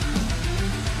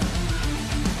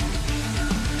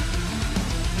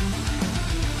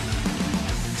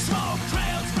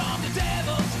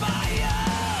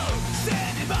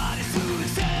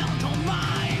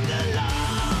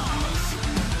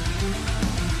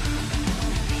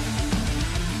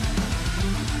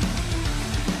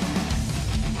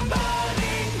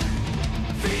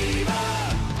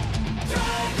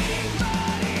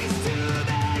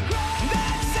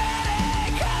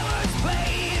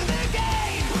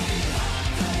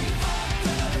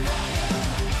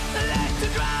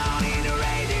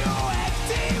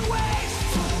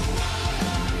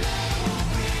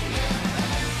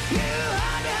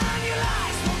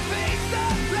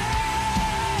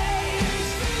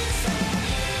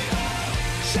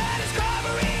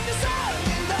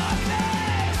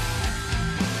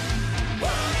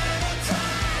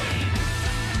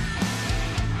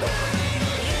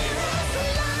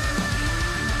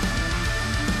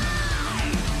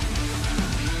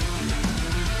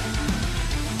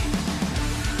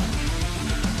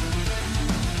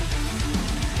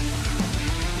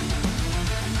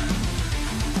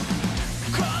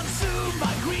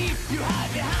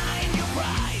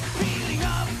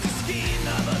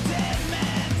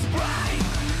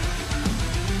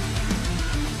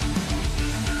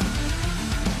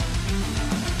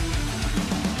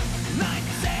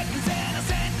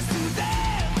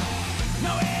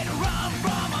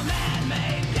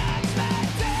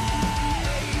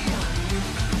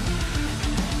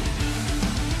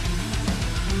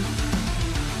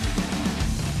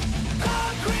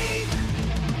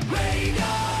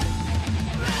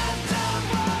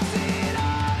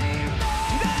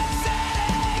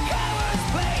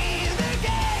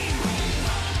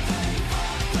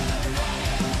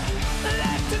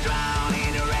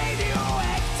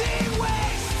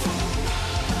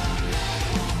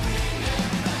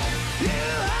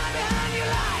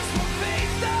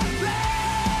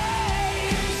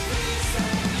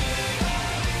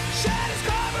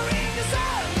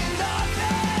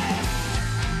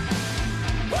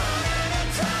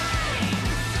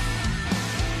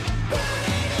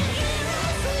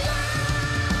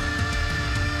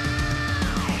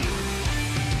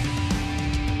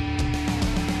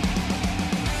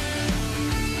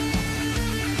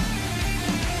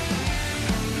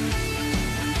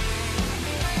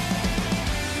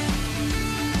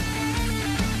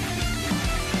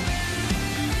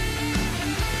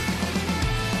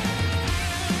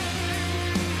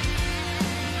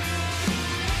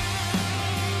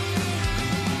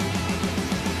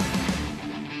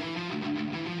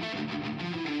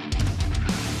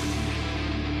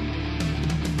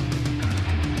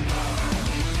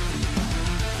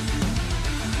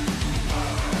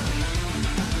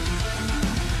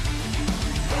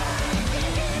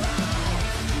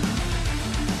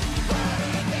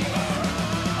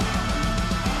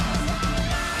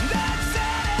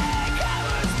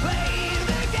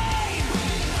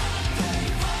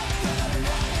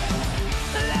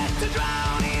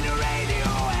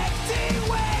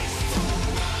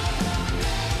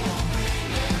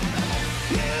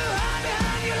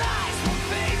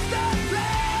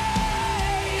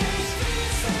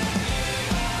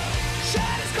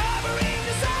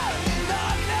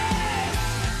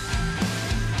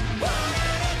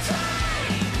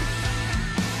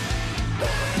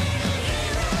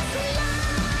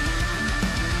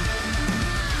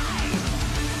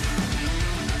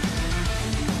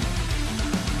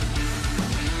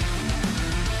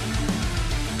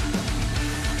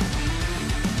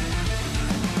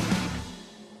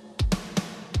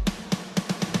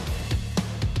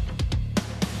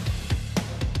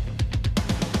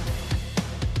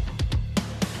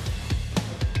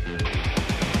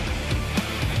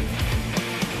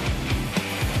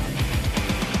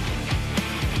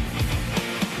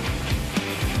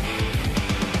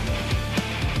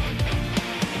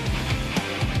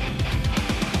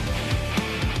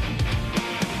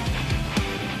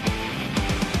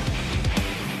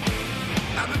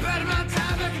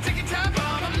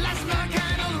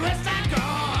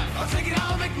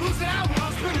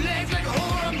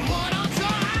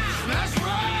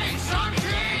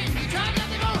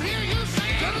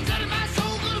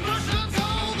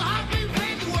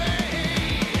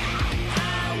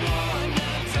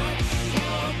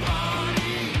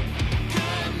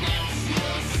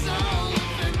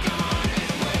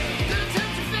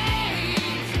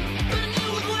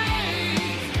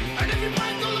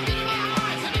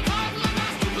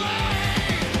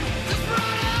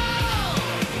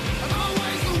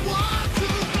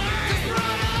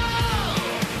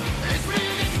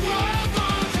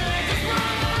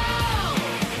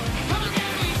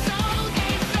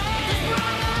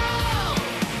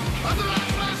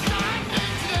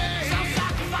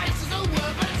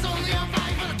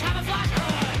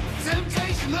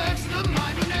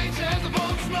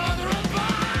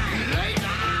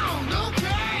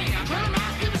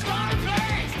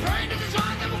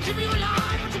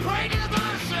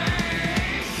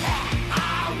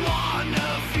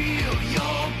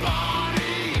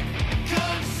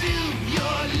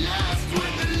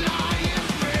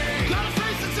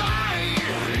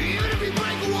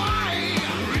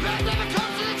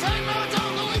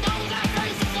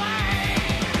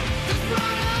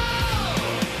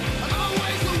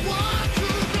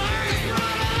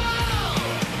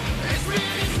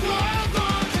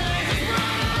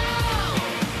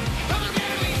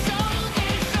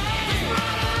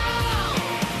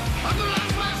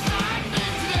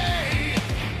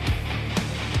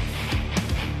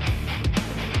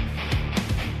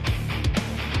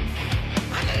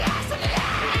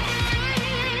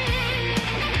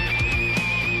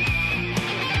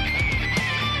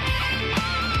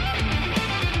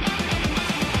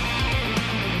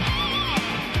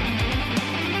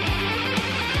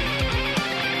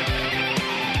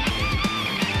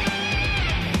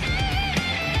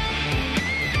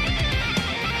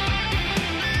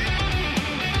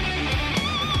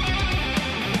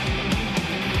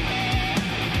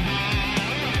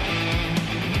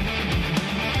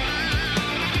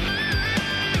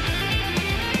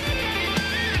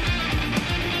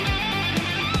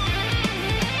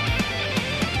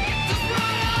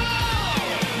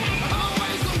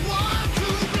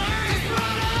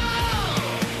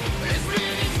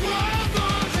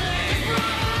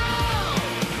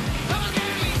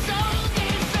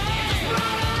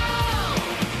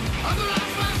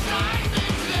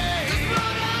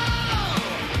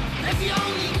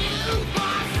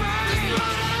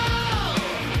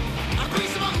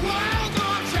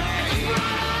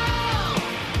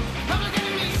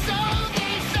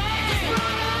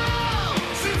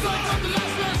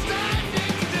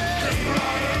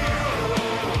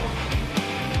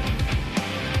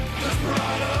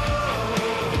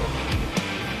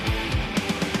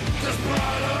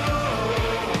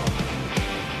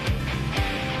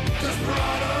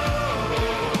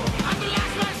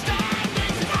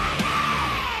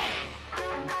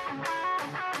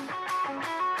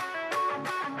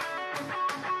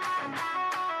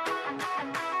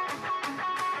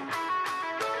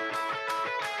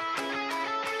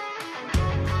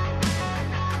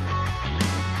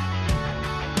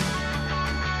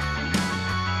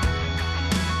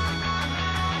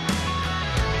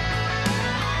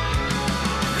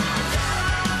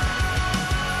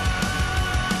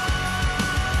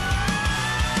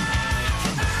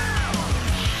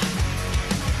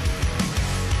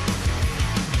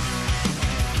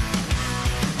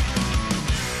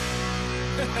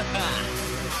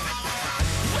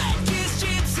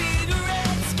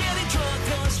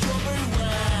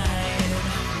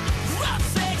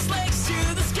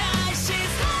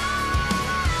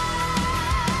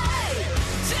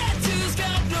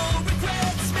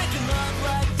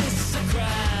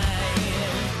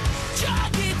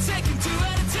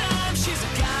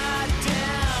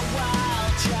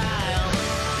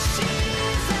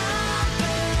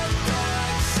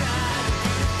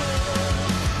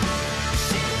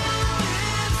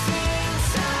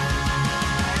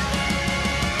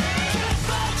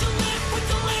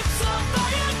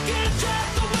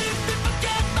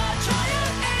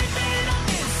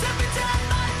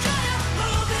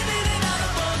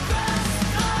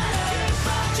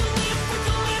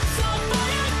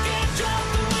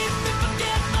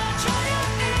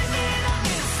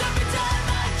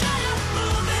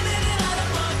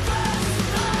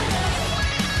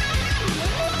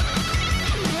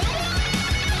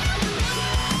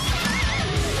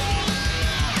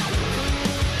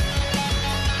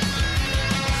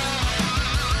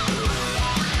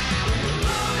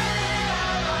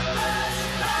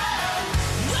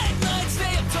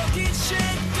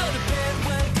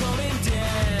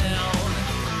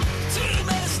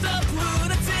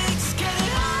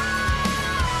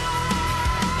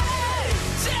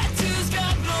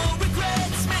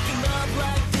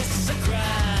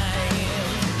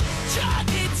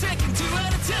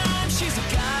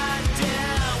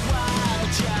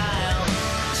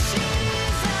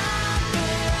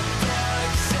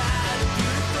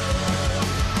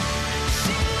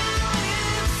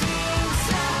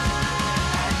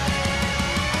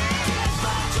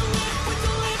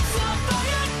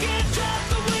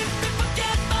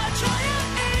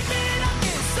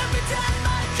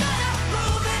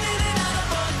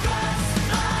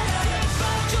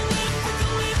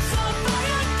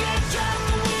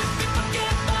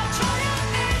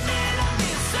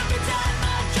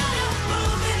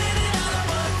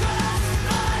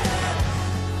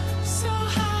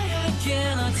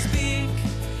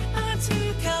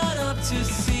 to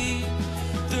see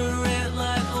the red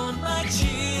light on my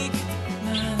cheek.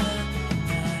 Na, na, na,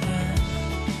 na.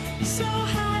 So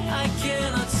high I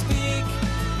cannot speak.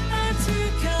 I'm too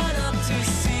caught up to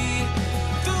see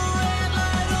the red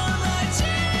light on my cheek.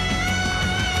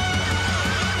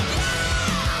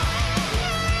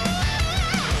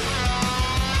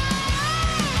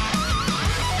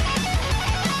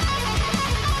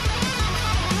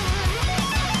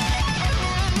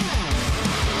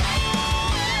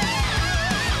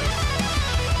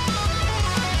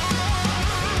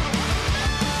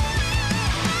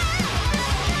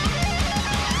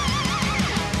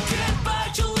 Can't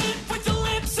bite your lip with your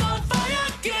lips on fire.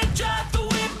 Can't drive the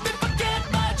whip if I get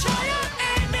much higher.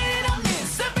 Aim it on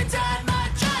this every time I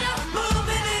try to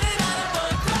moving in and out of my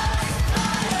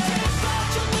crossfire. Can't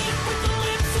bite your lip with your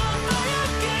lips on fire.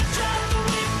 Can't drive the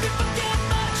whip if I get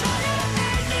much higher.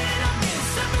 Aim it on this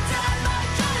every time I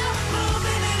try to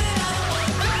moving in and out of my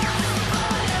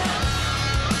crossfire.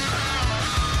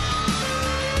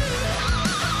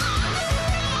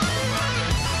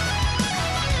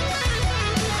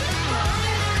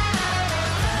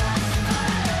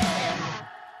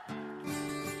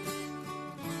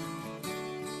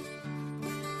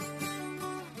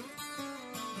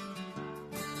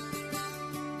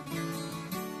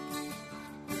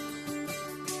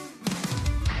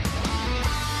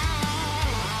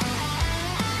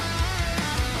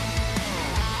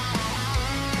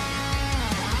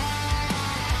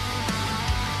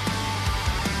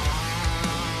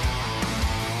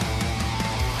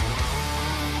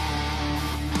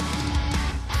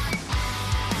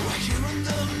 Right here on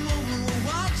the moon, we're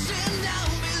watching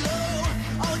down below.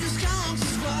 All these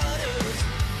countless squatters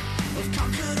have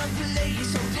conquered a place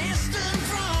so distant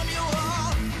from you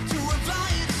all to apply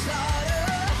its slaughter.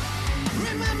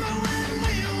 Remember when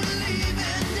we were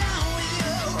leaving down with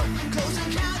you? Close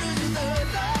encounters with the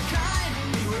third kind.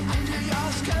 We were under your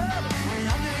scope and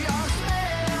under your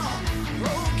spell.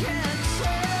 Broken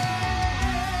soul.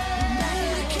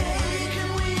 Made a cake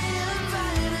and we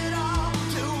invited all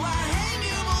to our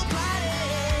amiable party.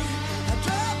 A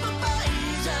drop of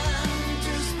poison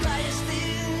to spice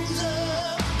things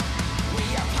up. We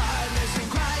are partners in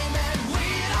crime and we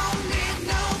don't need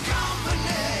no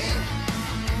company.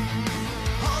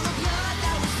 All the blood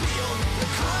that was spilled, the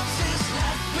corpses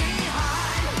left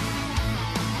behind.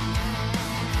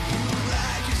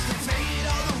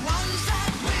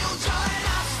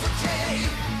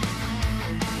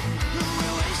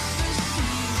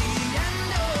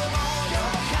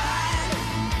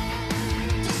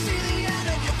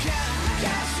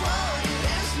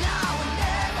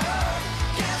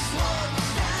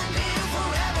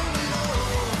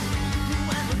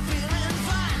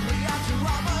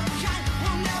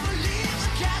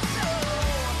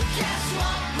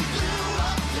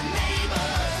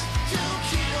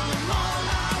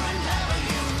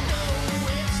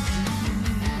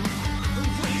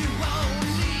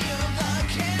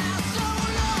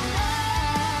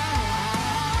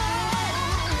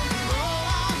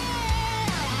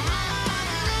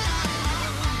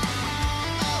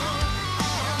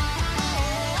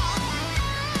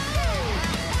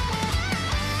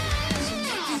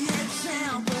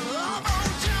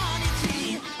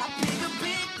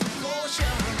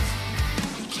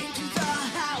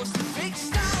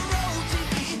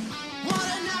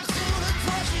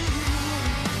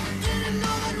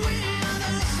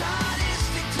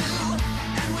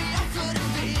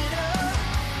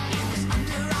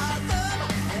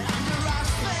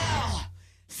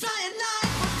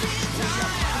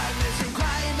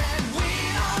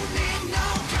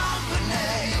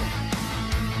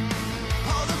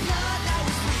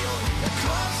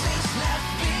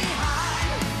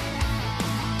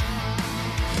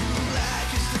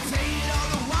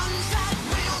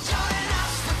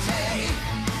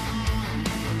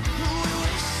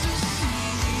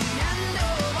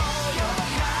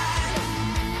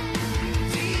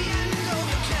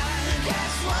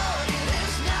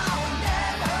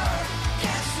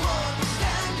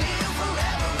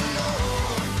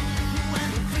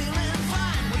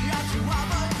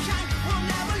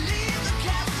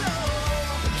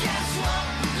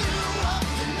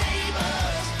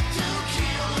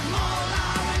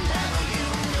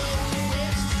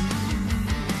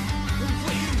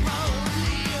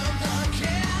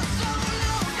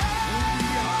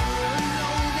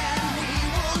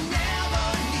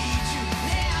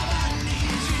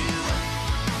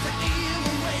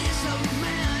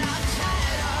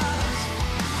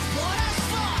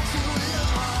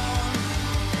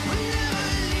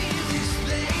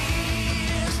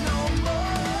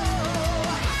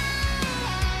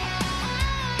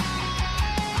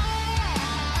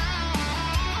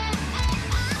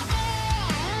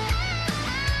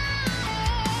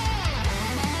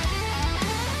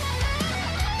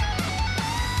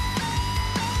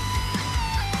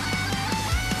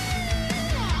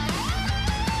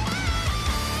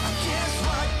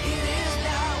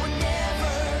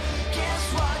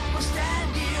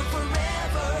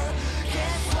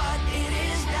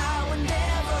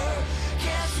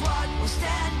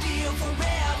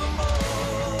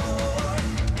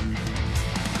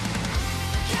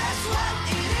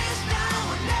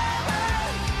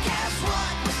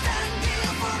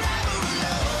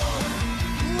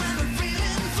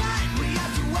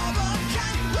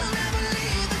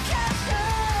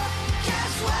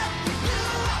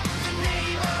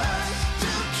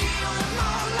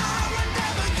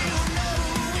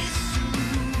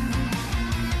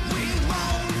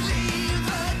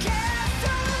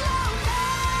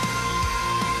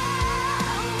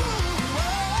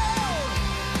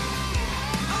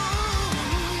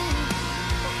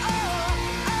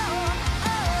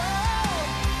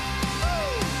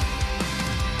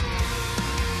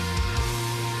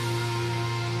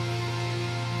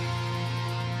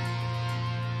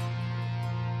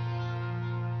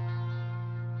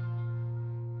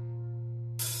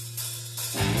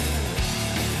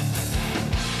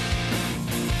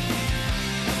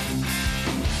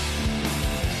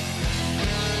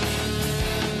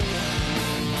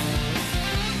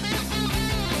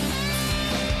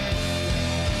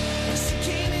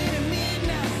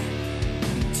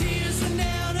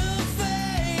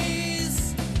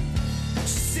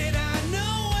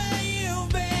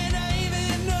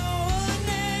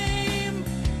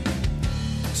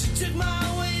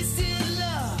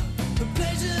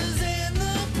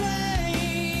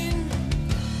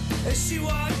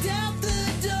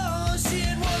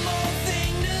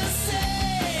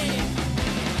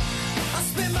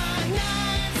 spend my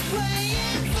nights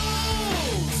playing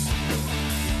fools.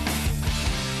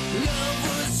 Love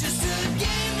was just a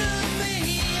game to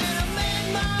me, and I made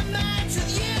my match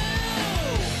with you.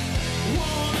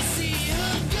 Wanna see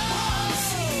her go,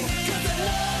 'cause I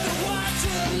love to watch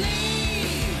her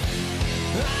leave.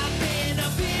 I've been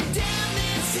up and down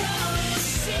this road,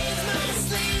 she's my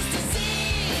sleeves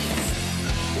disease.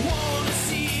 Wanna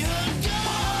see her go,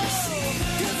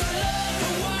 'cause I love to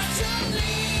watch her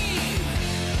leave.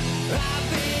 I've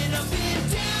been up and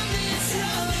down this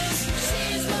road,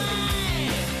 she's my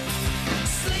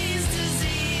sleeves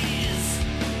disease.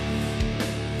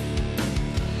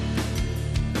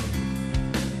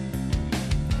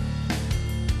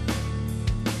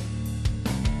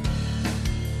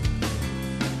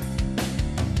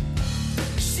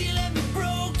 She left me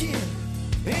broken,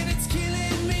 and it's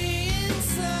killing me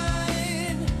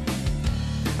inside.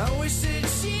 I wish that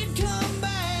she'd come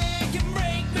back and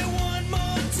break me one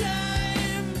more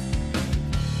time.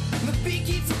 The beat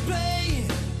keeps playing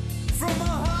from a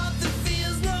heart that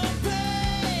feels no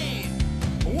pain.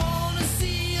 Wanna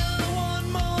see her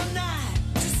one more night,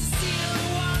 just to see her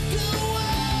walk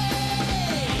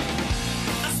away.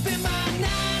 I spend my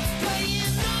nights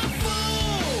playing the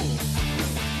fool.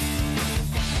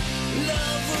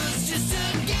 Love was just a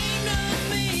game to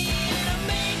me, and I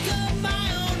make up my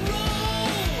own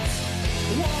rules.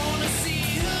 Wanna see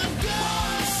her go,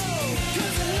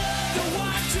 'cause I love to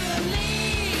watch her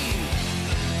leave.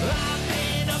 I've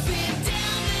been up and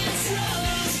down this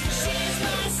road, she's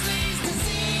my sleeves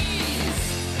disease.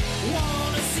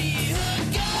 Wanna see her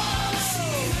go,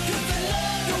 'cause I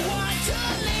love to watch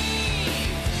her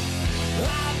leave.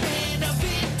 I've been up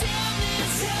and down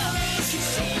this road,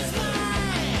 she's my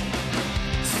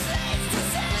sleeves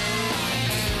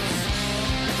disease.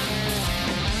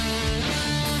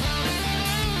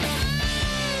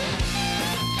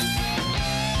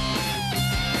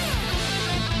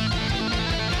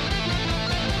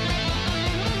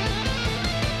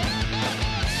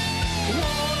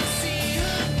 Wanna see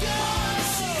her go,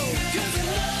 'cause I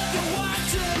love to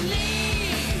watch her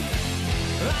leave.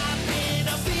 I've been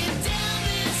up and down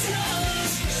this road,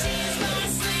 she's my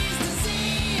sleeves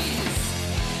disease.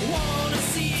 Wanna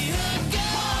see her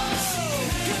go,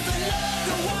 'cause I love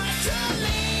to watch her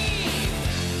leave.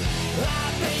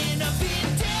 I've been up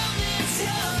and down this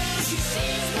road,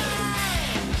 she's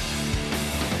mine.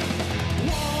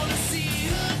 Wanna see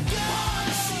her go,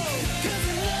 'cause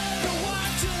I love to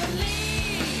watch her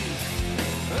leave.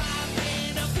 I've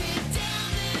been up and down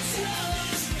this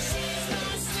road, she's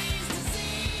my sleeves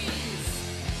disease.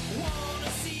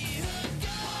 Wanna see her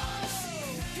go,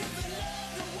 'cause I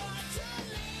love to watch her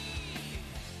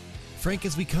leave. Frank,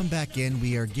 as we come back in,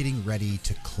 we are getting ready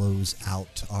to close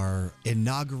out our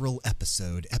inaugural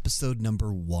episode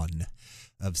number 1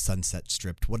 of Sunset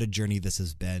Stripped. What a journey this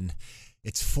has been.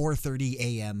 It's 4:30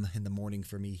 a.m. in the morning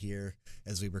for me here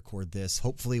as we record this.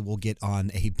 Hopefully we'll get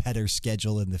on a better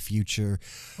schedule in the future.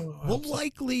 We'll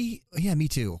likely, yeah, me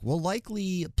too. We'll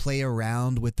likely play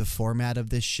around with the format of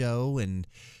this show and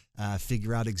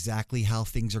figure out exactly how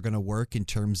things are going to work in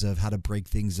terms of how to break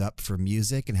things up for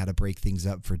music and how to break things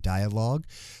up for dialogue.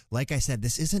 Like I said,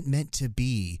 this isn't meant to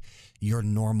be your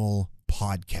normal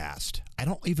podcast. I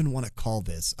don't even want to call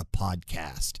this a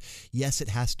podcast. Yes, it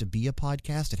has to be a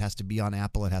podcast. It has to be on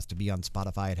Apple. It has to be on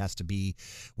Spotify. It has to be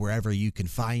wherever you can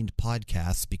find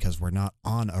podcasts, because we're not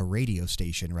on a radio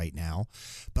station right now.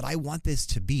 But I want this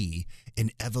to be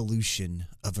an evolution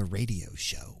of a radio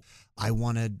show. I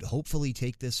want to hopefully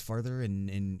take this further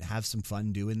and have some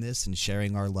fun doing this and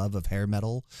sharing our love of hair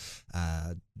metal.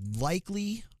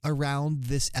 Likely around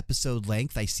this episode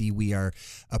length. I see we are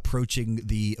approaching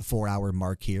the 4-hour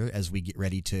mark here as we get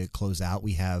ready to close out.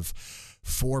 We have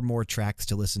 4 more tracks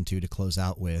to listen to close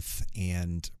out with,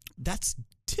 and that's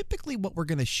typically what we're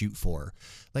going to shoot for.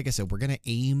 Like I said, we're going to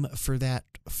aim for that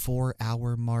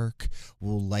 4-hour mark.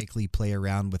 We'll likely play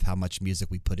around with how much music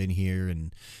we put in here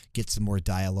and get some more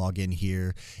dialogue in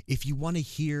here. If you want to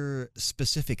hear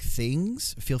specific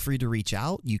things, feel free to reach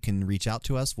out. You can reach out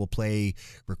to us. We'll play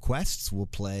requests. We'll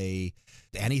play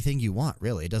anything you want,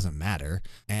 really. It doesn't matter.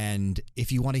 And if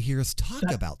you want to hear us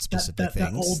talk about specific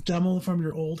things. That old demo from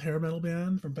your old hair metal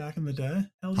band from back in the day.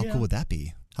 Hell how yeah. cool would that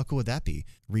be? How cool would that be?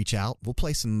 Reach out. We'll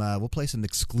play some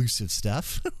exclusive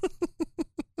stuff.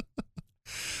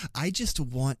 I just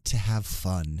want to have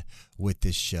fun with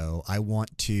this show. I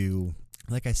want to,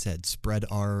 like I said, spread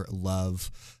our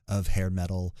love of hair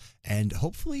metal and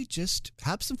hopefully just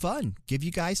have some fun. Give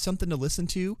you guys something to listen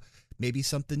to. maybe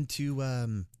something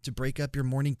to break up your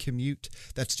morning commute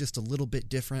that's just a little bit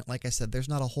different. Like I said, there's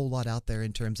not a whole lot out there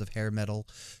in terms of hair metal.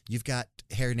 You've got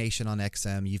Hair Nation on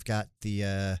XM. You've got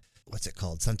the what's it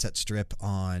called? Sunset Strip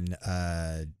on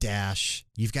Dash.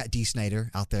 You've got Dee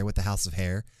Snider out there with the House of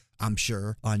Hair, I'm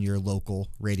sure, on your local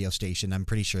radio station. I'm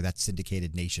pretty sure that's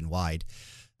syndicated nationwide.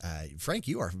 Frank,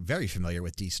 you are very familiar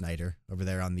with Dee Snider over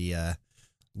there on the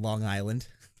Long Island.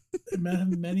 I met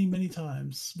him many, many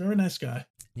times. Very nice guy.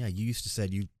 Yeah, you used to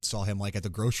said you saw him like at the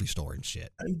grocery store and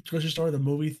shit. Grocery store, the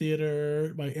movie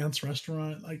theater, my aunt's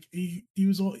restaurant. Like he's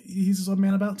his own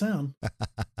man about town.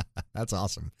 That's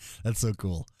awesome. That's so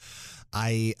cool.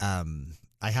 I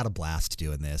had a blast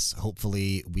doing this.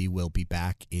 Hopefully we will be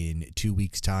back in 2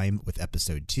 weeks' time with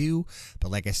episode 2.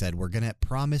 But like I said, we're going to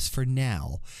promise for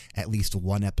now at least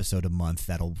one episode a month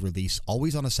that'll release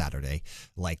always on a Saturday,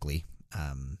 likely.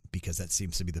 Because that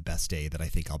seems to be the best day that I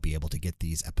think I'll be able to get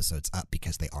these episodes up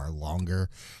because they are longer.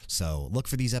 So look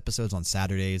for these episodes on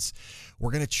Saturdays.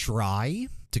 We're going to try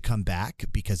to come back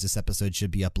because this episode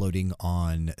should be uploading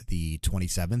on the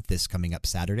 27th, this coming up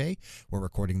Saturday. We're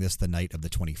recording this the night of the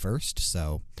 21st.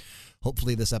 So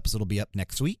hopefully this episode will be up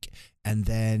next week. And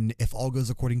then if all goes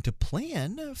according to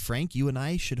plan, Frank, you and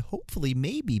I should hopefully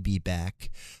maybe be back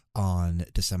on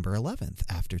December 11th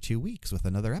after 2 weeks with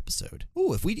another episode.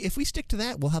 Ooh, if we stick to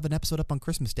that, we'll have an episode up on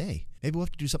Christmas Day. Maybe we'll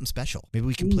have to do something special. Maybe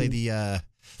we can play the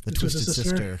Twisted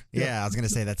Sister. Yeah, I was going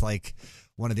to say that's like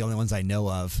one of the only ones I know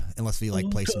of, unless we like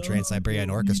play some Trans-Siberian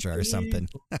Orchestra or something.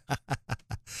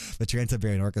 The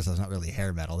Trans-Siberian Orchestra is not really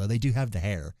hair metal, though they do have the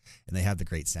hair and they have the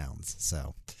great sounds.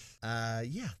 So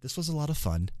yeah, this was a lot of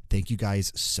fun. Thank you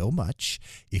guys so much.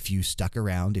 If you stuck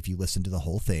around, if you listened to the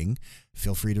whole thing,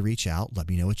 feel free to reach out. Let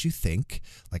me know what you think.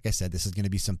 Like I said, this is going to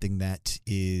be something that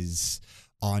is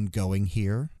ongoing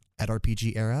here at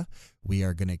RPG Era. We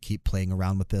are going to keep playing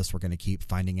around with this. We're going to keep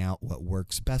finding out what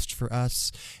works best for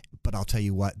us. But I'll tell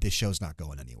you what, this show's not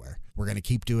going anywhere. We're going to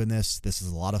keep doing this. This is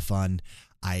a lot of fun.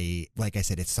 Like I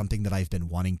said, it's something that I've been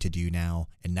wanting to do now.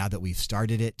 And now that we've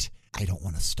started it, I don't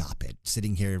want to stop it.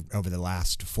 Sitting here over the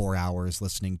last 4 hours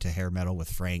listening to hair metal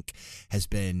with Frank has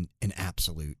been an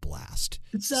absolute blast.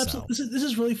 It's absolute. This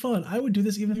is really fun. I would do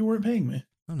this even if you weren't paying me.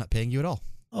 I'm not paying you at all.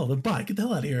 Oh, then bye. Get the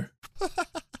hell out of here.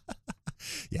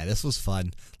 Yeah, this was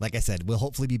fun. Like I said, we'll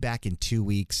hopefully be back in 2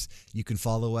 weeks. You can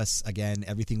follow us again,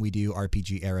 everything we do,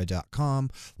 rpgera.com.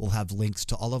 We'll have links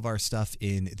to all of our stuff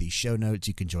in the show notes.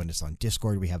 You can join us on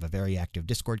Discord. We have a very active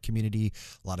Discord community.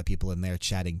 A lot of people in there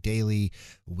chatting daily.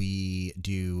 We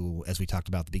do, as we talked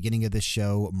about at the beginning of this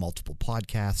show, multiple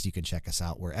podcasts. You can check us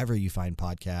out wherever you find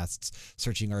podcasts.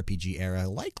 Searching RPG Era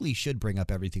likely should bring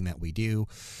up everything that we do.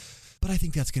 But I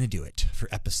think that's going to do it for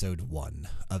episode 1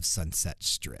 of Sunset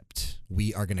Stripped.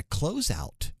 We are going to close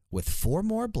out with 4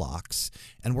 more blocks,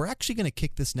 and we're actually going to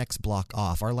kick this next block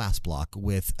off, our last block,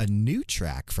 with a new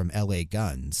track from LA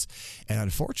Guns. And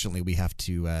unfortunately, we have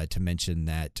to mention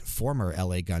that former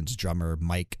LA Guns drummer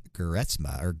Mike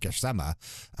Gersema,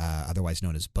 otherwise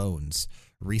known as Bones,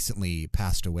 recently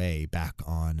passed away back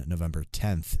on November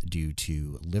 10th due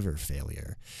to liver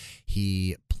failure.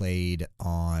 He played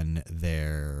on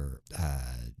their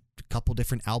couple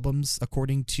different albums,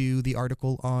 according to the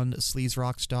article on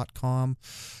sleazeRocks.com.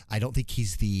 I don't think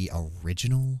he's the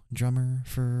original drummer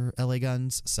for LA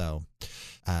Guns, so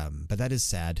but that is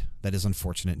sad. That is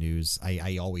unfortunate news.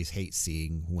 I always hate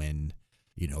seeing when,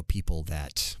 people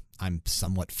that I'm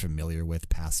somewhat familiar with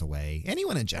pass away.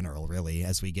 Anyone in general, really.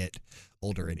 As we get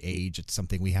older in age, it's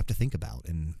something we have to think about,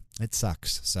 and it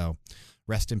sucks. So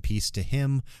rest in peace to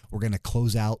him. We're going to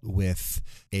close out with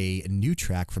a new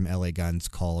track from LA Guns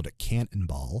called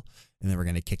Cannonball, and then we're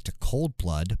going to kick to Cold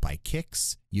Blood by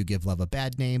Kix, You Give Love a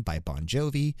Bad Name by Bon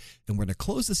Jovi, and we're going to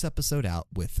close this episode out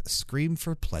with Scream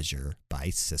for Pleasure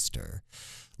by Sister.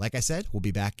 Like I said, we'll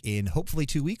be back in hopefully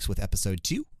 2 weeks with episode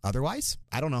 2. Otherwise,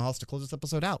 I don't know how else to close this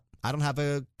episode out. I don't have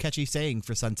a catchy saying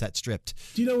for Sunset Stripped.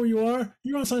 Do you know where you are?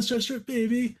 You're on Sunset Strip,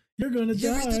 baby. You're going to die.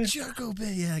 You're at the Jerko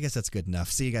Bay. Yeah, I guess that's good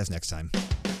enough. See you guys next time.